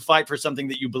know, when you fight for something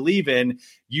that you believe in,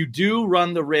 you do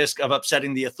run the risk of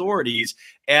upsetting the authorities.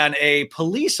 And a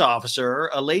police officer,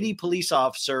 a lady police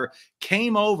officer,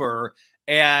 came over.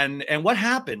 And what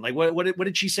happened? Like, what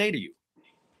did she say to you?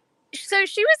 So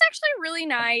she was actually really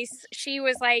nice. She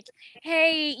was like,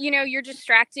 "Hey, you're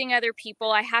distracting other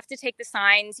people. I have to take the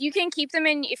signs. You can keep them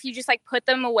in if you just like put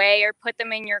them away or put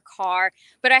them in your car,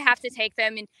 but I have to take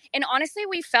them." And honestly,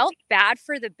 we felt bad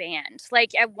for the band.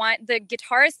 Like the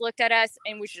guitarist looked at us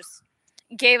and was just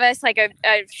gave us like a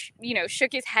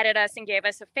shook his head at us and gave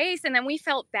us a face, and then we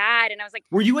felt bad, and I was like,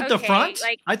 were you at the okay, front?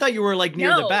 Like, I thought you were like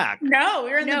near the back. No, we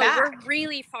were in the back. We're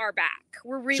really far back.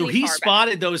 So he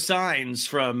spotted those signs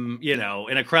from, in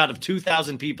a crowd of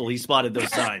 2,000 people, he spotted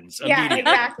those signs. Yeah,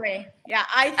 exactly. Yeah,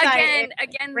 I thought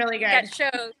again really good.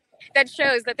 That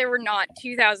shows that there were not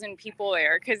 2,000 people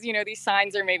there, because these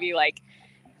signs are maybe like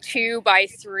 2 by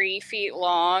 3 feet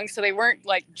long, so they weren't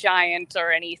like giant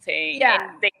or anything. Yeah.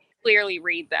 And they clearly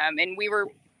read them, and we were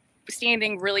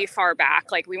standing really far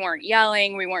back, like we weren't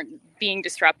yelling, we weren't being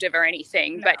disruptive or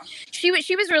anything. No. But she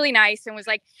was really nice and was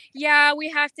like, "Yeah, we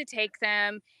have to take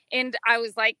them." And I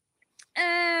was like,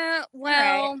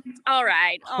 well, all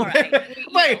right.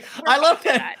 Wait, I love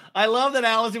that. I love that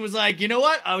Allyson was like, you know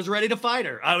what? I was ready to fight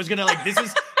her. I was gonna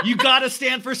you got to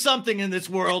stand for something in this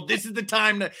world. This is the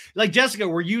time to, like, Jessica,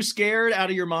 were you scared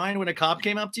out of your mind when a cop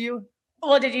came up to you?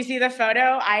 Well, did you see the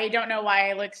photo? I don't know why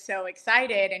I look so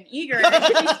excited and eager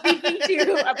to be speaking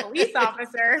to a police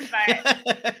officer,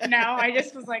 but no, I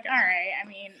just was like, all right. I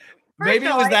mean, maybe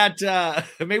it was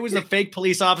maybe it was the fake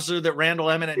police officer that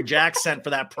Randall Emmett and Jack sent for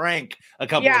that prank a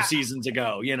couple of seasons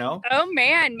ago, Oh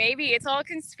man, maybe it's all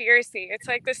conspiracy. It's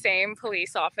like the same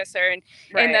police officer,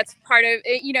 and that's part of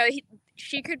it.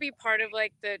 She could be part of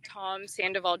like the Tom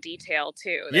Sandoval detail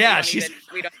too. Yeah,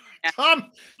 we don't.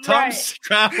 Tom's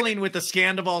traveling with the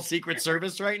Scandoval Secret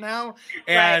Service right now,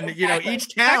 and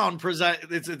each town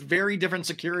it's a very different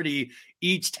security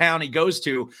each town he goes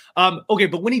to. Okay,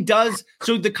 but when he does,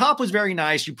 so the cop was very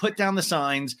nice. You put down the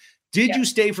signs. Did you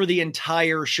stay for the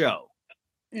entire show?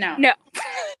 No. No.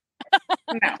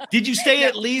 Did you stay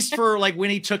at least for like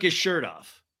when he took his shirt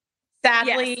off?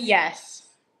 Sadly, yes.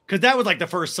 Because that was like the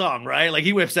first song, right? Like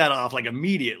he whips that off like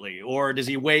immediately, or does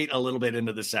he wait a little bit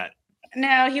into the set?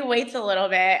 No, he waits a little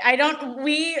bit.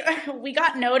 We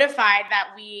got notified that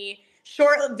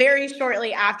very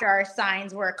shortly after our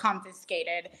signs were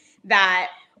confiscated that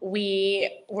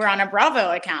we were on a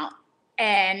Bravo account.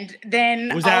 And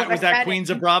then was that Queens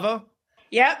of Bravo?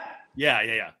 Yep.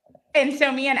 Yeah. And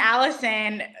so me and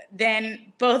Allyson,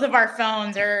 then both of our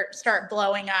phones start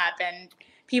blowing up, and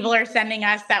people are sending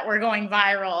us that we're going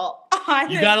viral.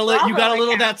 You got a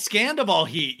little that Scandoval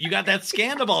heat. You got that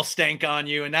Scandoval stank on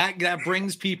you, and that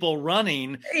brings people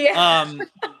running. Yeah.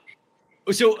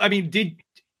 So I mean,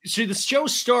 so the show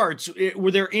starts. Were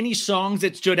there any songs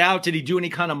that stood out? Did he do any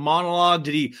kind of monologue?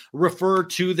 Did he refer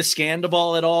to the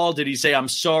Scandoval at all? Did he say, "I'm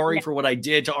sorry for what I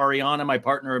did to Ariana, my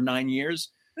partner of 9 years"?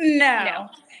 No.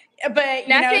 But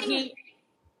nothing.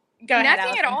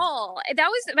 Nothing at all. That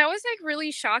was like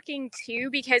really shocking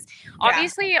too, because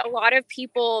obviously a lot of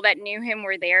people that knew him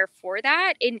were there for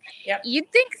that, and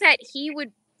you'd think that he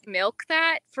would milk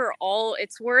that for all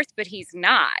it's worth, but he's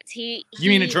not. You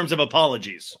mean in terms of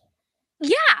apologies?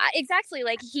 Yeah, exactly.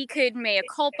 Like he could mea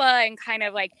culpa and kind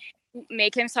of like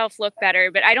make himself look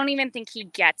better, but I don't even think he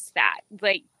gets that.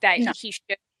 Like that he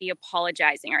should be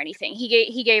apologizing or anything.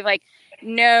 He gave like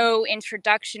no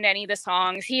introduction to any of the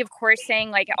songs. He of course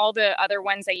sang like all the other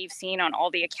ones that you've seen on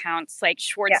all the accounts, like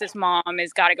Schwartz's mom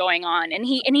has got it going on, and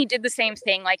he did the same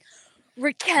thing, like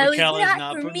Raquel is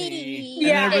not for me.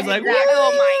 Yeah, and everyone's like,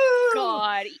 oh my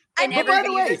God. And but by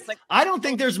the way, I don't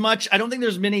think there's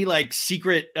many like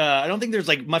secret, I don't think there's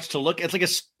like much to look. It's like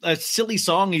a silly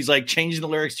song he's like changing the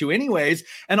lyrics to anyways.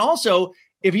 And also,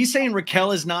 if he's saying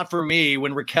Raquel is not for me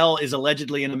when Raquel is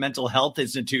allegedly in a mental health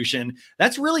institution,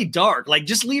 that's really dark. Like,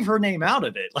 just leave her name out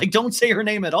of it. Like, don't say her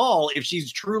name at all if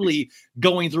she's truly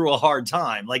going through a hard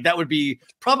time. Like, that would be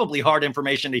probably hard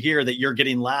information to hear, that you're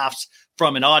getting laughs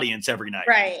from an audience every night.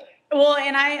 Right. Well,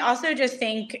 and I also just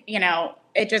think,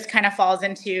 it just kind of falls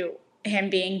into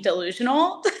him being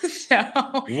delusional. So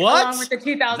what? Along with the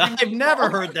 2000. I've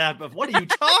never heard that before. What are you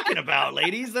talking about,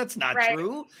 ladies? That's not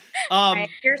true. Right.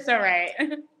 You're so right.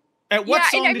 At what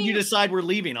song did you decide we're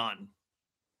leaving on?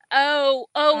 It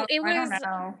was. I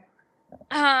don't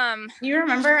know. You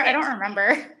remember? I don't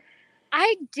remember.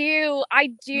 I do. I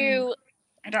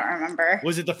don't remember.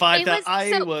 Was it the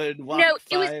 5,000? No,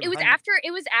 it was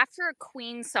after a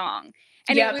Queen song.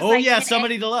 And it was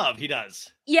Somebody to Love. He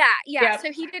does. Yeah. Yep.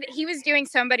 So he was doing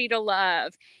Somebody to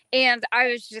Love. And I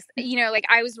was just,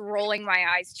 I was rolling my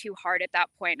eyes too hard at that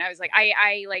point. And I was like,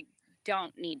 I like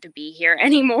don't need to be here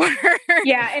anymore.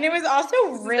 Yeah. And it was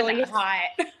also really hot.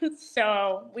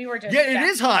 So we were just. Yeah, it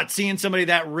is hot seeing somebody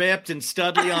that ripped and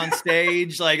studly on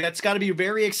stage. Like, that's got to be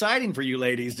very exciting for you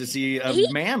ladies to see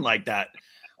a man like that.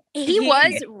 He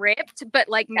was ripped, but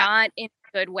like not in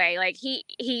a good way. Like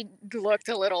he looked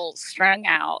a little strung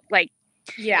out. Like,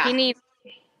 he needs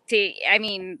to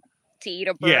eat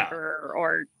a burger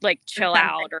or like chill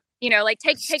out, or like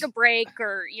take a break,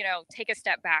 or take a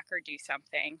step back or do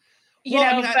something.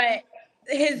 But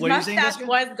his mustache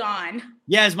was gone.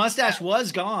 Yeah, his mustache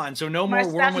was gone. So no more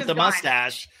worm with the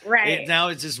mustache. Right. Now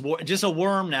it's just a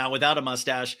worm now without a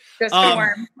mustache. Just a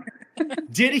worm.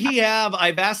 Did he have,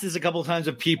 I've asked this a couple of times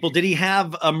of people, did he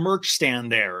have a merch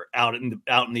stand there out in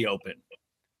the open?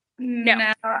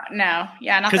 No.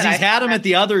 Yeah, because he's had them at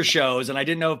the other shows, and I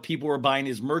didn't know if people were buying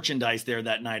his merchandise there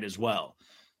that night as well.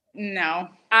 No.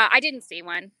 I didn't see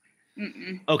one.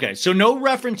 Mm-mm. Okay, so no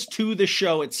reference to the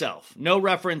show itself. No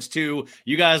reference to,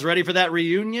 you guys ready for that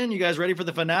reunion? You guys ready for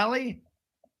the finale?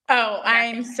 Oh,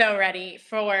 I'm so ready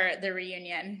for the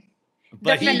reunion.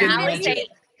 But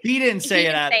he didn't say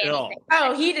it at all.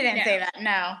 Oh, he didn't say that.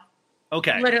 No.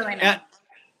 Okay. Literally not.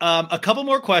 A couple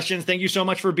more questions. Thank you so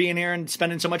much for being here and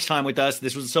spending so much time with us.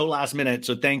 This was so last minute,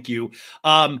 so thank you.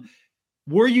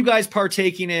 Were you guys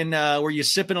partaking in? Were you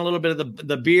sipping a little bit of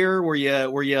the beer? Were you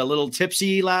a little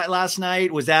tipsy last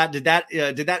night? Did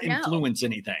that influence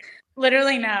anything?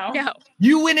 Literally no.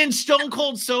 You went in stone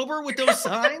cold sober with those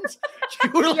signs?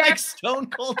 You were like stone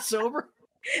cold sober?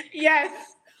 Yes.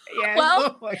 Yes.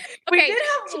 Well, we did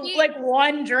have like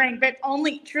one drink, but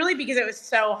only truly because it was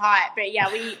so hot. But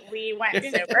yeah, we went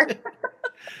sober.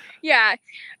 Yeah.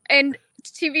 And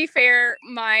to be fair,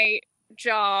 my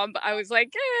job, I was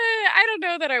like, I don't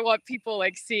know that I want people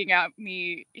like seeing out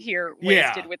me here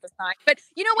wasted with the sign. But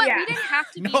you know what? We didn't have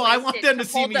to be I want them to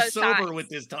see me sober signs with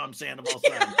this Tom Sandoval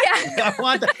sign.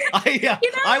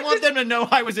 I want them to know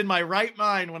I was in my right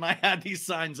mind when I had these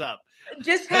signs up.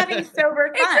 Just having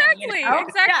sober fun. Exactly.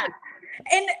 Yeah.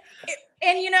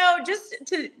 And just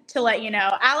to let you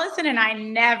know, Allyson and I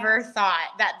never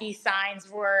thought that these signs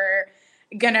were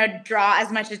gonna draw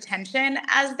as much attention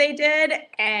as they did,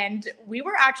 and we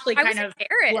were actually kind of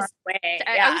embarrassed.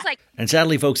 I was like, and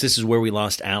sadly, folks, this is where we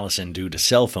lost Allyson due to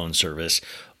cell phone service,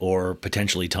 or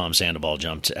potentially Tom Sandoval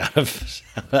jumped out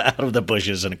of the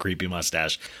bushes in a creepy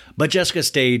mustache. But Jessica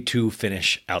stayed to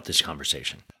finish out this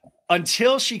conversation.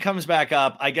 Until she comes back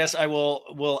up, I guess I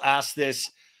will ask this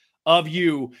of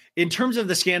you. In terms of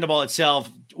the Scandoval itself,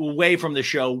 away from the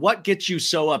show, what gets you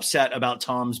so upset about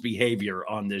Tom's behavior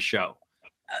on this show?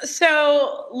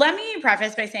 So let me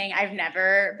preface by saying I've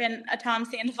never been a Tom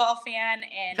Sandoval fan,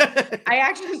 and I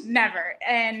actually never.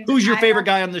 And who's your favorite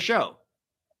guy on the show?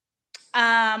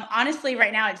 Honestly,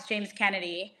 right now it's James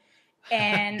Kennedy.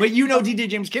 And but DJ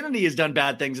James Kennedy has done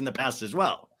bad things in the past as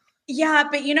well. Yeah,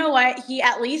 but you know what? He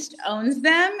at least owns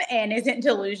them and isn't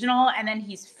delusional, and then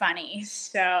he's funny.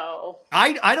 So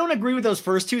I don't agree with those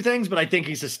first two things, but I think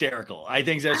he's hysterical. I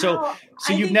think so.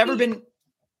 So you've never been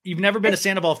a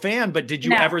Sandoval fan, but did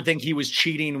you ever think he was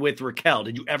cheating with Raquel?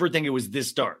 Did you ever think it was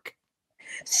this dark?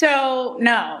 So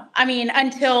no, I mean,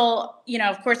 until,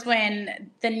 of course,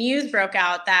 when the news broke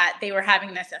out that they were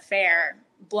having this affair,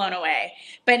 blown away.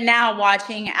 But now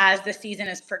watching as the season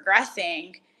is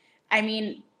progressing, I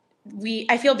mean,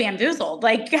 I feel bamboozled.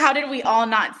 Like, how did we all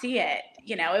not see it?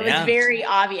 You know, it was very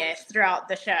obvious throughout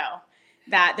the show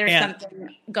that there's something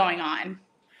going on.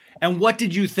 And what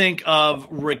did you think of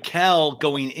Raquel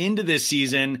going into this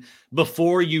season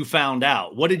before you found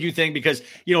out? What did you think? Because,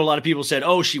 you know, a lot of people said,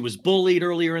 oh, she was bullied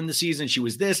earlier in the season. She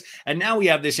was this. And now we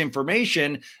have this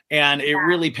information and it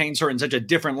really paints her in such a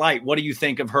different light. What do you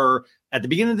think of her at the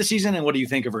beginning of the season? And what do you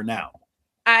think of her now?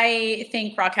 I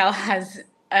think Raquel has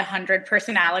 100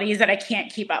 personalities that I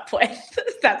can't keep up with.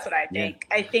 That's what I think.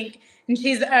 I think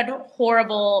she's a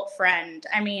horrible friend.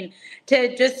 I mean,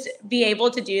 to just be able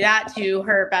to do that to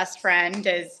her best friend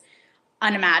is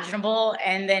unimaginable.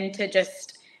 And then to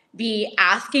just be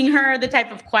asking her the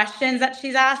type of questions that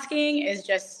she's asking is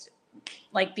just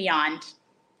like beyond.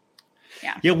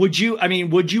 Yeah. Would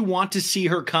you want to see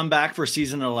her come back for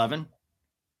season 11?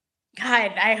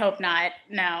 God, I hope not.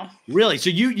 No. Really? So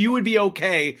you would be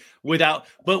okay without,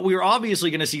 but we're obviously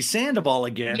going to see Scandoval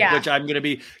again, which I'm going to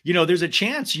be, you know, there's a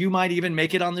chance you might even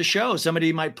make it on the show.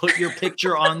 Somebody might put your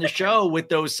picture on the show with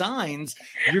those signs.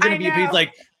 You're going to be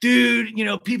like, dude, you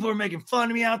know, people are making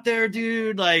fun of me out there,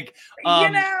 dude. Like, you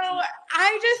know,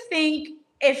 I just think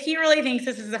if he really thinks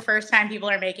this is the first time people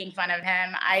are making fun of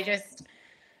him,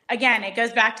 again, it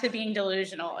goes back to being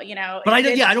delusional, you know. But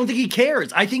I don't think he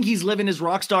cares. I think he's living his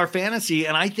rock star fantasy,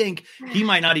 and I think he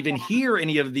might not even hear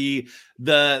any of the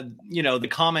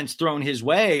comments thrown his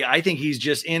way. I think he's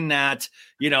just in that,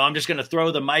 you know, I'm just going to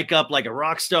throw the mic up like a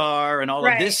rock star and all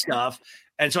of this stuff.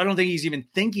 And so I don't think he's even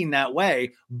thinking that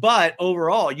way. But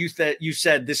overall, you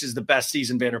said this is the best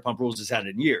season Vanderpump Rules has had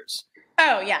in years.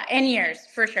 Oh yeah, in years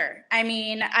for sure. I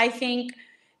mean, I think.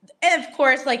 And of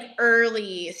course, like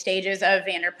early stages of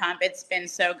Vanderpump, it's been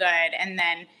so good. And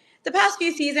then the past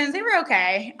few seasons, they were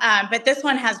okay. But this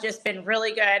one has just been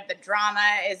really good. The drama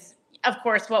is, of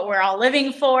course, what we're all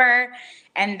living for.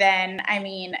 And then, I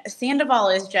mean, Sandoval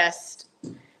is just,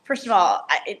 first of all,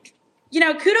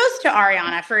 kudos to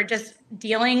Ariana for just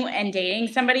dealing and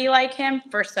dating somebody like him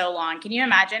for so long. Can you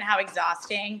imagine how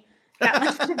exhausting that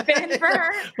must have been for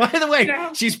her? By the way,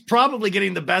 she's probably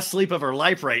getting the best sleep of her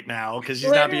life right now because she's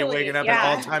not being waking up at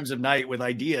all times of night with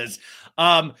ideas.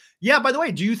 By the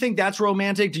way, do you think that's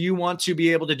romantic? Do you want to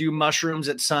be able to do mushrooms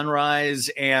at sunrise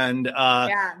and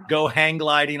go hang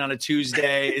gliding on a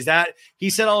Tuesday? Is that, he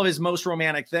said all of his most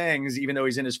romantic things, even though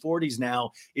he's in his 40s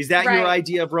now. Is that your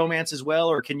idea of romance as well?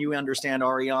 Or can you understand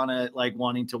Ariana like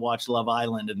wanting to watch Love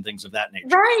Island and things of that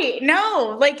nature? Right.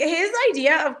 No, like his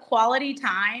idea of quality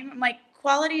time, I'm like,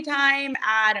 quality time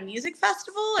at a music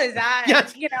festival? Is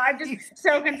that, you know, I'm just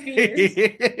so confused.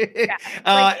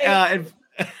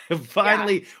 And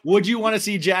finally, would you want to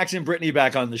see Jax and Brittany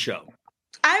back on the show?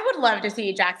 I would love to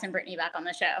see Jax and Brittany back on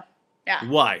the show. Yeah.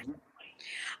 Why?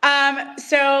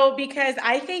 So because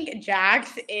I think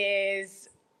Jax is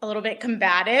a little bit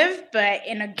combative, but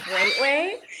in a great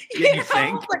way. You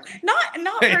think? Like,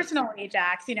 not personally,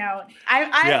 Jax. You know,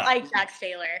 I like Jax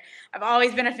Taylor. I've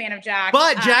always been a fan of Jax.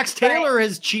 But Jax Taylor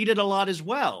has cheated a lot as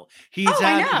well. He's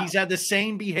had the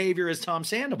same behavior as Tom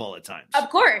Sandoval at times. Of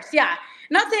course, yeah.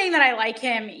 Not saying that I like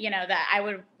him, you know, that I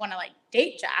would want to like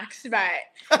date Jax, but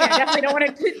I definitely don't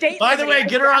want to date. By the way,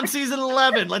 get her on season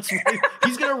 11.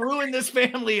 He's going to ruin this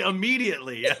family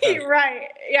immediately. Right.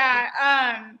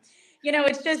 Yeah. You know,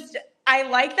 it's just, I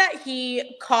like that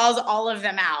he calls all of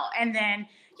them out. And then,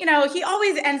 you know, he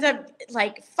always ends up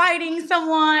like fighting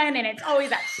someone and it's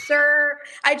always that sir.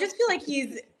 I just feel like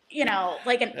he's, you know,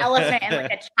 like an elephant in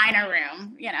like a china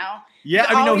room, you know? Yeah,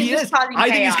 I mean, no, he is. I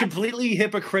think he's completely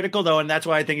hypocritical though. And that's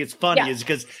why I think it's funny is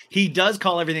because he does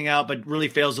call everything out, but really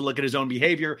fails to look at his own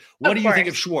behavior. What do you think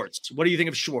of Schwartz? What do you think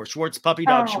of Schwartz? Schwartz, puppy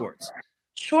dog Schwartz.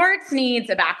 Schwartz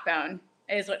needs a backbone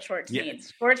is what Schwartz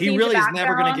needs. Schwartz he needs really a is backbone.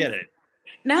 Never going to get it.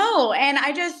 No. And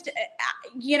I just,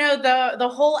 you know, the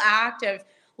whole act of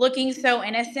looking so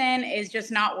innocent is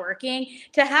just not working.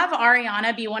 To have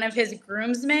Ariana be one of his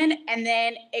groomsmen and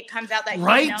then it comes out that he's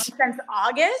known since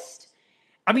August.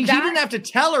 I mean, he didn't have to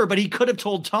tell her, but he could have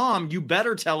told Tom, you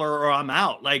better tell her or I'm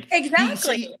out. Like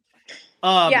exactly.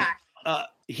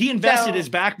 He invested his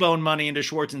backbone money into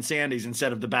Schwartz and Sandy's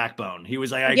instead of the backbone. He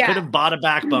was like, I could have bought a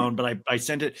backbone, but I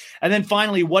sent it. And then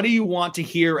finally, what do you want to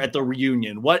hear at the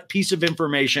reunion? What piece of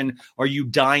information are you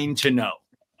dying to know?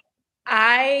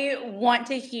 I want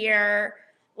to hear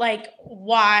like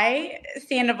why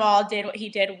Sandoval did what he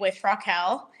did with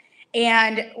Raquel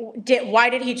and why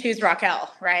did he choose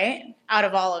Raquel, right? Out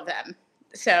of all of them.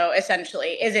 So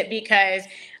essentially, is it because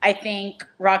I think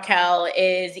Raquel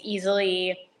is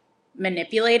easily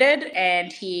manipulated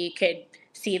and he could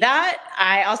see that?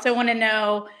 I also want to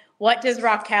know what does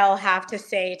Raquel have to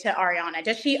say to Ariana?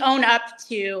 Does she own up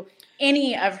to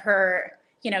any of her,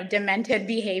 demented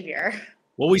behavior?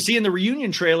 Well, we see in the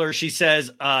reunion trailer, she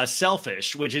says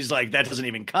selfish, which is like, that doesn't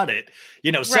even cut it.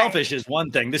 Selfish is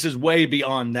one thing. This is way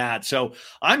beyond that. So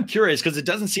I'm curious because it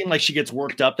doesn't seem like she gets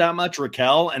worked up that much,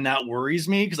 Raquel, and that worries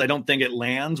me because I don't think it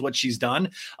lands what she's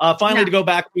done. Finally, to go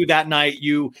back to that night,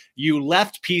 you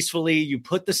left peacefully, you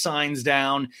put the signs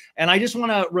down, and I just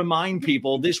want to remind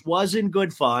people this wasn't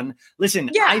good fun. Listen,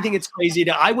 I think it's crazy.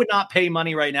 I would not pay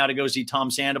money right now to go see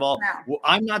Tom Sandoval. No.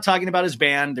 I'm not talking about his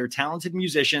band. They're talented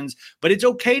musicians, but it's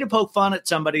okay to poke fun at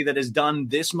somebody that has done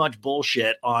this much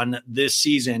bullshit on this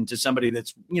season to somebody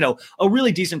that's, a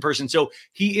really decent person. So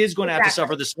he is going to have to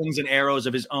suffer the slings and arrows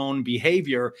of his own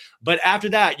behavior. But after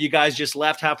that, you guys just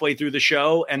left halfway through the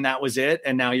show and that was it.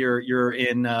 And now you're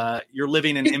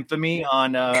living in infamy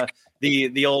on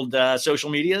the old social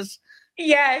medias.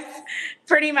 Yes,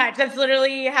 pretty much. That's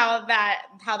literally how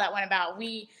that went about.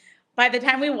 By the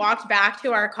time we walked back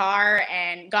to our car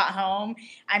and got home,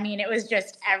 I mean, it was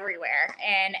just everywhere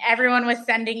and everyone was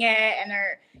sending it and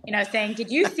they're, saying,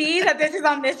 did you see that this is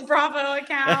on this Bravo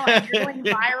account and you're going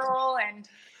viral? And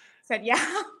said, yeah,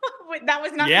 that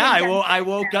was not. Yeah, I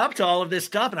woke up to all of this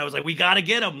stuff and I was like, we got to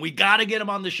get him. We got to get him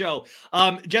on the show.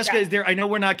 Jessica, is there, I know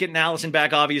we're not getting Allyson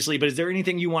back, obviously, but is there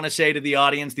anything you want to say to the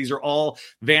audience? These are all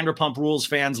Vanderpump Rules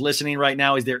fans listening right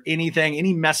now. Is there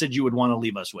any message you would want to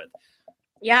leave us with?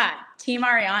 Yeah, Team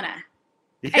Ariana.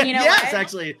 And yes,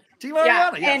 actually, Team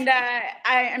Ariana. Yeah. And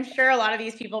I'm sure a lot of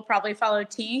these people probably follow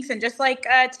Tinks. And just like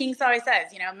Tinks always says,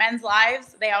 men's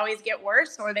lives, they always get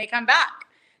worse or they come back.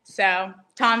 So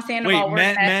Tom Sandoval.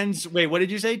 Wait, what did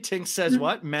you say? Tinks says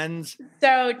what? Men's.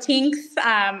 So Tinks,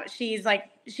 she's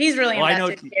really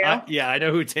invested too. I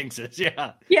know who Tinks is.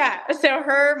 Yeah. Yeah. So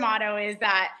her motto is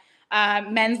that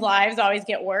men's lives always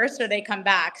get worse or they come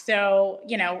back. So,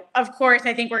 of course,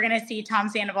 I think we're going to see Tom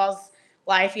Sandoval's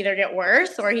life either get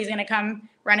worse or he's going to come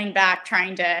running back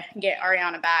trying to get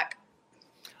Ariana back.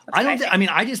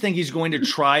 I just think he's going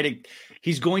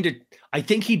to I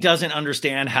think he doesn't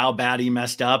understand how bad he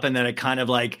messed up and that it kind of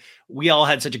like we all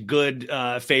had such a good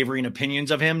favoring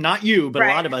opinions of him. Not you, but a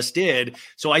lot of us did.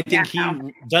 So I think he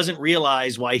doesn't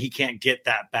realize why he can't get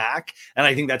that back. And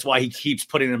I think that's why he keeps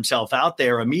putting himself out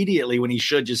there immediately when he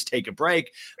should just take a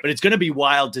break. But it's going to be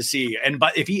wild to see.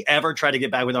 But if he ever tried to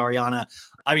get back with Ariana,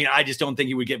 I just don't think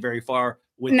he would get very far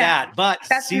with that. But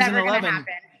that's season never 11, happen.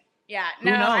 Yeah,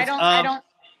 no,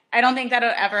 I don't think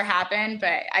that'll ever happen.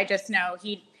 But I just know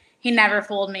he never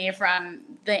fooled me from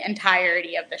the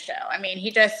entirety of the show. I mean,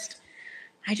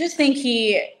 I just think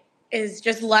he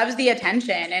just loves the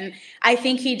attention. And I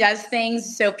think he does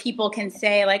things so people can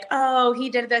say like, oh, he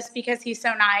did this because he's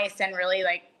so nice. And really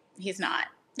like, he's not.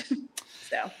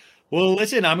 So. Well,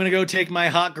 listen, I'm going to go take my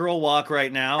hot girl walk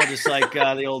right now, just like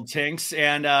the old Tinks.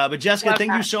 And but Jessica,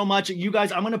 thank you so much. You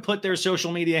guys, I'm going to put their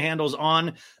social media handles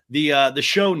on the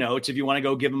show notes if you want to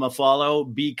go give them a follow.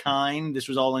 Be kind. This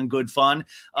was all in good fun.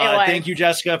 Thank you,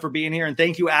 Jessica, for being here. And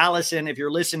thank you, Allyson, if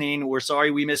you're listening. We're sorry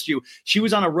we missed you. She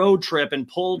was on a road trip and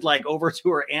pulled over to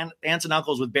her aunts and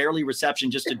uncles with barely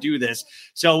reception just to do this.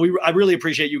 So I really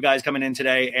appreciate you guys coming in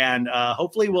today. And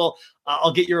hopefully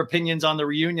I'll get your opinions on the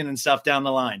reunion and stuff down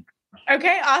the line.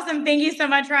 Okay, awesome. Thank you so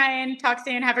much, Ryan. Talk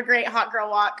soon. Have a great hot girl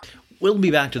walk. We'll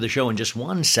be back to the show in just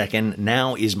 1 second.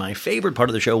 Now is my favorite part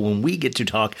of the show when we get to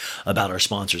talk about our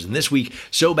sponsors. And this week,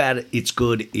 So Bad It's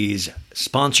Good is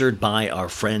sponsored by our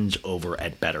friends over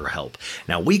at BetterHelp.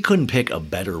 Now, we couldn't pick a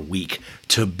better week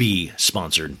to be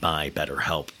sponsored by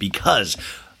BetterHelp because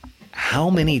how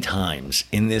many times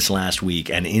in this last week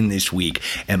and in this week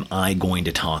am I going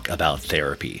to talk about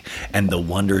therapy and the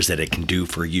wonders that it can do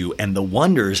for you and the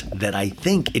wonders that I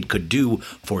think it could do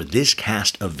for this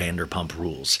cast of Vanderpump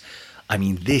Rules? I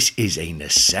mean, this is a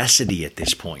necessity at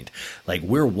this point.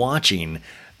 We're watching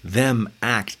them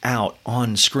act out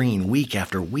on screen week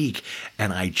after week,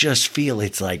 and I just feel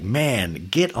it's like, man,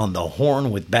 get on the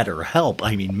horn with BetterHelp.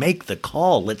 I mean, make the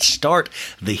call. Let's start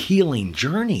the healing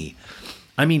journey.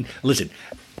 I mean, listen,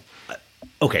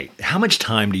 okay, how much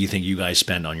time do you think you guys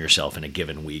spend on yourself in a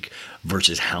given week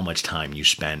versus how much time you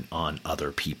spend on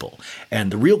other people? And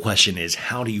the real question is,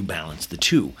 how do you balance the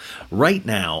two? Right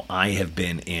now, I have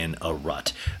been in a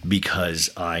rut because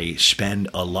I spend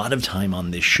a lot of time on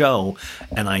this show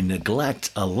and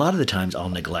a lot of the times I'll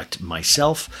neglect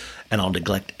myself and I'll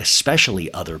neglect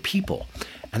especially other people.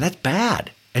 And that's bad.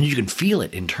 And you can feel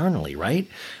it internally, right?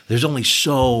 There's only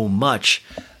so much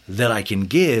that I can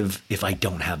give if I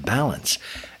don't have balance.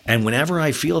 And whenever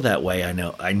I feel that way, I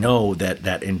know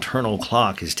that internal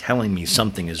clock is telling me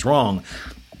something is wrong,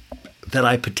 that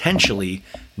I potentially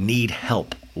need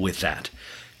help with that.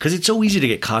 Because it's so easy to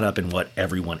get caught up in what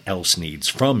everyone else needs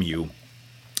from you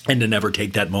and to never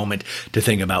take that moment to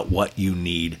think about what you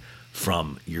need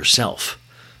from yourself.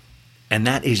 And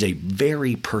that is a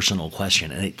very personal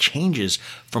question, and it changes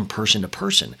from person to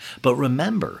person. But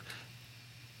remember,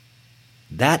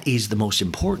 that is the most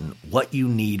important, what you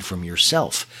need from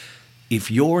yourself.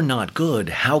 If you're not good,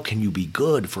 how can you be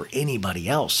good for anybody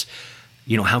else?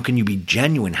 How can you be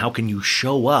genuine? How can you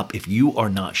show up if you are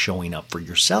not showing up for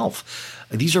yourself?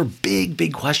 These are big,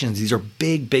 big questions. These are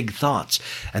big, big thoughts.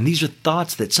 And these are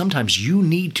thoughts that sometimes you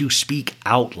need to speak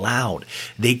out loud.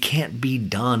 They can't be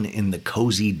done in the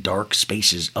cozy, dark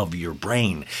spaces of your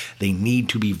brain. They need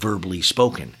to be verbally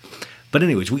spoken. But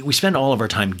anyways, we spend all of our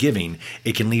time giving.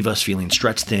 It can leave us feeling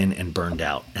stretched thin and burned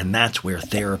out. And that's where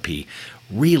therapy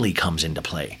really comes into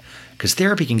play. Because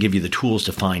therapy can give you the tools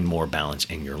to find more balance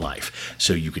in your life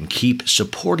so you can keep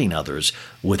supporting others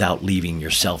without leaving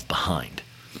yourself behind.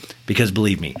 Because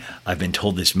believe me, I've been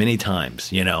told this many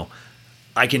times,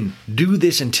 I can do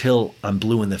this until I'm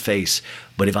blue in the face,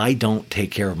 but if I don't take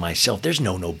care of myself, there's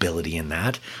no nobility in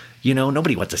that.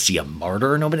 Nobody wants to see a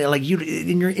martyr. Nobody like you.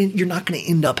 You're not going to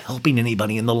end up helping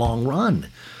anybody in the long run.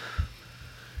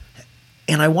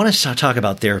 And I want to talk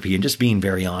about therapy, and just being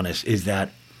very honest is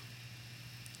that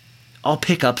I'll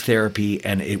pick up therapy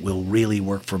and it will really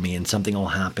work for me, and something will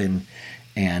happen,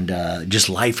 and just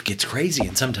life gets crazy,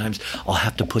 and sometimes I'll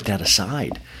have to put that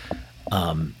aside.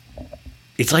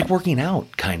 It's like working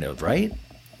out, kind of, right?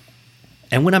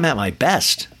 And when I'm at my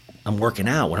best, I'm working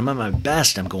out. When I'm at my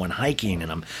best, I'm going hiking,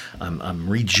 and I'm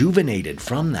rejuvenated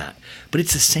from that. But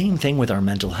it's the same thing with our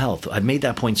mental health. I've made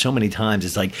that point so many times.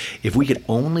 It's like if we could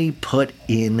only put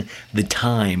in the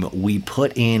time we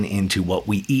put into what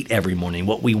we eat every morning,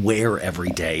 what we wear every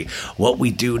day, what we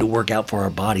do to work out for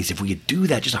our bodies, if we could do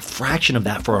that, just a fraction of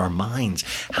that for our minds,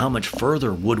 how much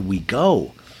further would we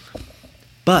go?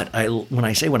 But when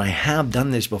I have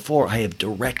done this before, I have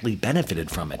directly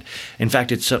benefited from it. In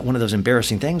fact, it's one of those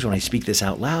embarrassing things when I speak this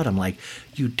out loud. I'm like,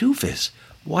 you doofus,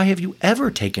 why have you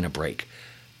ever taken a break?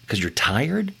 Because you're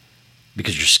tired?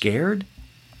 Because you're scared?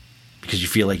 Because you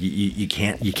feel like you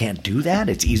can't do that?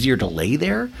 It's easier to lay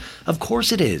there? Of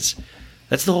course it is.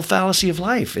 That's the whole fallacy of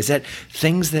life, is that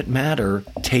things that matter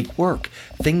take work.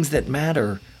 Things that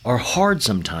matter are hard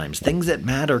sometimes. Things that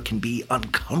matter can be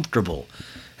uncomfortable.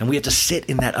 And we have to sit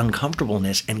in that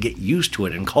uncomfortableness and get used to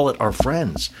it and call it our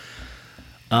friends.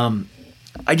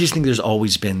 I just think there's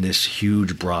always been this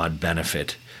huge, broad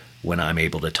benefit when I'm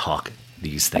able to talk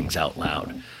these things out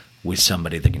loud with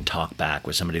somebody that can talk back,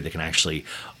 with somebody that can actually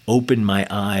open my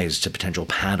eyes to potential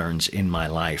patterns in my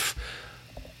life,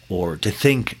 or to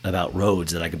think about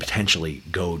roads that I could potentially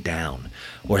go down,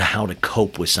 or how to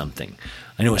cope with something.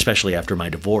 I know especially after my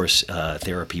divorce,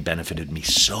 therapy benefited me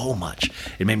so much.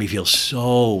 It made me feel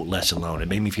so less alone. It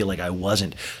made me feel like I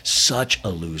wasn't such a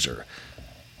loser,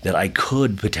 that I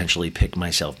could potentially pick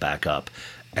myself back up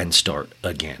and start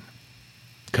again.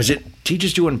 Because it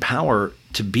teaches you and power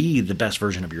to be the best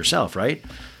version of yourself, right?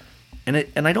 And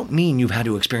I don't mean you've had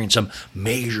to experience some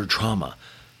major trauma.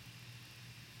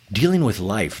 Dealing with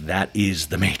life, that is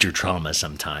the major trauma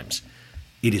sometimes.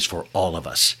 It is for all of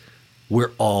us.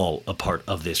 We're all a part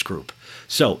of this group.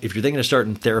 So if you're thinking of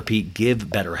starting therapy, give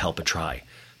BetterHelp a try.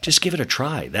 Just give it a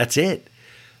try. That's it.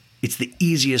 It's the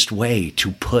easiest way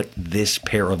to put this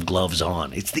pair of gloves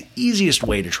on. It's the easiest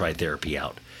way to try therapy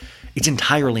out. It's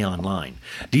entirely online.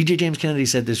 DJ James Kennedy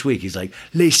said this week, he's like,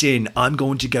 listen, I'm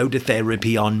going to go to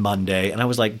therapy on Monday. And I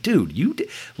was like, dude,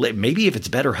 maybe if it's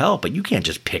BetterHelp, but you can't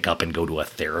just pick up and go to a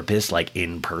therapist like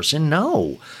in person.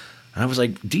 No. And I was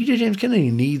like, DJ James Kennedy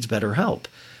needs BetterHelp.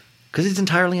 Because it's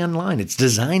entirely online. It's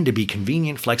designed to be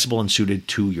convenient, flexible, and suited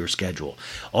to your schedule.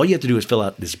 All you have to do is fill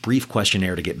out this brief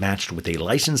questionnaire to get matched with a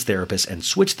licensed therapist and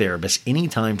switch therapists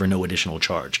anytime for no additional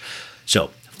charge.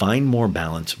 So find more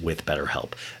balance with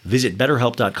BetterHelp. Visit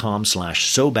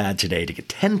BetterHelp.com/SoBad today to get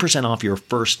 10% off your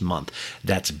first month.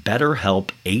 That's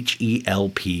BetterHelp,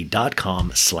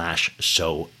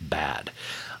 HELP.com/SoBad.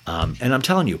 And I'm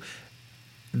telling you,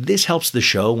 this helps the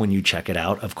show when you check it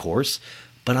out, of course.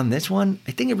 But on this one,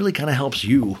 I think it really kind of helps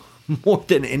you more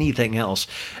than anything else.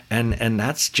 And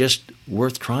that's just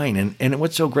worth trying. And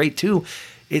what's so great too,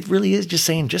 it really is just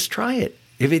saying, just try it.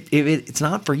 If it's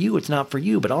not for you, it's not for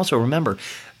you. But also remember,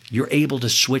 you're able to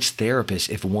switch therapists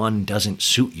if one doesn't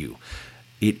suit you.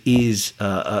 It is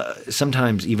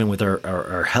sometimes even with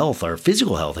our health, our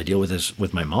physical health, I deal with this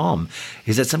with my mom,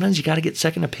 is that sometimes you got to get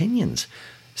second opinions.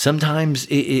 Sometimes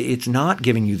it's not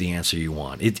giving you the answer you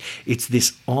want. It's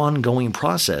this ongoing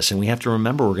process, and we have to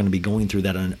remember we're going to be going through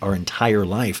that in our entire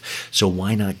life. So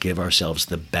why not give ourselves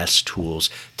the best tools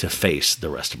to face the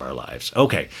rest of our lives?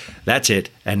 Okay, that's it.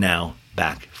 And now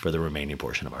back for the remaining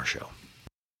portion of our show.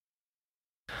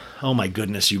 Oh my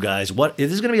goodness, you guys!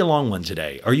 This is going to be a long one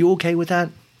today. Are you okay with that?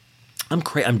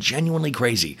 I'm genuinely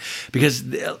crazy because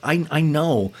I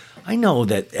know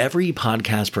that every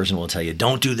podcast person will tell you,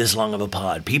 don't do this long of a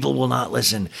pod. People will not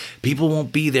listen. People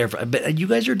won't be there. But you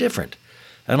guys are different.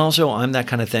 And also, I'm that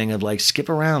kind of thing of like, skip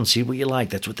around, see what you like.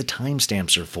 That's what the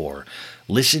timestamps are for.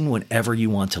 Listen whenever you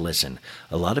want to listen.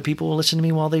 A lot of people will listen to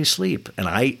me while they sleep. And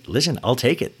I'll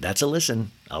take it. That's a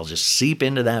listen. I'll just seep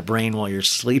into that brain while you're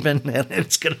sleeping. And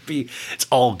it's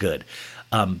all good.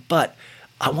 But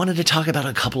I wanted to talk about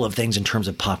a couple of things in terms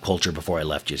of pop culture before I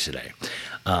left you today.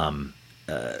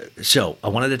 So I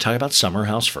wanted to talk about Summer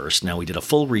House first. Now, we did a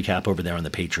full recap over there on the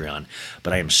Patreon,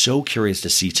 but I am so curious to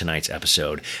see tonight's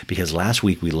episode because last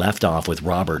week we left off with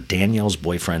Robert, Danielle's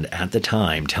boyfriend at the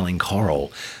time, telling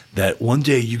Carl that one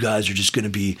day you guys are just going to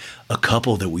be a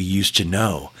couple that we used to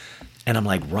know. And I'm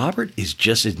like, Robert is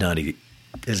just as nutty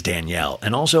as Danielle.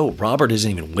 And also, Robert isn't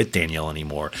even with Danielle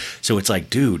anymore. So it's like,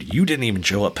 dude, you didn't even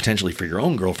show up potentially for your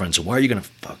own girlfriend. So why are you going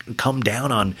to come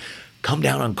down on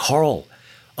Carl,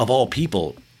 of all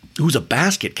people, who's a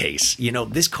basket case? You know,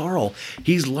 this Carl,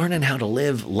 he's learning how to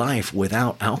live life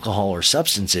without alcohol or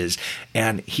substances,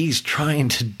 and he's trying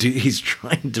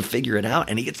to figure it out,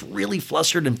 and he gets really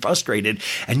flustered and frustrated,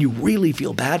 and you really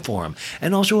feel bad for him.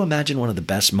 And also imagine one of the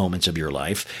best moments of your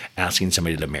life, asking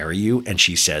somebody to marry you, and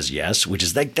she says yes, which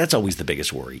is that's always the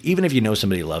biggest worry. Even if you know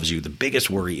somebody loves you, the biggest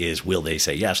worry is, will they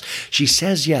say yes? She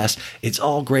says yes, it's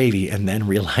all gravy, and then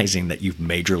realizing that you've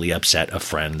majorly upset a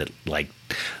friend that, like,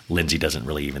 Lindsay doesn't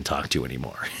really even talk to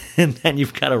anymore. And then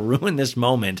you've got to ruin this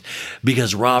moment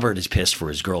because Robert is pissed for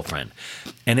his girlfriend.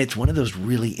 And it's one of those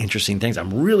really interesting things.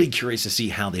 I'm really curious to see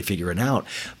how they figure it out.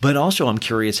 But also I'm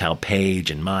curious how Paige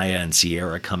and Maya and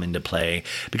Sierra come into play,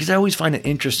 because I always find it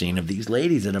interesting of these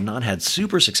ladies that have not had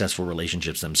super successful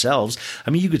relationships themselves. I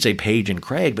mean, you could say Paige and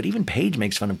Craig, but even Paige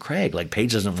makes fun of Craig. Like,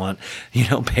 Paige doesn't want,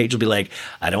 Paige will be like,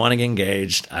 I don't want to get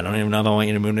engaged. I don't even know if I want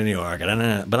you to move to New York. I don't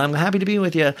know, but I'm happy to be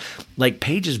with you. Like,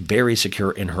 Paige is very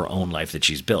secure in her own life that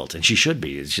she's built, and she should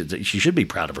be. She should be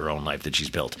proud of her own life that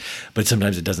she's built. But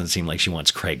sometimes it doesn't seem like she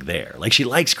wants Craig there. Like, she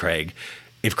likes Craig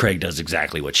if Craig does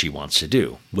exactly what she wants to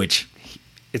do, which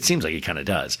it seems like he kind of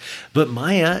does. But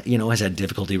Maya, has had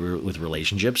difficulty with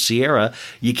relationships. Sierra,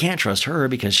 you can't trust her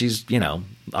because she's, the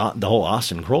whole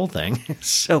Austin Kroll thing.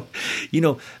 So,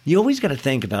 you always got to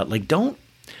think about, like, don't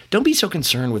be so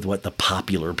concerned with what the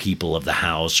popular people of the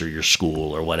house or your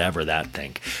school or whatever that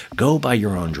think. Go by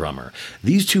your own drummer.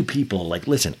 These two people, like,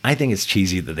 listen, I think it's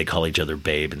cheesy that they call each other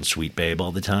babe and sweet babe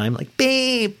all the time. Like,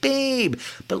 babe.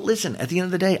 But listen, at the end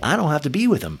of the day, I don't have to be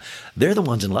with them. They're the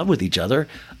ones in love with each other.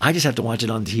 I just have to watch it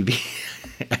on TV.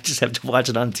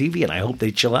 And I hope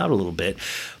they chill out a little bit.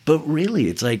 But really,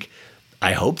 it's like,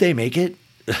 I hope they make it.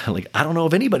 Like, I don't know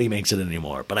if anybody makes it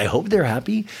anymore, but I hope they're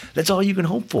happy. That's all you can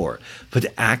hope for. But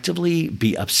to actively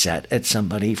be upset at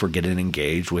somebody for getting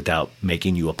engaged without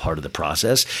making you a part of the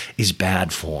process is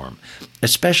bad form.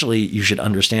 Especially, you should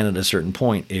understand at a certain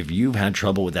point, if you've had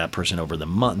trouble with that person over the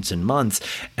months and months,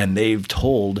 and they've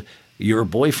told your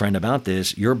boyfriend about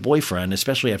this, your boyfriend,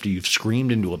 especially after you've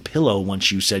screamed into a pillow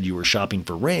once you said you were shopping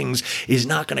for rings, is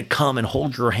not going to come and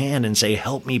hold your hand and say,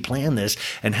 help me plan this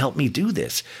and help me do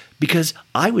this. Because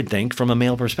I would think from a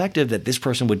male perspective that this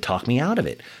person would talk me out of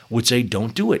it, would say,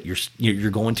 don't do it.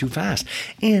 You're going too fast.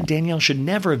 And Danielle should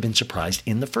never have been surprised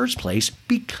in the first place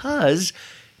because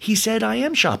he said, I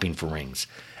am shopping for rings.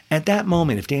 At that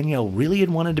moment, if Danielle really had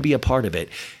wanted to be a part of it,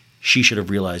 she should have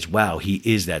realized, wow, he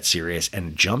is that serious,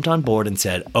 and jumped on board and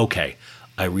said, okay,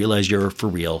 I realize you're for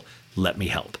real. Let me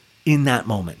help. In that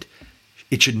moment,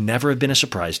 it should never have been a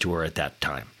surprise to her at that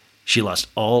time. She lost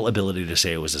all ability to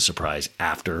say it was a surprise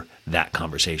after that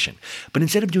conversation. But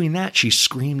instead of doing that, she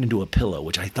screamed into a pillow,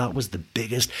 which I thought was the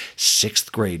biggest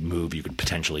 6th grade move you could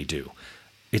potentially do.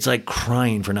 It's like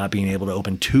crying for not being able to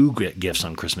open 2 gifts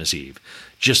on Christmas Eve.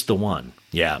 Just the one.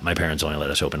 Yeah, my parents only let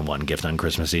us open 1 gift on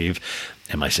Christmas Eve.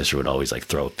 And my sister would always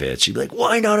throw fits. She'd be like,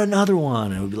 why not another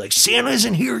one? And it would be like, Santa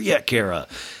isn't here yet, Kara.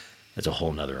 That's a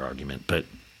whole nother argument. But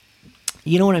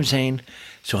you know what I'm saying?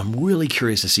 So I'm really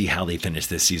curious to see how they finish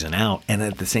this season out. And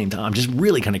at the same time, I'm just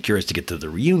really kind of curious to get to the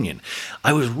reunion.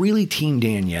 I was really team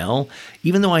Danielle,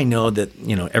 even though I know that,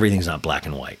 everything's not black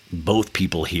and white. Both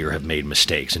people here have made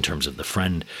mistakes in terms of the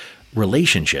friend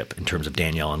relationship in terms of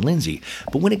Danielle and Lindsay.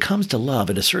 But when it comes to love,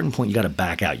 at a certain point, you got to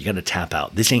back out. You got to tap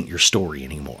out. This ain't your story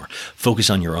anymore. Focus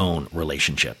on your own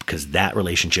relationship, because that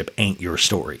relationship ain't your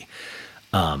story.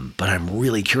 But I'm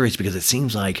really curious, because it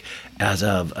seems like as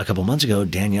of a couple months ago,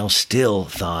 Danielle still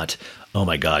thought, oh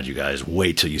my God, you guys,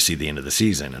 wait till you see the end of the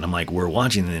season. And I'm like, we're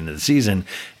watching the end of the season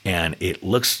and it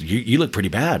looks, you look pretty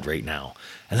bad right now.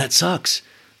 And that sucks.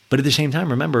 But at the same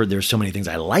time, remember, there's so many things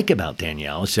I like about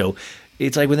Danielle. So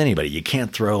it's like with anybody, you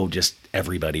can't throw just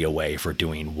everybody away for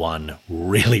doing one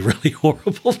really, really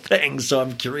horrible thing. So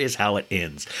I'm curious how it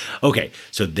ends. Okay,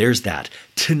 so there's that.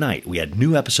 Tonight, we had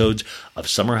new episodes of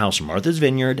Summer House Martha's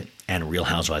Vineyard and Real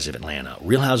Housewives of Atlanta.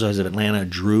 Real Housewives of Atlanta,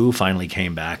 Drew finally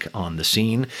came back on the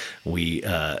scene.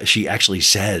 She actually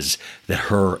says that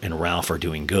her and Ralph are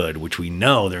doing good, which we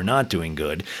know they're not doing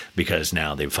good because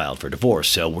now they've filed for divorce.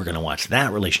 So we're going to watch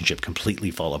that relationship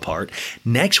completely fall apart.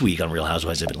 Next week on Real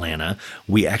Housewives of Atlanta,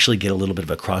 we actually get a little bit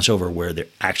of a crossover where they're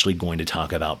actually going to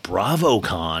talk about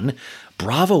BravoCon.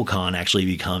 BravoCon actually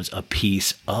becomes a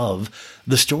piece of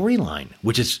the storyline,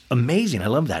 which is amazing. I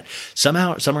love that.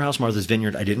 Somehow, Summer House Martha's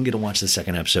Vineyard, I didn't get to watch the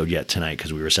second episode yet tonight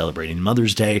because we were celebrating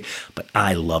Mother's Day, but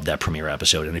I love that premiere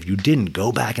episode. And if you didn't,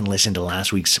 go back and listen to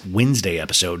last week's Wednesday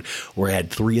episode where I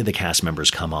had 3 of the cast members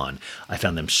come on. I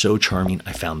found them so charming.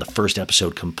 I found the first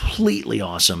episode completely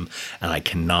awesome, and I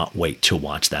cannot wait to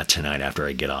watch that tonight after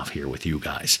I get off here with you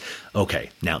guys.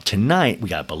 Okay, now tonight we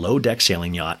got Below Deck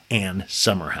Sailing Yacht and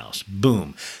Summer House.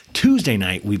 Boom. Tuesday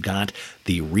night, we've got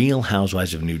the Real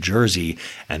Housewives of New Jersey,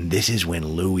 and this is when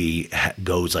Louis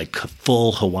goes like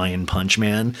full Hawaiian Punch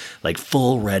Man, like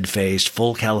full red-faced,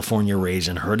 full California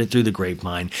raisin, heard it through the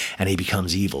grapevine, and he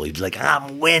becomes evil. He's like,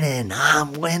 I'm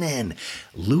winning.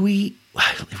 Louis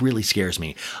really scares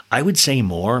me. I would say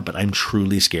more, but I'm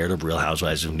truly scared of Real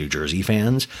Housewives of New Jersey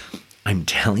fans. I'm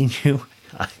telling you,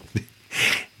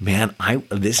 man,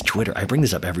 this Twitter, I bring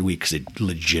this up every week because it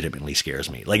legitimately scares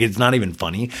me. Like, it's not even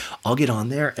funny. I'll get on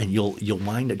there and you'll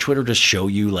mind Twitter just show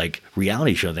you like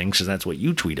reality show things because that's what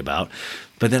you tweet about.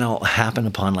 But then I'll happen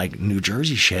upon like New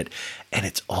Jersey shit and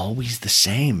it's always the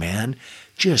same, man.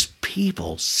 Just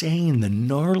people saying the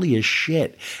gnarliest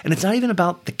shit. And it's not even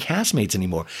about the castmates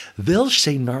anymore. They'll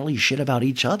say gnarly shit about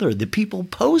each other, the people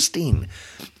posting.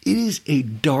 It is a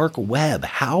dark web.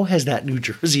 How has that New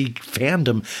Jersey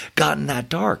fandom gotten that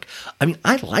dark? I mean,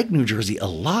 I like New Jersey a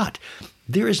lot.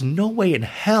 There is no way in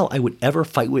hell I would ever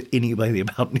fight with anybody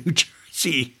about New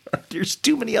Jersey. There's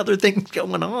too many other things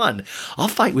going on. I'll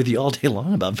fight with you all day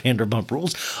long about Vanderpump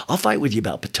Rules. I'll fight with you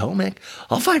about Potomac.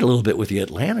 I'll fight a little bit with you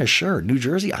Atlanta, sure. New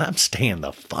Jersey, I'm staying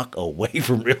the fuck away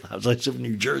from Real Housewives of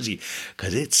New Jersey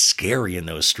because it's scary in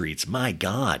those streets. My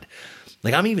God.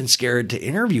 Like, I'm even scared to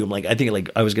interview him. Like, I think like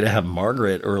I was going to have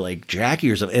Margaret or like Jackie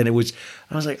or something. And I was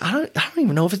like, I don't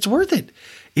even know if it's worth it.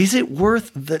 Is it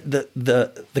worth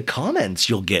the comments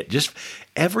you'll get? Just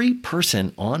every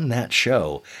person on that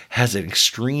show has an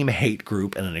extreme hate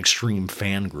group and an extreme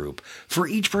fan group for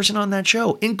each person on that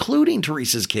show, including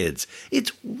Teresa's kids.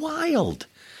 It's wild.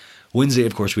 Wednesday,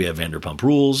 of course, we have Vanderpump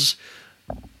Rules.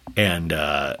 And,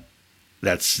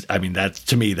 that's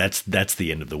to me, that's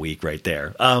the end of the week right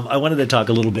there. I wanted to talk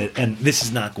a little bit, and this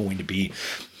is not going to be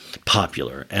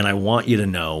popular. And I want you to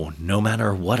know, no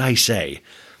matter what I say,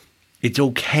 it's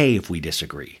okay if we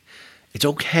disagree. It's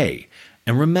okay.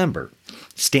 And remember,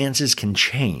 stances can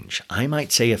change. I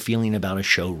might say a feeling about a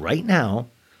show right now,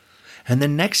 and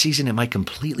then next season it might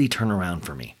completely turn around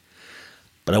for me.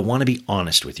 But I want to be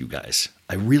honest with you guys.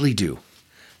 I really do.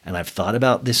 And I've thought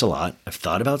about this a lot. I've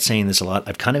thought about saying this a lot.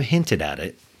 I've kind of hinted at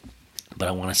it, but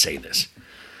I want to say this.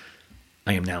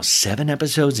 I am now 7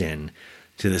 episodes in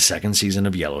to the 2nd season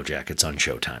of Yellowjackets on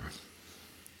Showtime.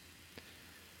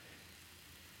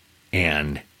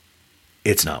 And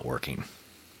it's not working.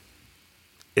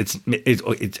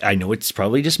 I know it's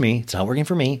probably just me. It's not working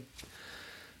for me.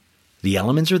 The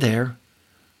elements are there.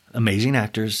 Amazing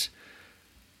actors.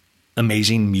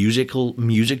 Amazing music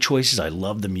choices. I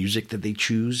love the music that they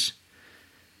choose.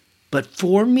 But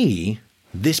for me,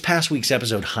 this past week's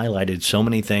episode highlighted so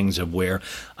many things of where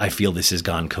I feel this has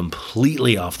gone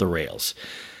completely off the rails.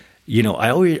 You know,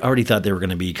 I already thought they were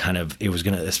going to be it was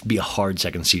going to be a hard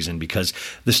 2nd season because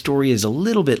the story is a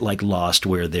little bit like Lost,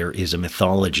 where there is a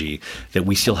mythology that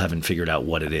we still haven't figured out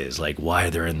what it is. Like, why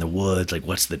they're in the woods, like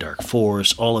what's the dark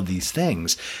force, all of these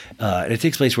things. And it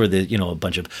takes place where a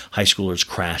bunch of high schoolers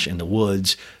crash in the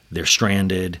woods. They're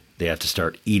stranded. They have to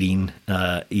start eating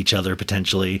each other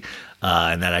potentially.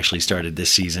 And that actually started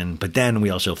this season. But then we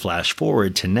also flash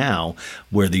forward to now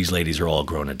where these ladies are all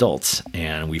grown adults.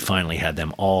 And we finally had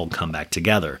them all come back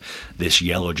together, this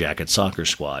Yellowjacket soccer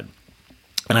squad.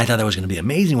 And I thought that was going to be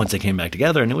amazing once they came back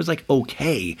together. And it was like,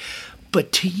 okay.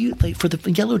 But to you, like for the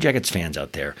Yellowjackets fans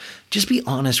out there, just be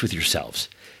honest with yourselves.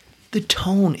 The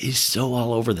tone is so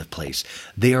all over the place.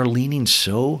 They are leaning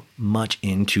so much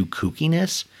into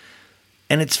kookiness.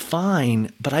 And it's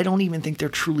fine, but I don't even think they're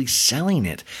truly selling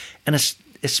it. And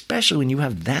especially when you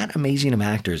have that amazing of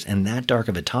actors and that dark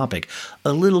of a topic,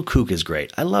 a little kook is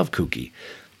great. I love kooky.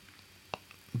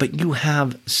 But you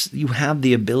have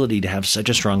the ability to have such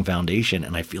a strong foundation,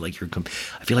 and I feel like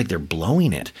they're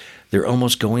blowing it. They're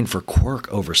almost going for quirk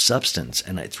over substance,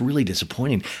 and it's really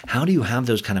disappointing. How do you have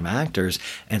those kind of actors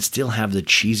and still have the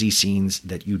cheesy scenes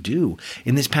that you do?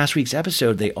 In this past week's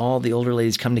episode, all the older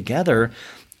ladies come together,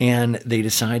 and they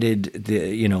decided,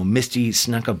 Misty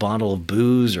snuck a bottle of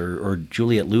booze, or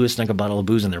Juliette Lewis snuck a bottle of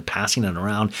booze, and they're passing it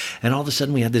around. And all of a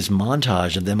sudden, we had this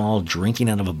montage of them all drinking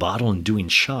out of a bottle and doing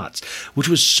shots, which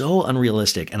was so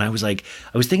unrealistic. And I was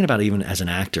thinking about it even as an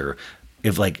actor.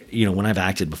 If when I've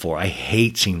acted before, I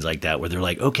hate scenes like that where they're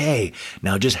like, okay,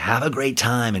 now just have a great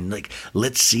time and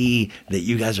let's see that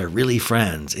you guys are really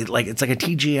friends. It's like a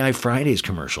TGI Fridays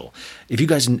commercial. If you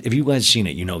guys seen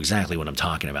it, you know exactly what I'm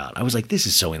talking about. I was like, this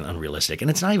is so unrealistic,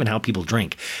 and it's not even how people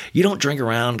drink. You don't drink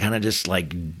around kind of just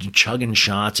like chugging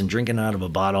shots and drinking out of a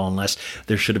bottle unless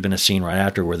there should have been a scene right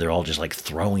after where they're all just like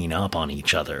throwing up on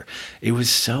each other. It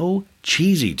was so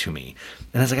cheesy to me.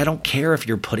 And I was like, I don't care if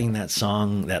you're putting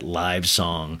that live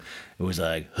song. It was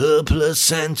like, her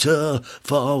placenta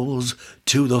falls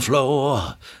to the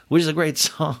floor, which is a great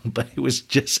song, but it was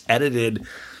just edited.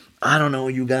 I don't know,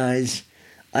 you guys.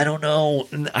 I don't know.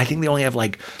 I think they only have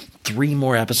 3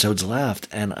 more episodes left.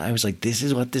 And I was like, this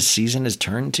is what this season has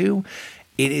turned to.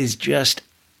 It's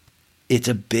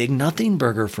a big nothing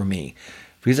burger for me.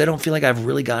 Because I don't feel like I've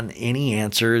really gotten any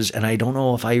answers, and I don't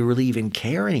know if I really even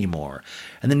care anymore.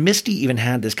 And then Misty even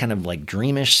had this kind of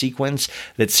dreamish sequence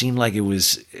that seemed like it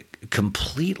was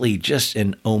completely just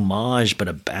an homage, but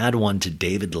a bad one, to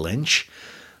David Lynch.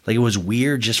 It was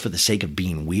weird just for the sake of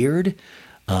being weird.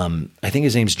 I think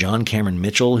his name's John Cameron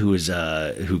Mitchell,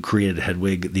 who created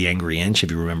Hedwig the Angry Inch,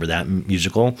 if you remember that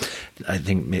musical. I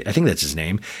think that's his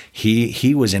name.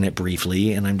 He was in it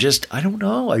briefly, and I don't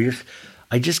know.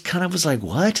 I just kind of was like,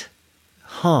 what?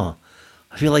 I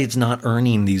feel like it's not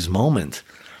earning these moments.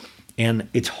 And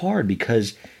it's hard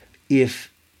because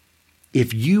if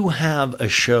you have a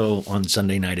show on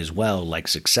Sunday night as well, like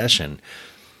Succession,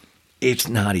 it's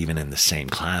not even in the same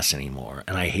class anymore.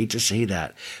 And I hate to say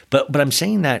that, but I'm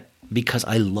saying that because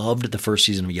I loved the first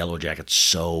season of Yellowjackets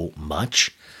so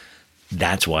much.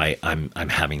 That's why I'm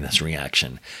having this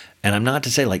reaction. And I'm not to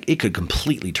say it could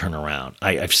completely turn around.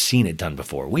 I've seen it done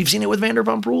before. We've seen it with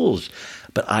Vanderpump Rules.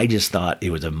 But I just thought it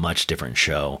was a much different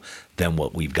show than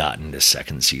what we've gotten this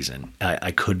second season. I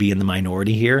could be in the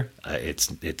minority here.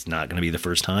 It's not going to be the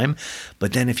first time.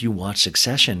 But then if you watch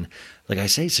Succession, like I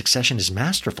say, Succession is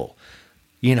masterful.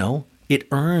 It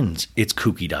earns its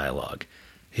kooky dialogue.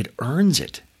 It earns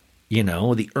it.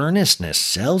 The earnestness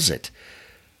sells it.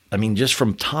 I mean, just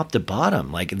from top to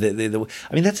bottom,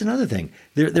 that's another thing.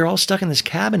 They're all stuck in this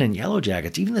cabin in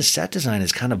Yellowjackets. Even the set design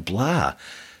is kind of blah.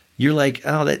 You're like,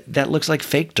 oh, that looks like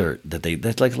fake dirt.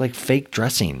 That's like fake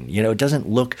dressing. It doesn't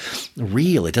look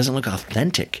real. It doesn't look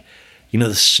authentic.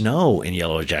 The snow in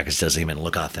Yellowjackets doesn't even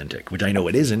look authentic, which I know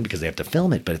it isn't because they have to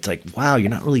film it. But it's like, wow, you're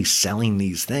not really selling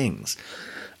these things.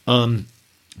 But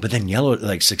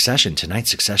then Succession,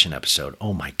 tonight's Succession episode.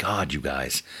 Oh my God, you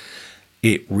guys.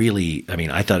 It really,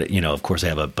 I thought, of course I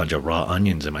have a bunch of raw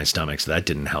onions in my stomach, so that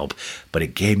didn't help, but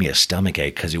it gave me a stomach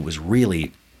ache because it was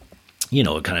really,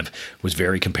 it kind of was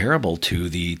very comparable to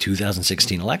the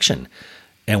 2016 election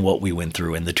and what we went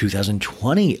through in the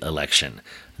 2020 election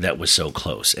that was so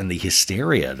close and the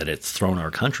hysteria that it's thrown our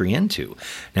country into.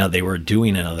 Now, they were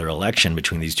doing another election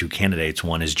between these two candidates.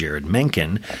 One is Jared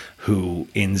Mencken, who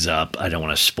ends up, I don't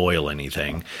want to spoil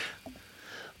anything,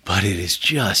 but it is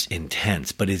just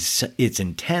intense. But it's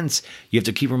intense. You have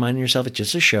to keep reminding yourself it's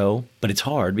just a show, but it's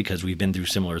hard because we've been through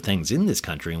similar things in this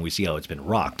country and we see how it's been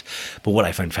rocked. But what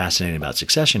I find fascinating about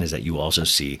Succession is that you also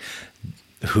see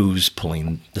who's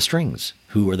pulling the strings,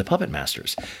 who are the puppet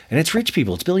masters. And it's rich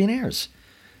people, it's billionaires.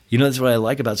 That's what I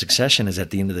like about Succession is at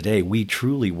the end of the day, we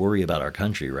truly worry about our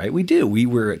country, right? We do.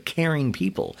 We're caring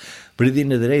people. But at the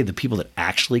end of the day, the people that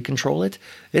actually control it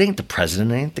ain't the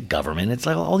president, it ain't the government. It's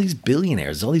like all these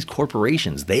billionaires, all these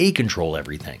corporations. They control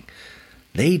everything.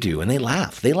 They do, and they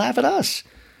laugh. They laugh at us.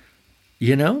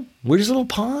 We're just little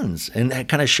pawns. And that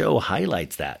kind of show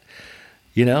highlights that.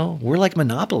 We're like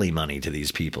monopoly money to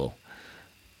these people.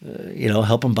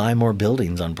 Help them buy more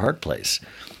buildings on Park Place.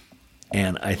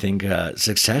 And I think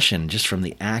Succession, just from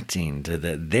the acting to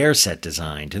their set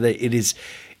design to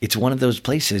it's one of those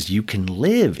places you can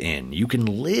live in. You can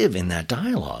live in that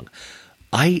dialogue.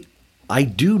 I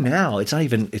do now. It's not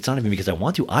even because I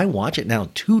want to. I watch it now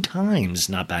 2 times,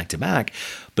 not back to back,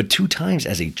 but 2 times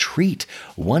as a treat.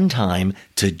 One time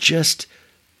to just,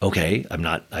 okay,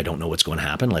 I don't know what's going to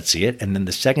happen. Let's see it. And then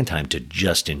the second time to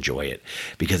just enjoy it,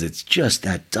 because it's just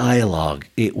that dialogue.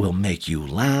 It will make you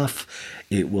laugh.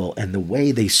 It will, and the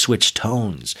way they switch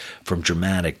tones from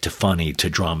dramatic to funny to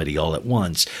dramedy all at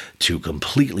once to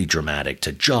completely dramatic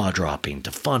to jaw-dropping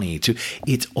to funny to,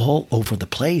 it's all over the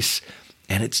place.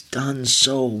 And it's done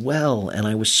so well. And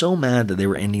I was so mad that they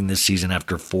were ending this season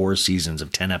after 4 seasons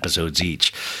of 10 episodes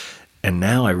each. And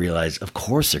now I realize, of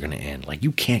course they're going to end. Like,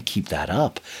 you can't keep that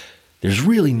up. There's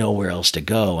really nowhere else to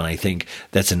go. And I think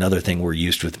that's another thing we're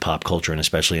used with pop culture, and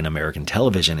especially in American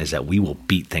television, is that we will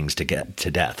beat things to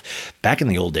death. Back in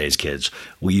the old days, kids,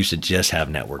 we used to just have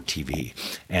network TV.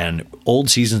 And old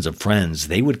seasons of Friends,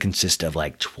 they would consist of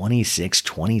like 26,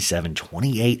 27,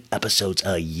 28 episodes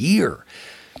a year.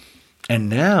 And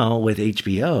now with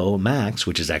HBO Max,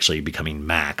 which is actually becoming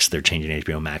Max, they're changing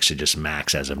HBO Max to just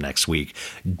Max as of next week.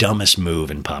 Dumbest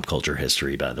move in pop culture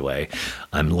history, by the way.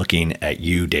 I'm looking at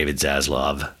you, David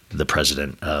Zaslav, the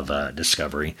president of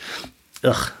Discovery.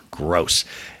 Ugh, gross.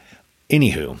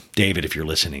 Anywho, David, if you're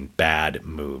listening, bad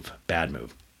move.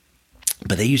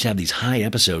 But they used to have these high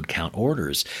episode count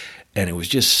orders, and it was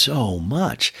just so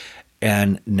much.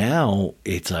 And now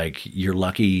it's like you're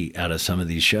lucky out of some of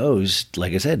these shows.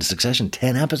 Like I said, Succession,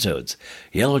 10 episodes.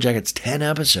 Yellowjackets, 10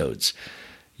 episodes.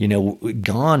 You know,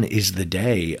 gone is the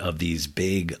day of these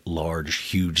big, large,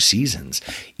 huge seasons.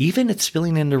 Even it's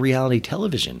spilling into reality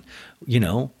television. You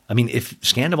know, I mean, if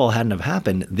Scandoval hadn't have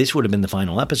happened, this would have been the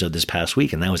final episode this past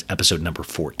week. And that was episode number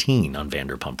 14 on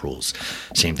Vanderpump Rules.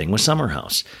 Same thing with Summer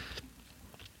House.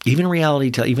 Even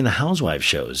even the Housewives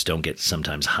shows don't get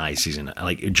sometimes high season.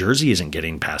 Like Jersey isn't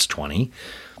getting past 20.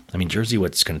 I mean, Jersey,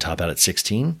 what's going to top out at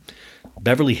 16?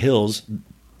 Beverly Hills,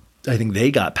 I think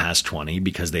they got past 20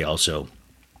 because they also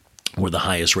were the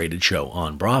highest rated show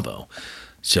on Bravo.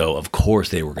 So, of course,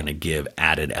 they were going to give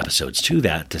added episodes to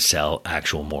that to sell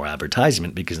actual more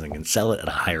advertisement, because they can sell it at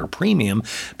a higher premium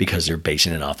because they're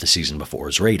basing it off the season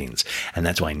before's ratings. And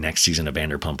that's why next season of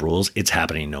Vanderpump Rules, it's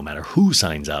happening no matter who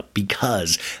signs up,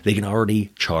 because they can already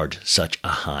charge such a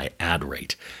high ad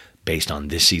rate. Based on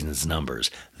this season's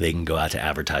numbers, they can go out to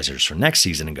advertisers for next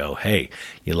season and go, hey,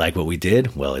 you like what we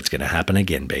did? Well, it's going to happen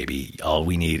again, baby. All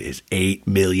we need is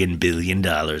 $8 billion,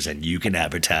 and you can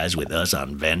advertise with us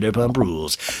on Vanderpump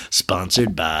Rules,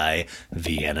 sponsored by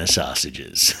Vienna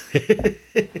Sausages.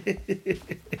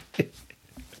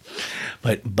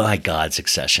 But by God,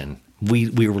 Succession.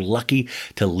 We were lucky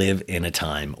to live in a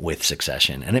time with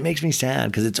Succession, and it makes me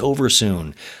sad because it's over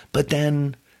soon. But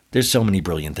then there's so many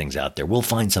brilliant things out there. We'll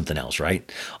find something else, right?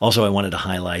 Also, I wanted to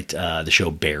highlight the show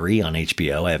Barry on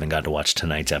HBO. I haven't got to watch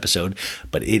tonight's episode,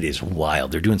 but it is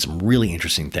wild. They're doing some really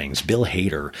interesting things. Bill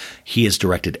Hader, he has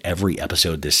directed every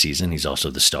episode this season. He's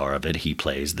also the star of it. He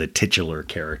plays the titular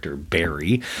character,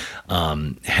 Barry.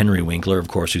 Henry Winkler, of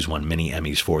course, who's won many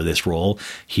Emmys for this role.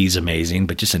 He's amazing,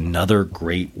 but just another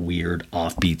great, weird,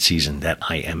 offbeat season that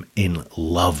I am in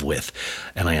love with.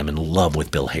 And I am in love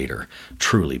with Bill Hader.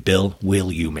 Truly, Bill,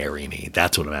 will you marry me?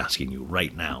 That's what I'm asking you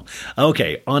right now.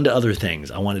 Okay, on to other things.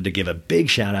 I wanted to give a big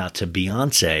shout out to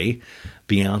Beyonce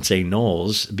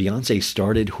Knowles. Beyonce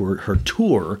started her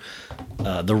tour.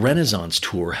 The Renaissance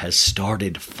tour has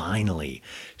started finally.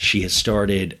 She has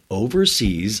started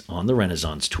overseas on the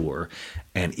Renaissance tour,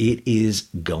 and it is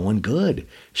going good.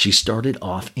 She started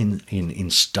off in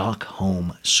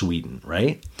Stockholm, Sweden,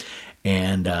 right?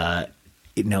 And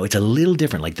now it's a little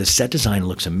different. Like, the set design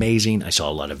looks amazing. I saw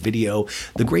a lot of video.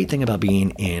 The great thing about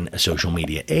being in a social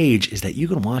media age is that you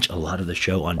can watch a lot of the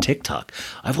show on TikTok.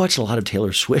 I've watched a lot of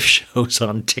Taylor Swift shows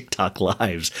on TikTok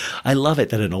lives. I love it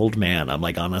that an old man, I'm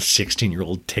like on a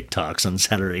 16-year-old TikToks on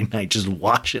Saturday night just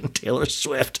watching Taylor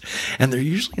Swift. And they're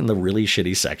usually in the really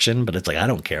shitty section, but it's like, I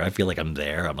don't care. I feel like I'm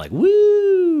there. I'm like,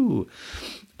 woo!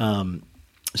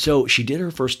 So she did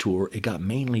her first tour. It got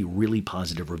mainly really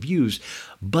positive reviews,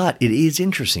 but it is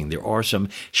interesting. There are some,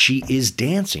 she is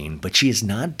dancing, but she is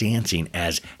not dancing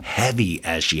as heavy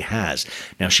as she has.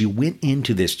 Now, she went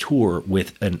into this tour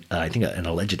with I think an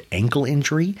alleged ankle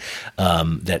injury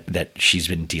that she's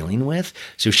been dealing with.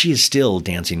 So she is still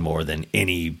dancing more than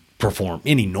any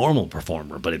any normal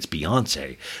performer, but it's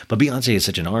Beyonce. But Beyonce is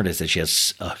such an artist that she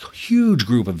has a huge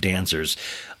group of dancers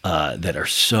that are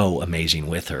so amazing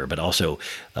with her. But also,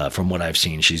 from what I've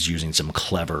seen, she's using some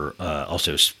clever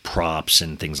also props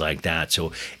and things like that.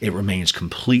 So it remains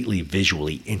completely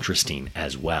visually interesting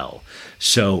as well.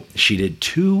 So she did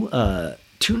two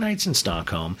nights in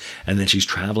Stockholm, and then she's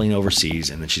traveling overseas,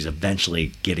 and then she's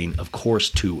eventually getting, of course,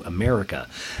 to America.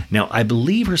 Now, I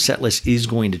believe her set list is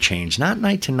going to change, not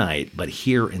night to night, but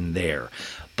here and there.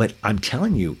 But I'm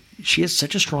telling you, she has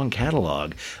such a strong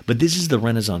catalog, but this is the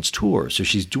Renaissance tour, so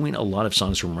she's doing a lot of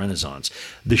songs from Renaissance.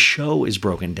 The show is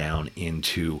broken down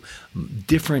into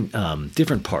different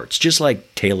parts, just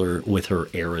like Taylor with her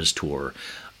Eras tour.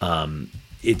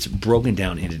 It's broken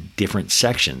down into different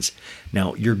sections.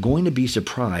 Now, you're going to be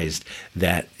surprised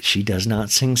that she does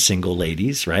not sing Single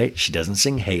Ladies, right? She doesn't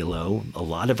sing Halo. A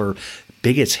lot of her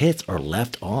biggest hits are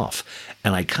left off.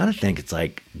 And I kind of think it's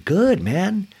like, good,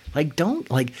 man. Like, don't,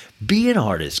 like, be an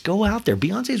artist. Go out there.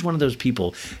 Beyonce is one of those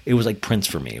people. It was like Prince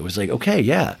for me. It was like, okay,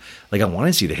 yeah. Like, I want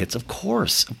to see the hits. Of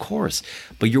course.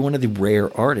 But you're one of the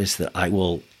rare artists that I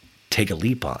will take a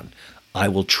leap on. I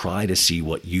will try to see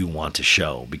what you want to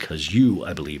show because you,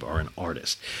 I believe, are an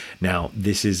artist. Now,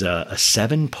 this is a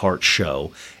 7-part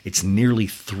show. It's nearly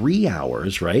 3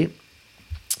 hours, right?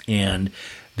 And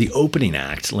the opening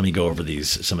act, let me go over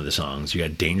some of the songs. You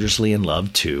had Dangerously in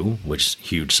Love 2, which is a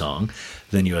huge song.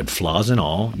 Then you had Flaws and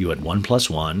All. You had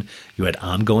 1+1. You had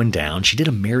I'm Going Down. She did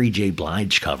a Mary J.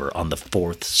 Blige cover on the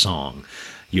 4th song.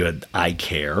 You had I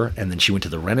Care, and then she went to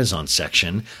the Renaissance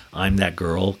section. I'm That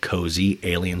Girl, Cozy,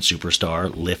 Alien Superstar,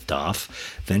 Liftoff.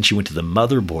 Then she went to the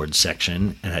Motherboard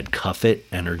section and had Cuff It,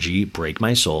 Energy, Break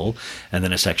My Soul, and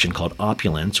then a section called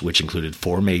Opulence, which included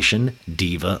Formation,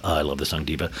 Diva, I love the song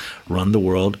Diva, Run the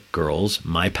World, Girls,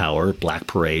 My Power, Black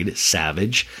Parade,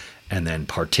 Savage, and then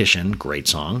Partition, great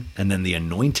song. And then the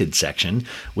Anointed section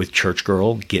with Church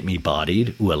Girl, Get Me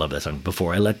Bodied. Ooh, I love that song.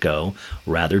 Before I Let Go,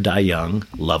 Rather Die Young,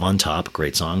 Love on Top,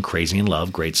 great song. Crazy in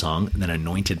Love, great song. And then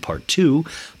Anointed Part 2,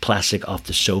 Plastic Off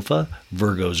the Sofa,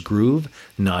 Virgo's Groove,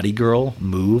 Naughty Girl,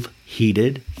 Move,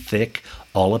 Heated, Thick,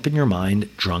 All Up in Your Mind,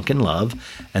 Drunk in Love,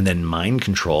 and then Mind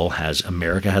Control has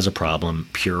America Has a Problem,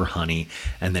 Pure Honey,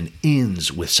 and then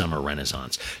ends with Summer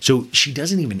Renaissance. So she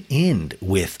doesn't even end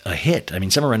with a hit. I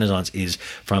mean, Summer Renaissance is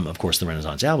from, of course, the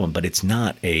Renaissance album, but it's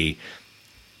not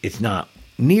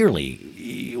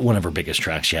nearly one of her biggest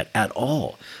tracks yet at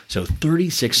all. So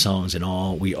 36 songs in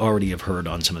all. We already have heard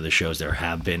on some of the shows there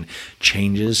have been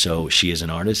changes. So she is an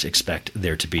artist. Expect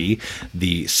there to be.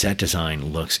 The set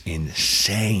design looks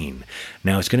insane.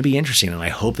 Now it's going to be interesting, and I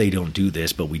hope they don't do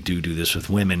this, but we do this with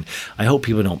women. I hope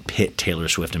people don't pit Taylor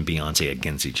Swift and Beyonce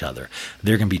against each other.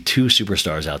 There can be 2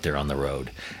 superstars out there on the road,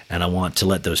 and I want to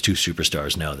let those 2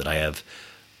 superstars know that I have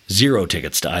 0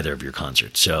 tickets to either of your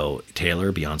concerts. So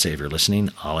Taylor, Beyonce, if you're listening,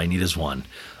 all I need is one.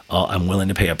 I'm willing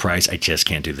to pay a price. I just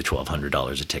can't do the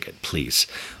 $1,200 a ticket, please.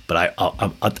 But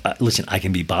I listen, I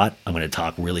can be bought. I'm going to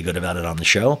talk really good about it on the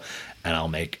show, and I'll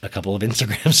make a couple of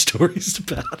Instagram stories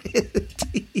about it.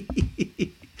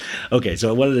 Okay, so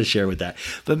I wanted to share with that.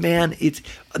 But man, it's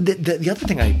the other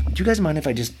thing. Do you guys mind if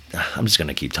I'm just going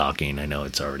to keep talking? I know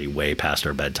it's already way past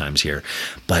our bedtimes here,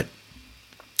 but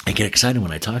I get excited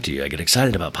when I talk to you. I get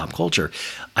excited about pop culture.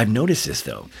 I've noticed this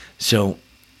though. So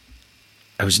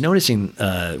I was noticing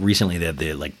recently that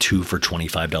the like 2 for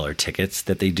 $25 tickets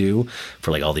that they do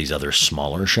for like all these other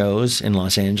smaller shows in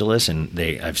Los Angeles, and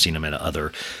I've seen them at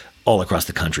other all across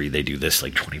the country. They do this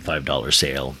like $25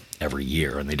 sale every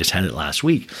year, and they just had it last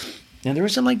week. And there were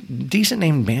some like decent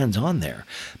named bands on there,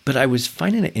 but I was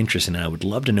finding it interesting, and I would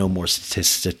love to know more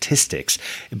statistics.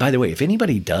 And by the way, if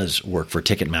anybody does work for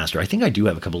Ticketmaster, I think I do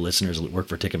have a couple of listeners that work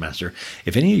for Ticketmaster.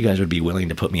 If any of you guys would be willing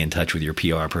to put me in touch with your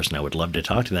PR person, I would love to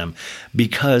talk to them,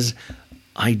 because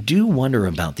I do wonder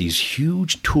about these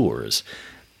huge tours.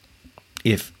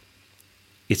 If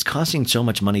it's costing so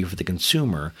much money for the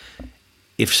consumer,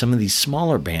 if some of these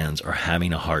smaller bands are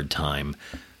having a hard time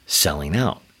selling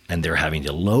out, and they're having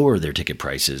to lower their ticket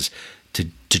prices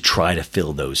to try to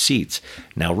fill those seats.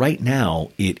 Now, right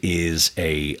now, it is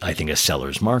I think a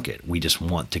seller's market. We just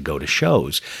want to go to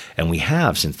shows, and we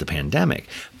have since the pandemic.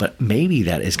 But maybe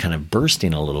that is kind of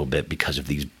bursting a little bit because of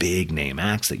these big name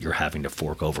acts that you're having to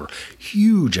fork over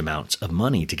huge amounts of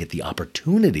money to get the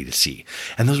opportunity to see.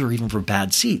 And those are even for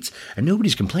bad seats. And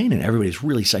nobody's complaining. Everybody's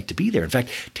really psyched to be there. In fact,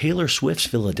 Taylor Swift's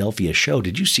Philadelphia show,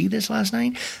 did you see this last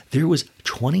night? There was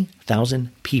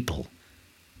 20,000 people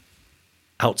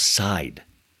outside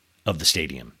of the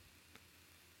stadium,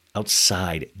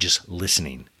 outside just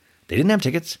listening. They didn't have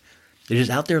tickets. They're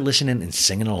just out there listening and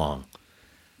singing along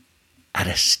at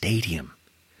a stadium.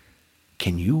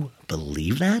 Can you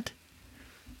believe that?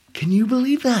 Can you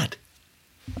believe that?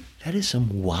 That is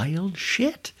some wild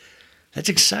shit. That's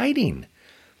exciting.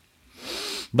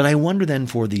 But I wonder then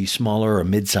for the smaller or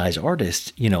mid-size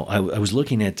artists, you know, I was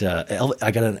looking at, I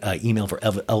got an email for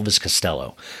Elvis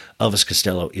Costello. Elvis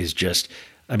Costello is just,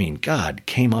 I mean, God,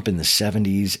 came up in the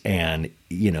 70s and,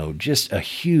 you know, just a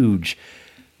huge,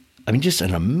 I mean, just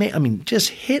just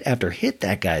hit after hit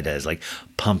that guy does, like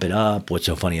Pump It Up, What's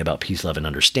So Funny About Peace, Love, and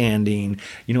Understanding.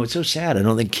 You know, it's so sad. I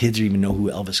don't think kids even know who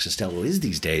Elvis Costello is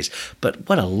these days, but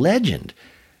what a legend.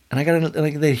 And I got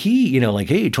like that he, you know, like,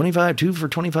 hey, two for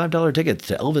 $25 tickets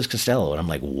to Elvis Costello. And I'm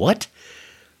like, what?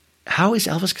 How is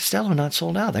Elvis Costello not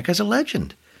sold out? That guy's a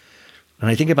legend. And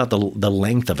I think about the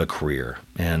length of a career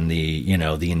and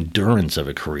the endurance of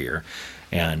a career.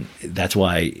 And that's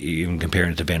why, even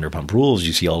comparing it to Vanderpump Rules,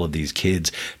 you see all of these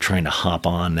kids trying to hop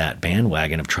on that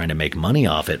bandwagon of trying to make money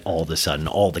off it all of a sudden,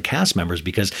 all the cast members,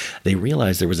 because they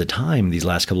realized there was a time these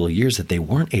last couple of years that they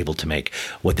weren't able to make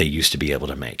what they used to be able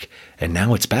to make. And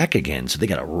now it's back again. So they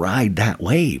got to ride that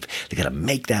wave. They got to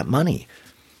make that money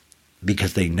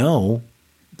because they know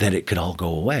that it could all go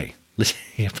away.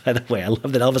 By the way, I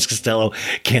love that Elvis Costello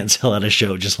can't sell out a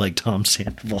show just like Tom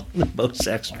Sandoval and the most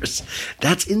extras.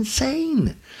 That's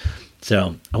insane.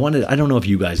 So I don't know if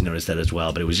you guys noticed that as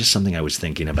well, but it was just something I was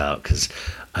thinking about because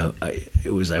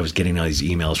I was getting all these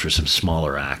emails for some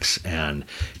smaller acts, and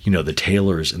you know, the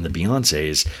Taylors and the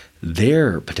Beyoncés,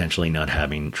 they're potentially not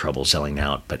having trouble selling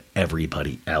out, but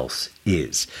everybody else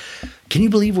is. Can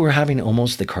you believe we're having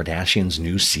almost the Kardashians'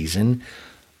 new season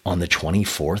on the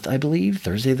 24th, I believe,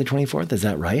 Thursday the 24th. Is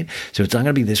that right? So it's not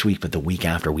going to be this week, but the week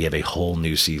after we have a whole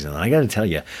new season. And I got to tell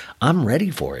you, I'm ready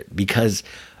for it because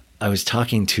I was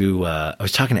talking to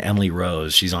Emily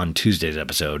Rose. She's on Tuesday's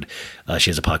episode. She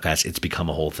has a podcast. It's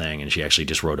become a whole thing. And she actually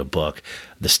just wrote a book,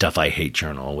 The Stuff I Hate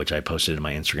Journal, which I posted in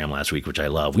my Instagram last week, which I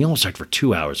love. We almost talked for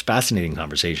 2 hours. Fascinating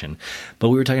conversation. But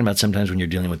we were talking about sometimes when you're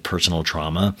dealing with personal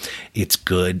trauma, it's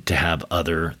good to have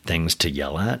other things to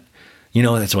yell at. You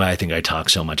know, that's why I think I talk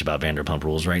so much about Vanderpump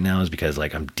Rules right now, is because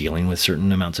like I'm dealing with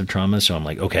certain amounts of trauma. So I'm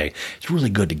like, okay, it's really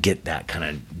good to get that kind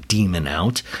of demon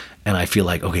out. And I feel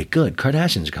like, okay, good,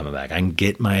 Kardashians are coming back. I can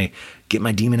get my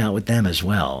demon out with them as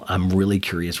well. I'm really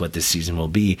curious what this season will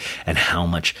be and how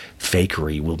much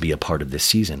fakery will be a part of this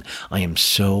season. I am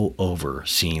so over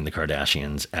seeing the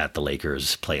Kardashians at the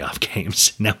Lakers playoff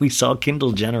games. Now we saw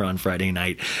Kendall Jenner on Friday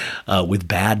night with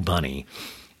Bad Bunny.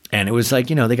 And it was like,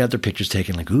 you know, they got their pictures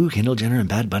taken like, ooh, Kendall Jenner and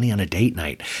Bad Bunny on a date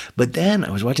night. But then I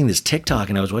was watching this TikTok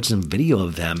and I was watching some video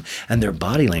of them and their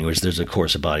body language. There's, of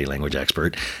course, a body language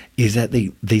expert, is that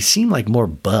they seem like more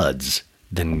buds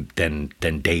than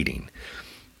dating.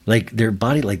 Like their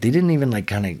body, like they didn't even like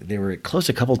they were close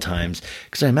a couple times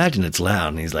because I imagine it's loud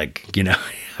and he's like, you know,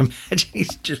 I imagine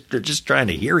they're just trying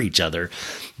to hear each other.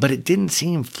 But it didn't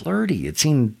seem flirty. It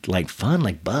seemed like fun,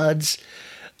 like buds.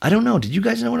 I don't know. Did you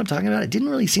guys know what I'm talking about? It didn't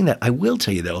really seem that. I will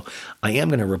tell you, though, I am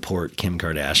going to report Kim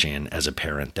Kardashian as a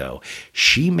parent, though.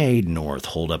 She made North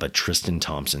hold up a Tristan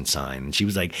Thompson sign. And she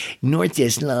was like, North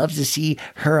just loves to see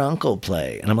her uncle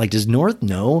play. And I'm like, does North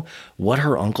know what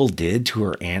her uncle did to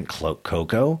her aunt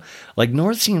Coco? Like,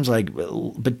 North seems like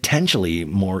potentially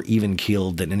more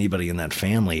even-keeled than anybody in that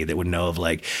family that would know of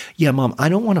like, yeah, Mom, I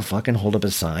don't want to fucking hold up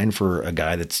a sign for a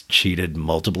guy that's cheated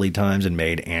multiple times and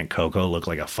made Aunt Coco look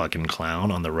like a fucking clown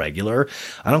on the regular.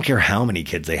 I don't care how many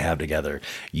kids they have together.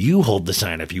 You hold the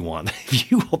sign if you want.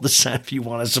 If you hold the sign if you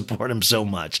want to support him so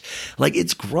much. Like,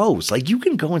 it's gross. Like, you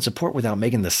can go and support without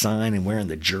making the sign and wearing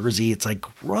the jersey. It's like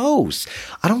gross.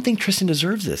 I don't think Tristan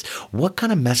deserves this. What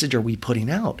kind of message are we putting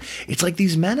out? It's like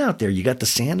these men out there. You got the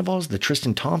Sandovals, the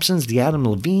Tristan Thompsons, the Adam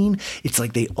Levine. It's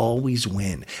like they always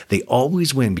win. They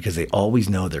always win because they always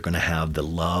know they're going to have the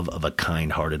love of a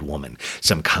kind-hearted woman.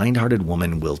 Some kind-hearted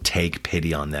woman will take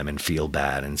pity on them and feel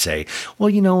bad and say, well,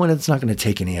 you know what? It's not going to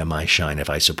take any of my shine if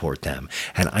I support them.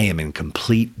 And I am in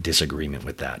complete disagreement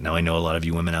with that. Now, I know a lot of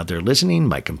you women out there listening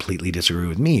might completely disagree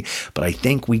with me, but I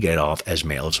think we get off as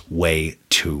males way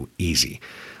too easy.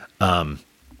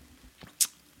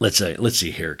 Let's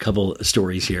see here. A couple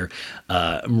stories here.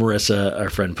 Marissa, our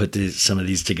friend, put some of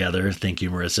these together. Thank you,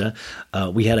 Marissa.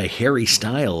 We had a Harry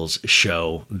Styles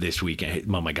show this weekend.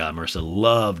 Oh my God, Marissa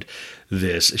loved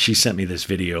this. She sent me this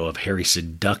video of Harry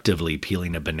seductively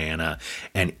peeling a banana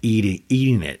and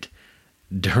eating it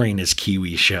during his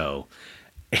Kiwi show.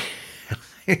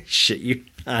 Shit you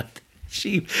not.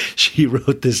 She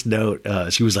wrote this note.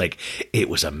 She was like, it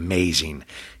was amazing.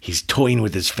 He's toying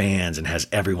with his fans and has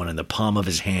everyone in the palm of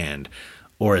his hand.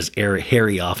 or as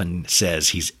Harry often says,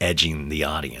 he's edging the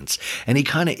audience. And he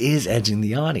kind of is edging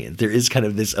the audience. There is kind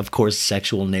of this, of course,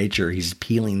 sexual nature. He's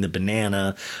peeling the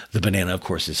banana. The banana, of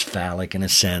course, is phallic in a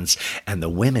sense. And the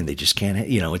women, they just can't,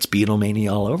 it's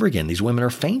Beatlemania all over again. These women are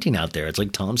fainting out there. It's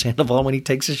like Tom Sandoval when he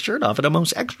takes his shirt off at a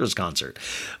Most Extras concert.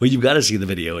 Well, you've got to see the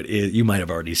video. You might have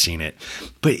already seen it.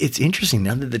 But it's interesting,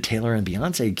 now that the Taylor and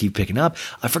Beyonce keep picking up,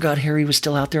 I forgot Harry was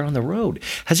still out there on the road.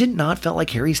 Has it not felt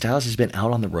like Harry Styles has been out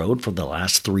on the road for the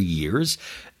last 3 years,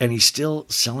 and he's still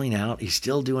selling out? He's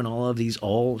still doing all of these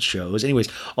shows. Anyways,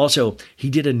 also he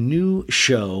did a new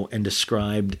show and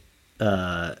described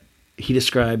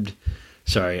his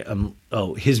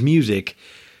music.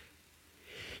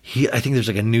 I think there's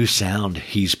like a new sound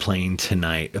he's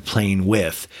playing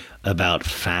with about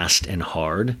fast and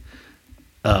hard.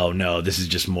 Oh no, this is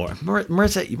just more.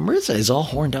 Marissa is all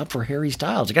horned up for Harry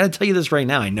Styles. I got to tell you this right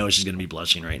now. I know she's going to be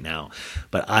blushing right now,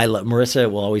 but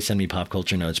Marissa will always send me pop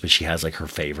culture notes, but she has like her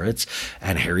favorites,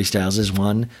 and Harry Styles is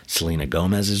one, Selena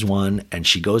Gomez is one, and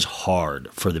she goes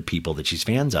hard for the people that she's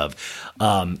fans of.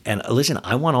 And listen,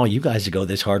 I want all you guys to go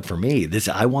this hard for me.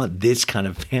 I want this kind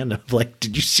of fandom. Like,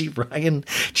 did you see Ryan?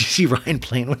 Did you see Ryan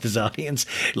playing with his audience?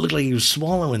 It looked like he was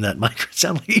swallowing that microphone. It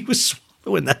sounded like he was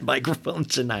swallowing that microphone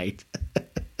tonight.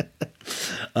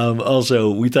 Also,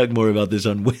 we talk more about this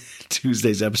on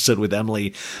Tuesday's episode with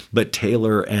Emily, but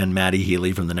Taylor and Maddie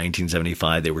Healy from the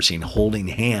 1975, they were seen holding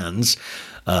hands.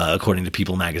 According to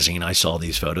People magazine, I saw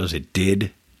these photos. It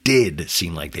did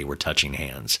seem like they were touching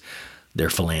hands. Their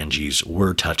phalanges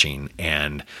were touching,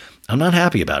 and I'm not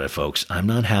happy about it, folks. I'm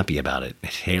not happy about it.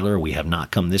 Taylor, we have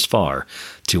not come this far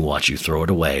to watch you throw it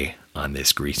away on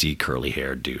this greasy,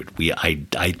 curly-haired dude.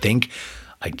 I think...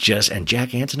 and Jack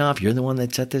Antonoff, you're the one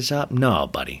that set this up? No,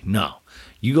 buddy, no.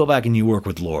 You go back and you work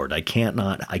with Lord. I can't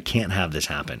have this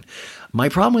happen. My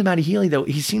problem with Maddie Healy, though,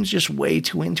 he seems just way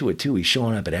too into it, too. He's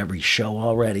showing up at every show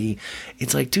already.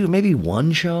 It's like, dude, maybe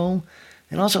one show?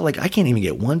 And also, like, I can't even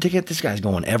get one ticket. This guy's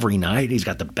going every night. He's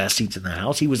got the best seats in the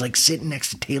house. He was, like, sitting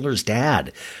next to Taylor's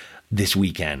dad this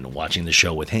weekend watching the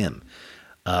show with him.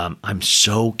 I'm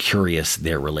so curious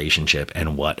their relationship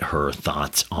and what her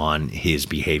thoughts on his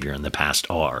behavior in the past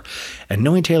are. And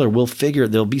knowing Taylor, we'll figure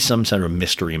there'll be some sort of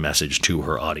mystery message to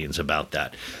her audience about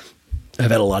that.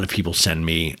 I've had a lot of people send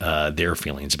me their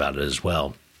feelings about it as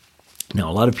well. Now,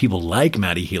 a lot of people like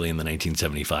Maddie Healy in the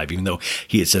 1975, even though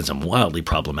he had said some wildly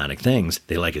problematic things.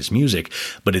 They like his music.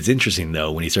 But it's interesting,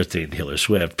 though, when he starts dating Taylor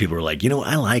Swift, people are like,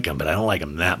 I like him, but I don't like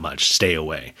him that much. Stay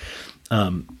away.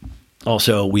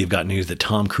 Also, we've got news that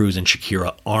Tom Cruise and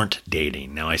Shakira aren't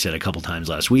dating. Now, I said a couple times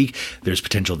last week, there's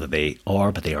potential that they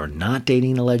are, but they are not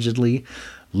dating, allegedly.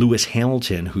 Lewis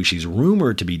Hamilton, who she's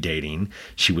rumored to be dating,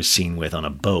 she was seen with on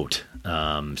a boat.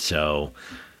 So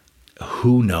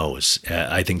who knows?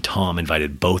 I think Tom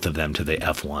invited both of them to the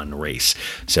F1 race.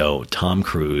 So Tom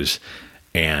Cruise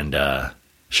and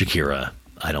Shakira,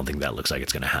 I don't think that looks like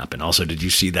it's going to happen. Also, did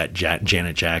you see that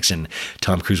Janet Jackson,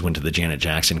 Tom Cruise went to the Janet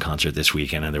Jackson concert this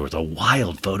weekend, and there was a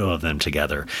wild photo of them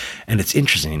together. And it's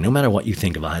interesting. No matter what you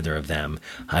think of either of them,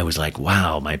 I was like,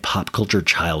 wow, my pop culture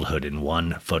childhood in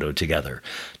one photo together.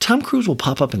 Tom Cruise will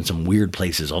pop up in some weird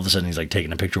places. All of a sudden, he's like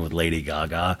taking a picture with Lady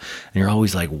Gaga. And you're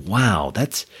always like, wow,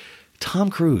 that's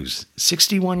Tom Cruise,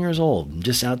 61 years old,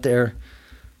 just out there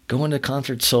going to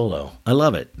concert solo. I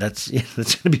love it. That's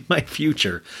going to be my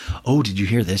future. Oh, did you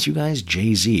hear this, you guys?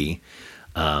 Jay-Z,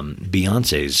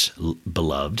 Beyonce's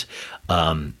beloved.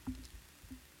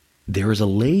 There is a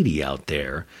lady out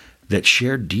there that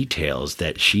shared details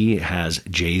that she has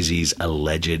Jay-Z's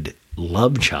alleged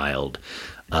love child.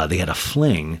 They had a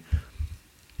fling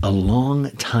a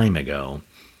long time ago,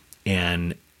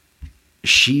 and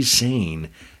she's saying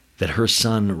that her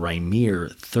son,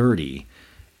 Rhaenyra, 30,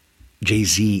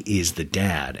 Jay-Z is the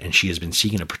dad, and she has been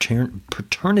seeking a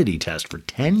paternity test for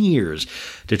 10 years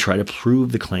to try to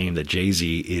prove the claim that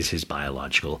Jay-Z is his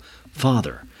biological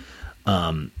father.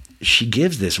 She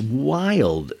gives this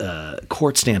wild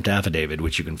court-stamped affidavit,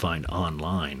 which you can find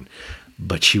online,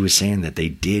 but she was saying that they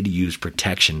did use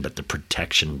protection, but the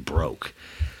protection broke.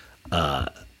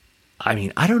 I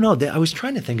mean, I don't know. I was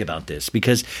trying to think about this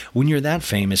because when you're that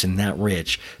famous and that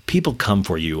rich, people come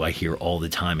for you, I hear all the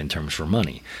time in terms for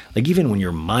money. Like even when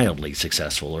you're mildly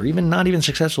successful or even not even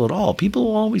successful at all, people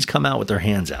will always come out with their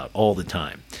hands out all the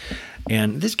time.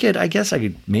 And this kid, I guess I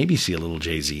could maybe see a little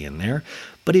Jay-Z in there.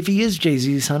 But if he is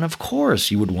Jay-Z's son, of course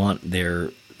you would want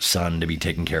their son to be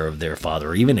taking care of their father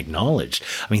or even acknowledged.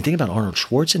 I mean, think about Arnold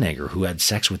Schwarzenegger, who had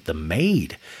sex with the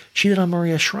maid. Cheated on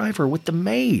Maria Shriver with the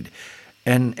maid.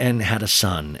 And had a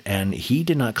son, and he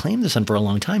did not claim the son for a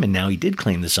long time, and now he did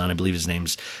claim the son. I believe his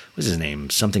name's, what's his name?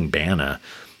 Something Bana.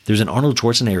 There's an Arnold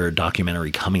Schwarzenegger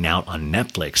documentary coming out on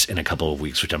Netflix in a couple of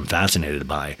weeks, which I'm fascinated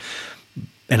by.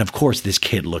 And of course, this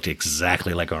kid looked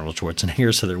exactly like Arnold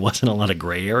Schwarzenegger, so there wasn't a lot of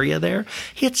gray area there.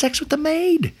 He had sex with the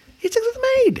maid.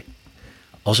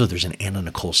 Also, there's an Anna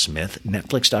Nicole Smith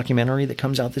Netflix documentary that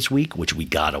comes out this week, which we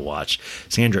gotta watch.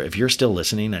 Sandra, if you're still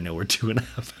listening, I know we're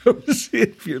 2.5 hours.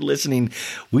 If you're listening,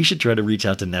 we should try to reach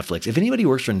out to Netflix. If anybody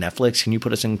works for Netflix, can you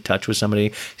put us in touch with somebody?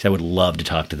 Because I would love to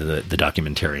talk to the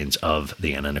documentarians of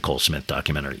the Anna Nicole Smith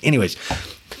documentary. Anyways,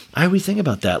 I always think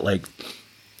about that. Like,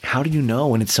 how do you know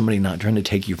when it's somebody not trying to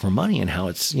take you for money, and how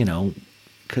it's,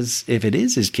 because if it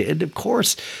is his kid, of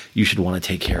course you should want to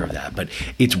take care of that. But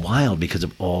it's wild because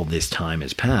of all this time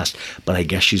has passed. But I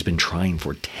guess she's been trying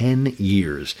for 10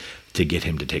 years to get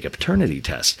him to take a paternity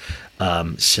test.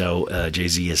 So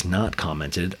Jay-Z has not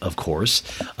commented, of course.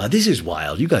 This is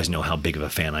wild. You guys know how big of a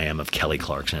fan I am of Kelly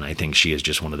Clarkson. I think she is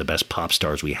just one of the best pop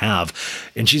stars we have.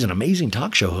 And she's an amazing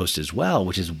talk show host as well,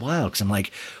 which is wild because I'm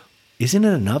like, isn't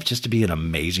it enough just to be an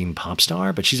amazing pop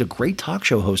star? But she's a great talk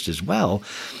show host as well.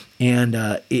 And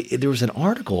there was an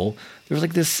article, there was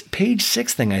like this page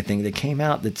 6 thing, I think, that came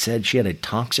out that said she had a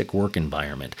toxic work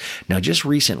environment. Now, just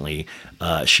recently,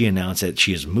 she announced that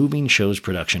she is moving show's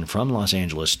production from Los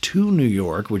Angeles to New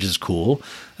York, which is cool.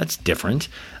 That's different.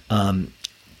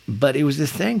 But it was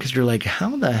this thing because you're like,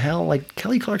 how the hell? Like,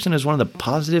 Kelly Clarkson is one of the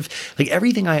positive, like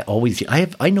everything I always,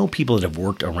 I know people that have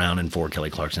worked around and for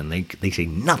Kelly Clarkson. They say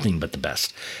nothing but the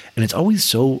best. And it's always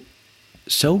so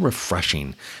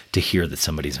refreshing to hear that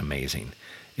somebody's amazing.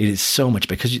 It is so much,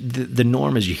 because the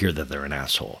norm is you hear that they're an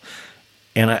asshole.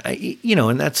 And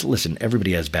and that's, listen,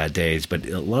 everybody has bad days, but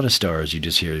a lot of stars you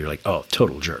just hear, you're like, oh,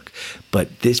 total jerk.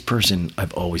 But this person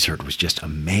I've always heard was just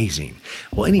amazing.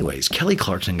 Well, anyways, Kelly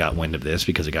Clarkson got wind of this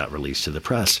because it got released to the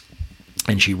press.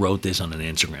 And she wrote this on an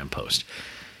Instagram post.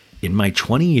 In my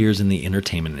 20 years in the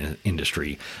entertainment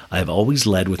industry, I have always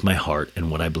led with my heart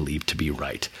and what I believe to be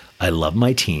right. I love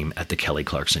my team at The Kelly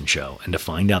Clarkson Show, and to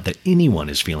find out that anyone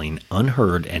is feeling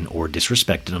unheard and or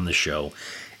disrespected on the show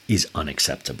is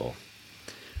unacceptable.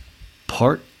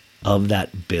 Part of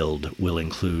that build will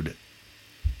include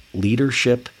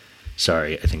leadership.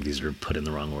 Sorry, I think these are put in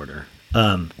the wrong order.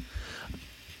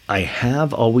 I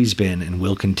have always been and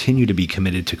will continue to be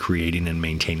committed to creating and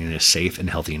maintaining a safe and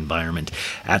healthy environment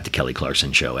at The Kelly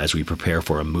Clarkson Show. As we prepare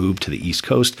for a move to the East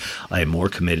Coast, I am more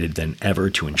committed than ever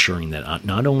to ensuring that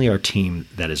not only our team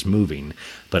that is moving,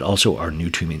 but also our new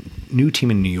team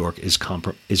in New York is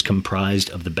comprised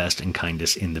of the best and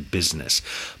kindest in the business.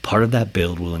 Part of that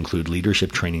build will include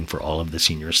leadership training for all of the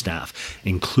senior staff,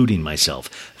 including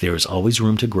myself. There is always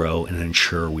room to grow and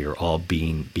ensure we are all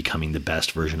becoming the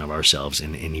best version of ourselves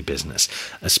in any business,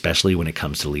 especially when it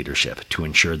comes to leadership, to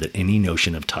ensure that any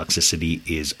notion of toxicity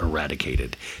is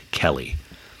eradicated. Kelly.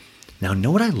 Now,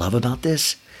 know what I love about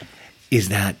this is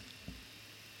that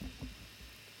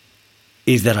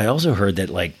I also heard that,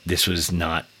 like, this was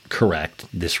not correct,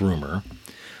 this rumor,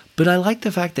 but I like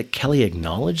the fact that Kelly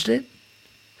acknowledged it.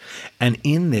 And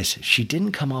in this, she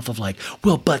didn't come off of like,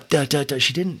 well, but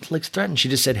she didn't like threaten. She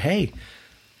just said, hey,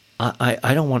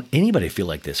 I don't want anybody to feel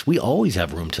like this. We always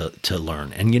have room to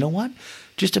learn. And you know what?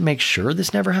 Just to make sure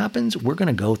this never happens, we're going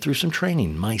to go through some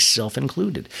training, myself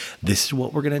included. This is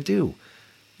what we're going to do.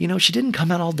 She didn't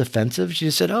come out all defensive. She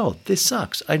just said, oh, this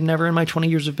sucks. I've never in my 20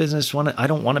 years of business I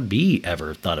don't want to be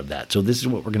ever thought of that. So this is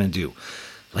what we're going to do.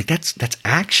 Like, that's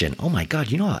action. Oh my God.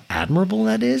 You know how admirable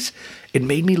that is? It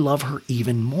made me love her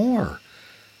even more.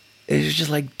 It was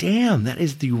just like, damn, that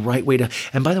is the right way to.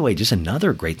 And by the way, just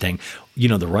another great thing,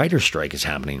 the writer's strike is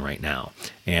happening right now.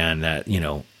 And that,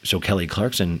 so Kelly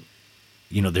Clarkson,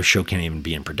 their show can't even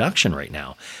be in production right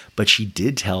now. But she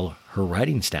did tell her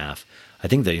writing staff, I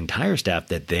think the entire staff,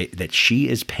 that she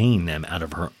is paying them out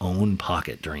of her own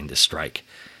pocket during this strike.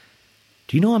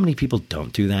 Do you know how many people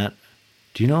don't do that?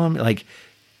 Do you know like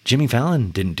Jimmy Fallon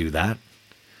didn't do that?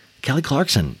 Kelly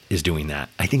Clarkson is doing that.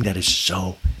 I think that is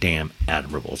so damn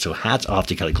admirable. So hats off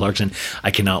to Kelly Clarkson.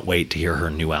 I cannot wait to hear her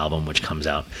new album, which comes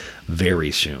out very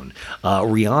soon.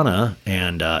 Rihanna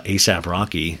and A$AP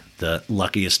Rocky, the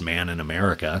luckiest man in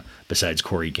America, besides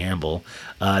Corey Gamble,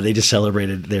 they just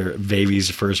celebrated their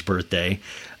baby's first birthday.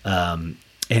 And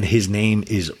his name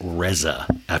is Reza,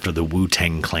 after the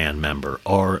Wu-Tang Clan member,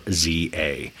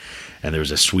 RZA. And there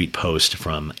was a sweet post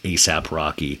from A$AP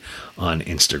Rocky on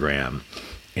Instagram.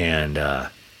 And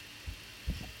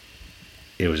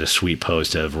it was a sweet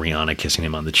post of Rihanna kissing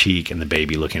him on the cheek and the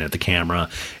baby looking at the camera.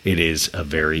 It is a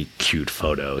very cute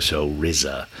photo. So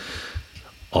RZA,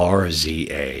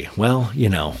 RZA. Well,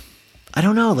 I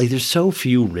don't know. Like, there's so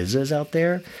few RZAs out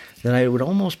there that I would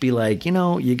almost be like,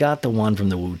 you got the one from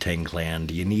the Wu-Tang Clan.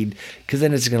 Do you need, because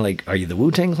then it's going to like, are you the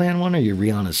Wu-Tang Clan one or are you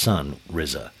Rihanna's son,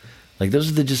 RZA? Like those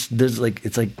are there's like,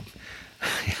 it's like,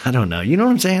 I don't know. You know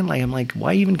what I'm saying? Like, I'm like,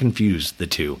 why even confuse the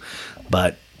two?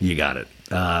 But you got it.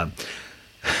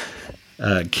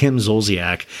 Kim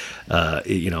Zolciak,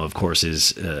 of course,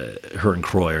 is her and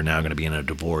Croy are now going to be in a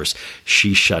divorce.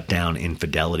 She shut down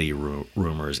infidelity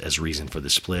rumors as reason for the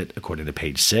split, according to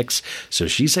Page 6. So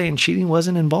she's saying cheating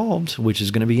wasn't involved, which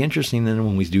is going to be interesting then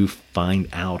when we do find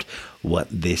out what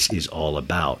this is all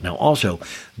about. Now, also,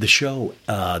 the show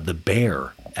The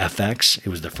Bear, FX, it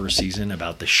was the first season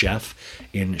about the chef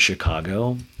in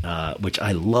Chicago, which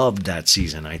I loved that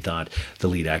season. I thought the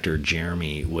lead actor,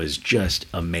 Jeremy, was just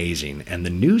amazing. And the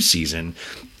new season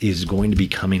is going to be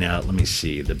coming out. Let me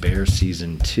see. The Bear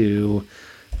Season 2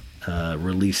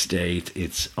 release date.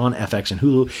 It's on FX and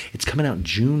Hulu. It's coming out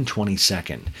June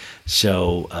 22nd.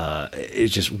 So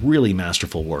it's just really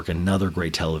masterful work. Another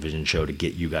great television show to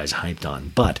get you guys hyped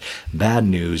on. But bad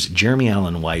news, Jeremy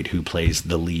Allen White, who plays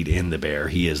the lead in The Bear,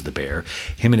 he is The Bear.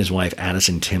 Him and his wife,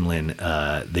 Addison Timlin,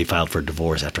 they filed for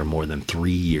divorce after more than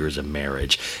 3 years of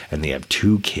marriage. And they have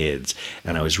 2 kids.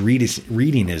 And I was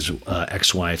reading his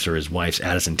ex-wife's or his wife's,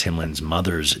 Addison Timlin's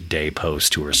Mother's Day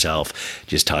post to herself,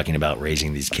 just talking about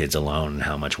raising these kids alone and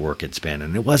how much work it's been.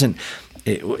 And it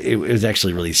was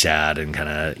actually really sad and kind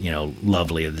of,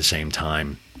 lovely at the same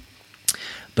time.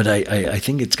 But I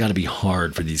think it's got to be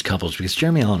hard for these couples because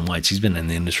Jeremy Allen White, he's been in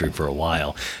the industry for a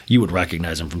while. You would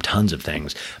recognize him from tons of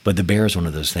things. But The Bear is one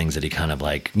of those things that he kind of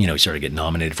like, he started getting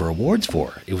nominated for awards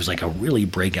for. It was like a really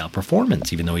breakout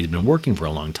performance, even though he's been working for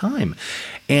a long time.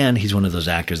 And he's one of those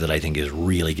actors that I think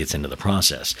really gets into the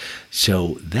process.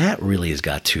 So that really has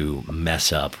got to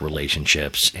mess up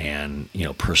relationships and,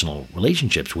 personal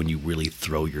relationships when you really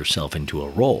throw yourself into a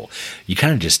role. You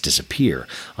kind of just disappear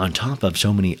on top of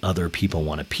so many other people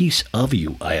want a piece of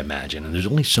you, I imagine. And there's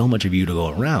only so much of you to go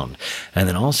around. And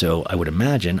then also, I would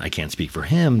imagine, I can't speak for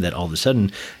him, that all of a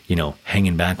sudden,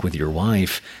 hanging back with your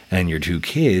wife and your 2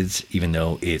 kids, even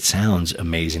though it sounds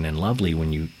amazing and lovely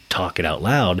when you talk it out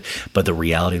loud, but the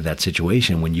reality of that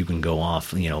situation when you can go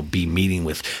off, be meeting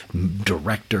with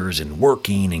directors and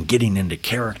working and getting into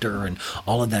character and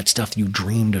all of that stuff you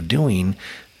dreamed of doing,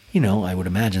 I would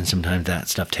imagine sometimes that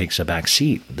stuff takes a back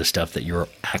seat, the stuff that your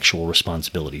actual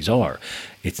responsibilities are.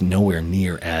 It's nowhere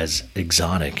near as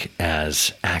exotic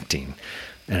as acting,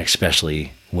 and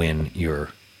especially when you're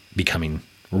becoming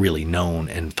really known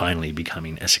and finally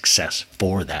becoming a success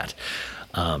for that.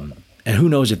 And who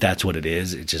knows if that's what it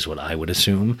is. It's just what I would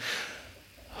assume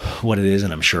what it is,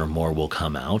 and I'm sure more will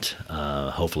come out.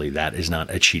 Hopefully that is not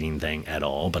a cheating thing at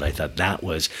all, but I thought that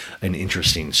was an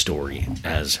interesting story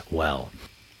as well.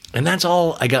 And that's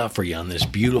all I got for you on this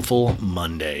beautiful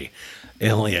Monday.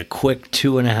 Only a quick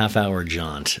 2.5 hour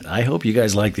jaunt. I hope you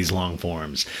guys like these long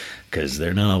forms because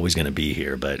they're not always going to be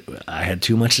here, but I had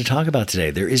too much to talk about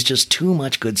today. There is just too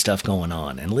much good stuff going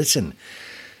on. And listen,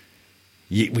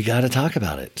 we got to talk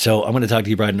about it. So I'm going to talk to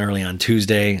you bright and early on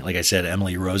Tuesday. Like I said,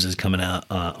 Emily Rose is coming out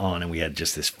on, and we had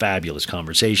just this fabulous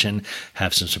conversation.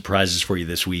 Have some surprises for you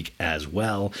this week as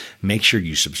well. Make sure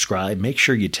you subscribe. Make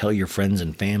sure you tell your friends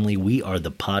and family. We are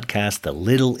the podcast, the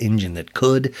little engine that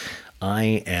could.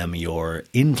 I am your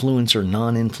influencer,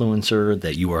 non-influencer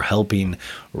that you are helping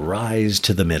rise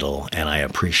to the middle, and I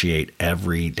appreciate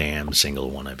every damn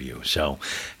single one of you. So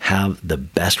have the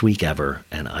best week ever,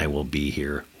 and I will be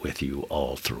here with you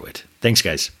all through it. Thanks,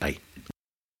 guys. Bye.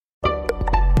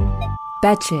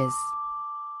 Betches.